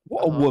was like,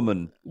 what a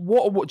woman.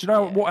 What do you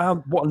know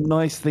what a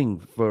nice thing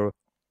for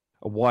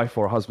a wife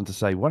or a husband to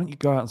say, why don't you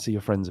go out and see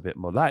your friends a bit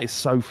more? That is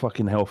so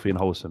fucking healthy and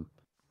wholesome.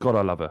 God,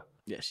 I love her.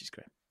 Yeah, she's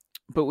great.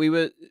 But we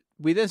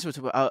then sort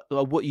of about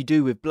what you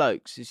do with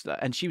blokes. It's like,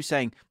 and she was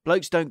saying,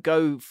 blokes don't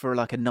go for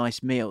like a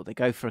nice meal. They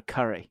go for a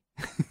curry.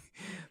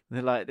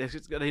 They're like,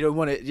 they don't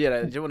want it, they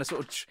don't want to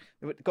sort of,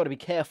 they've got to be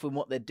careful in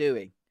what they're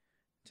doing.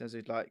 In terms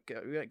of like,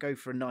 we don't go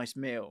for a nice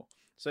meal.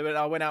 So when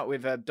I went out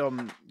with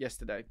Dom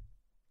yesterday.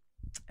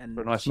 And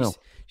for a nice meal.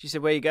 She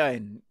said, where are you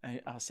going?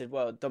 I said,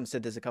 well, Dom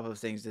said there's a couple of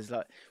things. There's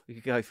like, we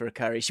could go for a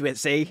curry. She went,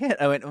 see?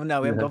 I went, oh,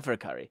 no, we haven't gone for a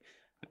curry.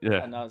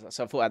 Yeah. And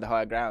so I thought I had the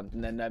higher ground.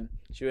 And then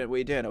she went, what are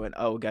you doing? I went,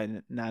 oh, we're going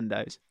to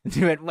Nando's. And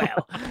she went,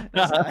 well,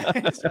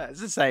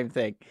 it's the same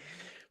thing.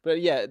 But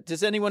yeah,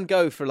 does anyone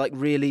go for like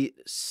really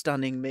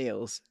stunning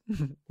meals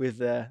with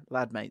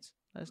lad mates?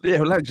 Yeah,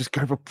 well, let's just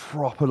go for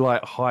proper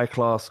like high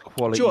class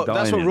quality. Sure,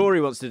 dining. that's what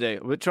Rory wants to do.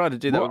 We're trying to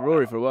do that with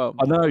Rory for a while.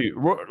 I know.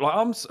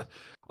 Like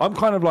I'm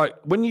kind of like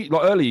when you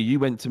like earlier you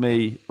went to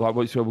me like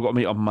we've got to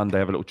meet on Monday,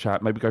 have a little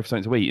chat, maybe go for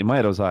something to eat. In my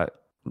head I was like,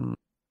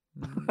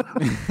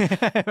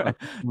 no,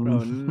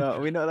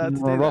 we're not allowed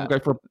to do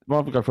that.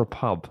 Rather go for a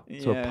pub.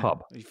 Yeah. To a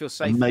pub. You feel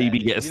safe. And maybe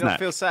there. get a you snack. Not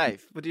feel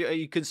safe. But are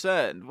you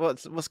concerned?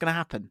 What's going to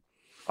happen?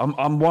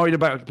 I'm worried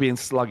about being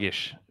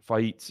sluggish if I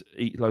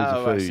eat loads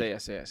of food. I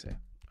see.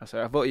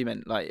 I thought you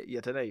meant like I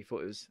don't know. You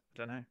thought it was I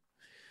don't know. You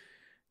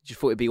just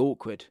thought it'd be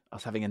awkward.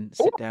 Us having a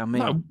sit down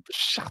meal. No,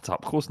 shut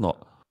up. Of course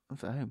not.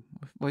 Well,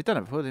 we've done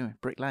it before, didn't we?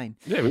 Brick Lane.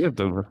 Yeah, we have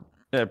done it.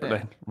 Yeah, Brick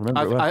Lane.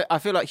 Remember it well. I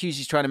feel like Hughes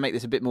is trying to make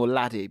this a bit more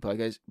laddie, but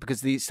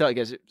because the start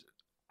goes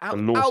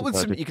out with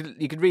some. You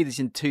could read this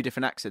in two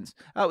different accents.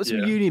 Out with some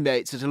uni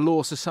mates at a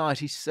Law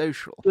Society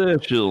social.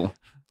 Social.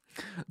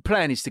 The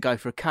plan is to go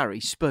for a curry,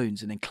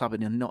 spoons, and then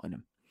clubbing in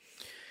Nottingham.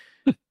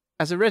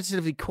 As a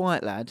relatively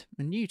quiet lad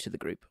and new to the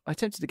group, I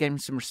attempted to gain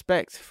some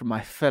respect from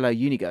my fellow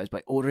uni-goers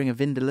by ordering a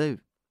vindaloo.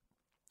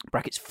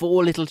 Brackets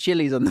 4 little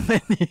chilies on the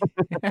menu.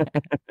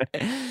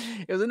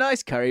 It was a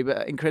nice curry,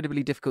 but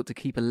incredibly difficult to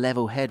keep a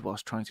level head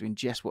whilst trying to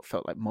ingest what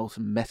felt like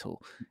molten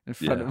metal in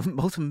front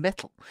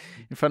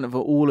of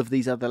all of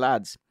these other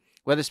lads.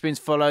 Weatherspoons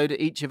followed,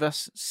 each of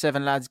us,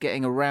 7 lads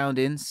getting a round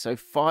in, so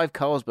 5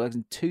 Carlsbergs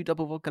and 2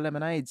 double vodka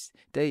lemonades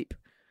deep.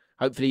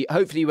 Hopefully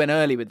you went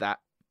early with that,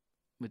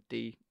 with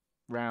the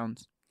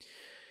rounds.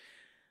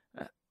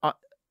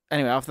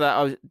 Anyway, after that,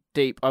 I was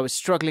deep. I was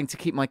struggling to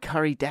keep my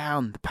curry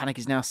down. The panic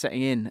is now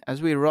setting in. As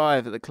we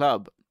arrive at the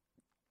club,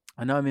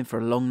 I know I'm in for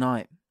a long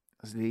night,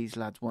 as these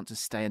lads want to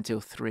stay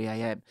until 3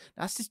 a.m.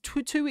 That's just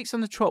 2 weeks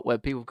on the trot where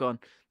people have gone,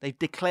 they've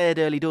declared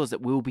early doors that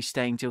we'll be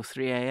staying till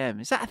 3 a.m.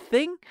 Is that a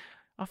thing?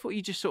 I thought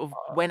you just sort of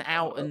went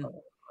out and...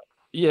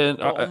 Yeah.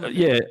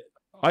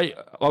 I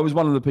was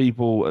one of the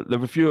people, there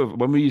were a few of,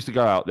 when we used to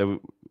go out,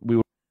 we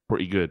were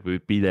pretty good. We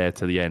would be there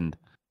to the end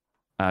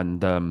and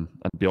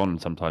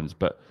beyond sometimes,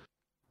 but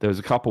there was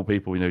a couple of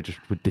people, just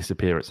would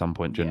disappear at some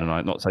point during the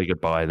night, not say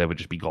goodbye. They would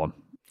just be gone.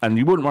 And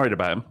you weren't worried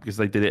about them because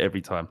they did it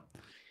every time.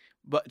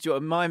 But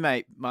my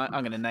mate,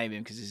 I'm going to name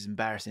him because this is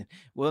embarrassing.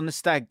 Well, on the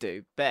stag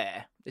do,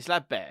 Bear, this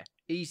lad Bear,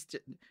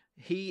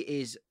 he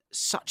is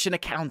such an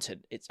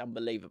accountant. It's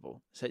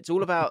unbelievable. So it's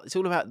all about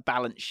the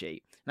balance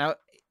sheet. Now,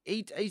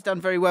 he's done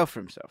very well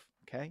for himself.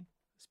 Okay,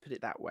 let's put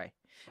it that way.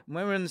 And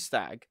when we were on the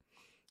stag,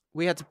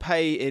 we had to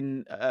pay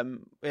in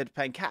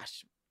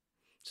cash.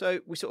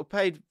 So we sort of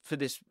paid for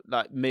this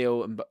like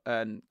meal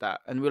and that,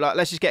 and we were like,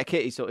 let's just get a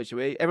kitty sorted, shall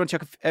we? Everyone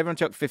chuck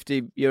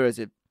 €50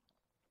 in.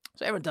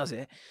 So everyone does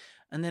it,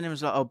 And then it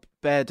was like, oh,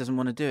 Bear doesn't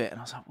want to do it. And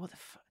I was like, what the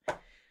fuck? I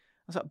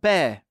was like,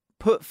 Bear,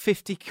 put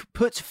 50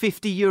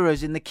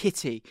 euros in the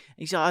kitty. And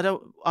he's like,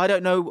 I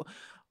don't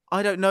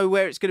know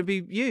where it's going to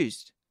be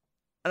used.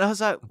 And I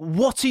was like,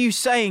 what are you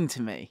saying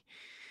to me?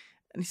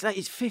 And he's like,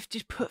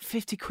 just put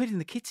 50 quid in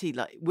the kitty.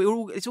 Like,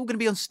 it's all going to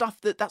be on stuff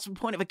that's the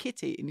point of a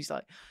kitty. And he's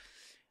like,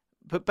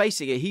 but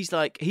basically, he's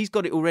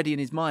got it already in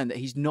his mind that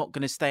he's not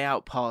going to stay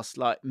out past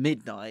like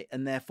midnight,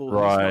 and therefore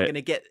he's not going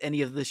to get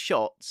any of the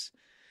shots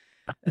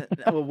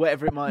or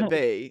whatever it might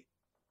be.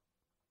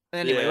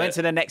 Anyway, went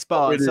to the next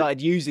bar and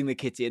started using the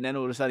kitty, and then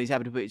all of a sudden he's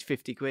happy to put his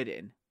 50 quid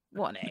in.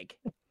 What an egg!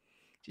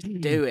 Just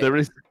do it. There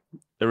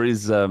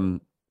is,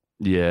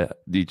 yeah.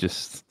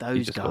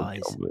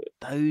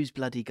 Those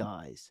bloody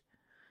guys.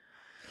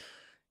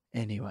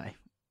 Anyway,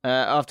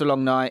 after a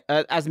long night,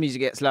 as the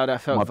music gets louder, I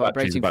felt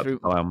vibrating through.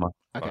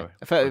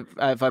 I felt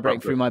vibrating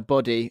through my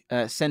body,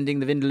 sending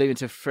the Vindaloo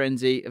into a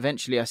frenzy.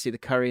 Eventually, I see the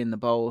curry in the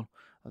bowl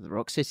of the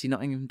Rock City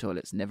Nottingham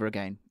toilets. Never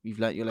again. You've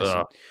learnt your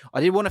lesson. I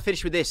did want to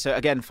finish with this. So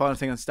again, final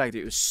thing on Stag Do.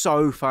 It was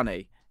so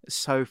funny.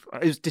 It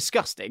was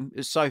disgusting. It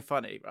was so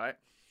funny, right?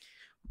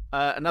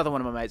 Another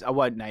one of my mates. I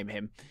won't name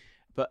him,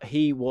 but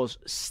he was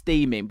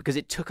steaming because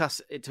it took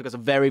us a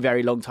very,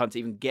 very long time to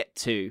even get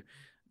to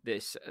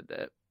this.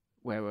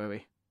 Where were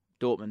we?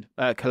 Dortmund,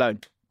 Cologne.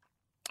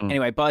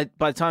 Anyway, by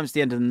the time it's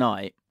the end of the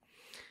night,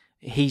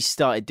 he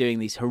started doing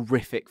these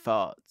horrific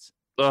farts.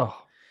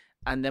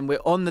 And then we're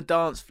on the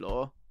dance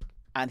floor,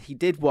 and he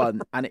did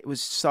one, and it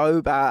was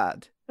so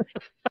bad.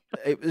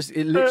 It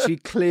literally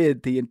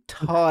cleared the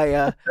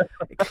entire.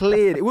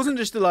 It wasn't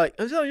just like,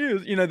 "Is that you?"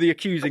 You know, the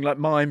accusing like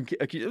mime. "Is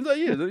that you? Is that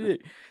you?"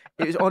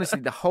 It was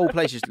honestly the whole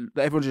place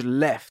everyone just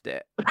left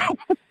it.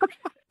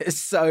 It's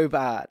so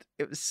bad.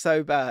 It was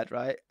so bad,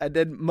 right? And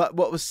then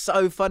what was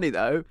so funny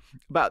though,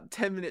 about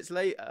 10 minutes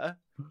later,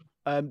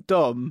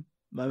 Dom,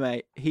 my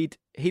mate, he'd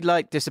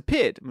like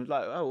disappeared. I was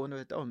like, oh, I wonder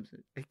where Dom's.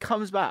 He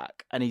comes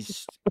back and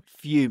he's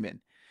fuming,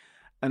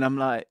 and I'm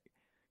like,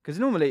 because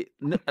normally,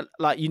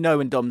 like, you know,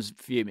 when Dom's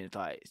fuming, it's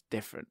like it's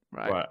different,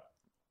 right?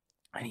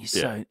 And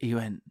he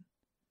went,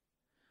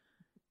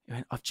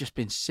 I've just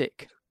been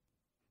sick.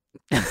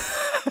 I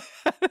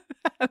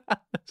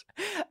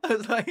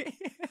was like.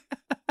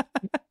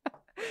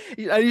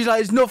 And he's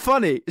like, it's not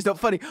funny. It's not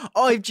funny.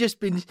 I've just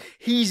been.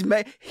 He's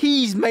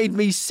made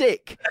me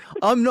sick.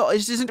 I'm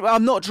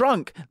not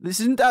drunk. This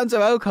isn't down to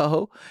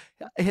alcohol.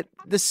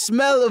 The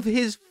smell of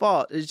his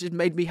fart has just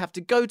made me have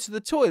to go to the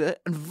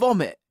toilet and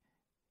vomit.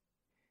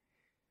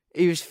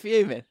 He was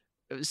fuming.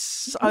 It was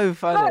so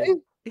funny.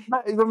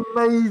 That is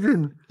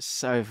amazing.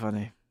 So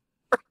funny.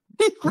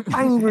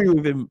 Angry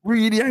with him.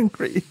 Really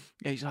angry.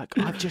 Yeah, he's like,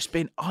 I've just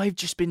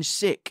been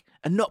sick,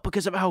 and not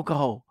because of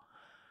alcohol.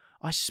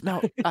 I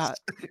smell that.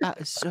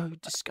 That is so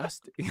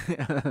disgusting.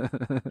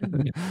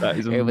 That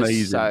is amazing. It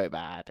was so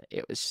bad.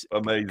 It was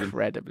amazing.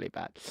 Incredibly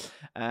bad.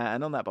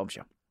 And on that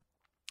bombshell.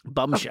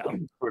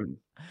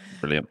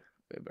 Brilliant.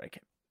 We break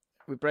it.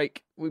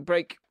 We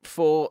break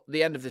for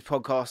the end of this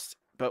podcast,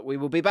 but we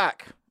will be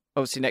back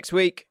obviously next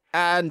week,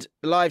 and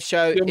the live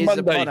show is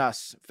upon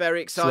us.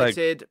 Very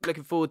excited.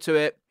 Looking forward to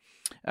it.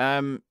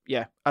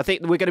 Yeah, I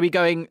think we're going to be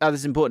going. Oh,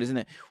 this is important, isn't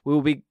it? We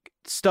will be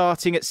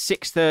starting at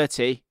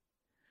 6:30.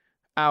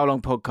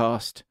 Hour-long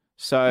podcast.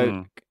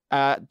 So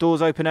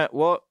doors open at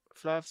what?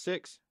 Flav,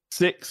 6?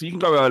 6. You can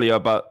go earlier,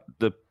 but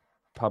the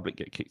public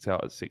get kicked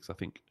out at 6, I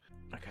think.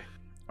 Okay.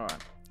 All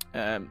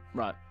right.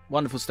 Right.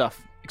 Wonderful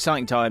stuff.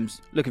 Exciting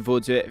times. Looking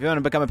forward to it. If you want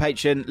to become a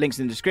patron, links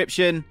in the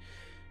description.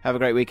 Have a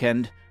great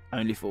weekend.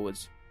 Only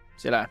forwards.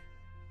 See you later.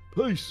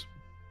 Peace.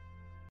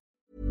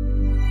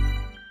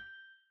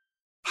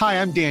 Hi,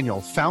 I'm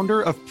Daniel,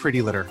 founder of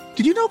Pretty Litter.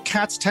 Did you know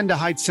cats tend to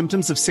hide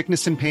symptoms of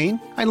sickness and pain?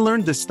 I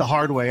learned this the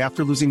hard way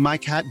after losing my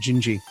cat,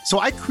 Gingy. So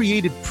I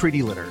created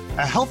Pretty Litter,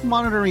 a health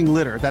monitoring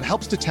litter that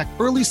helps detect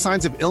early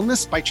signs of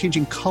illness by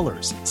changing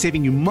colors,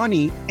 saving you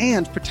money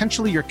and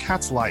potentially your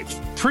cat's life.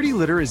 Pretty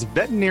Litter is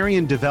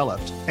veterinarian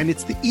developed, and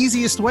it's the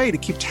easiest way to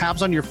keep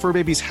tabs on your fur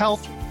baby's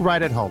health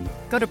right at home.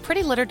 Go to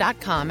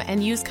prettylitter.com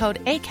and use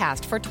code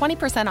ACAST for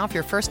 20% off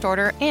your first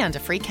order and a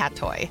free cat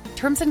toy.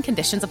 Terms and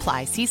conditions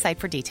apply. See site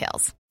for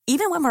details.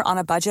 Even when we're on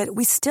a budget,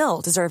 we still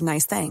deserve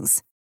nice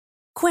things.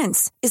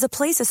 Quince is a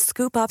place to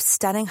scoop up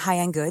stunning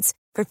high-end goods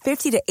for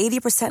 50 to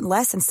 80%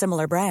 less than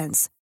similar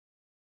brands.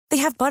 They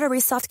have buttery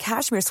soft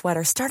cashmere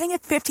sweaters starting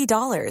at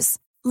 $50,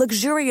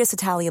 luxurious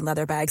Italian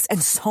leather bags,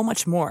 and so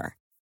much more.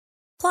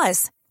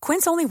 Plus,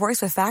 Quince only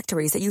works with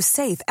factories that use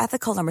safe,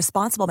 ethical, and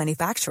responsible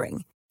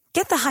manufacturing.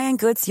 Get the high-end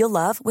goods you'll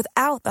love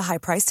without the high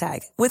price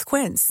tag with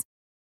Quince.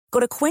 Go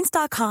to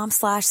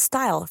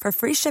quince.com/style for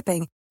free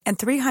shipping and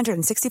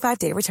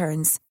 365-day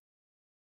returns.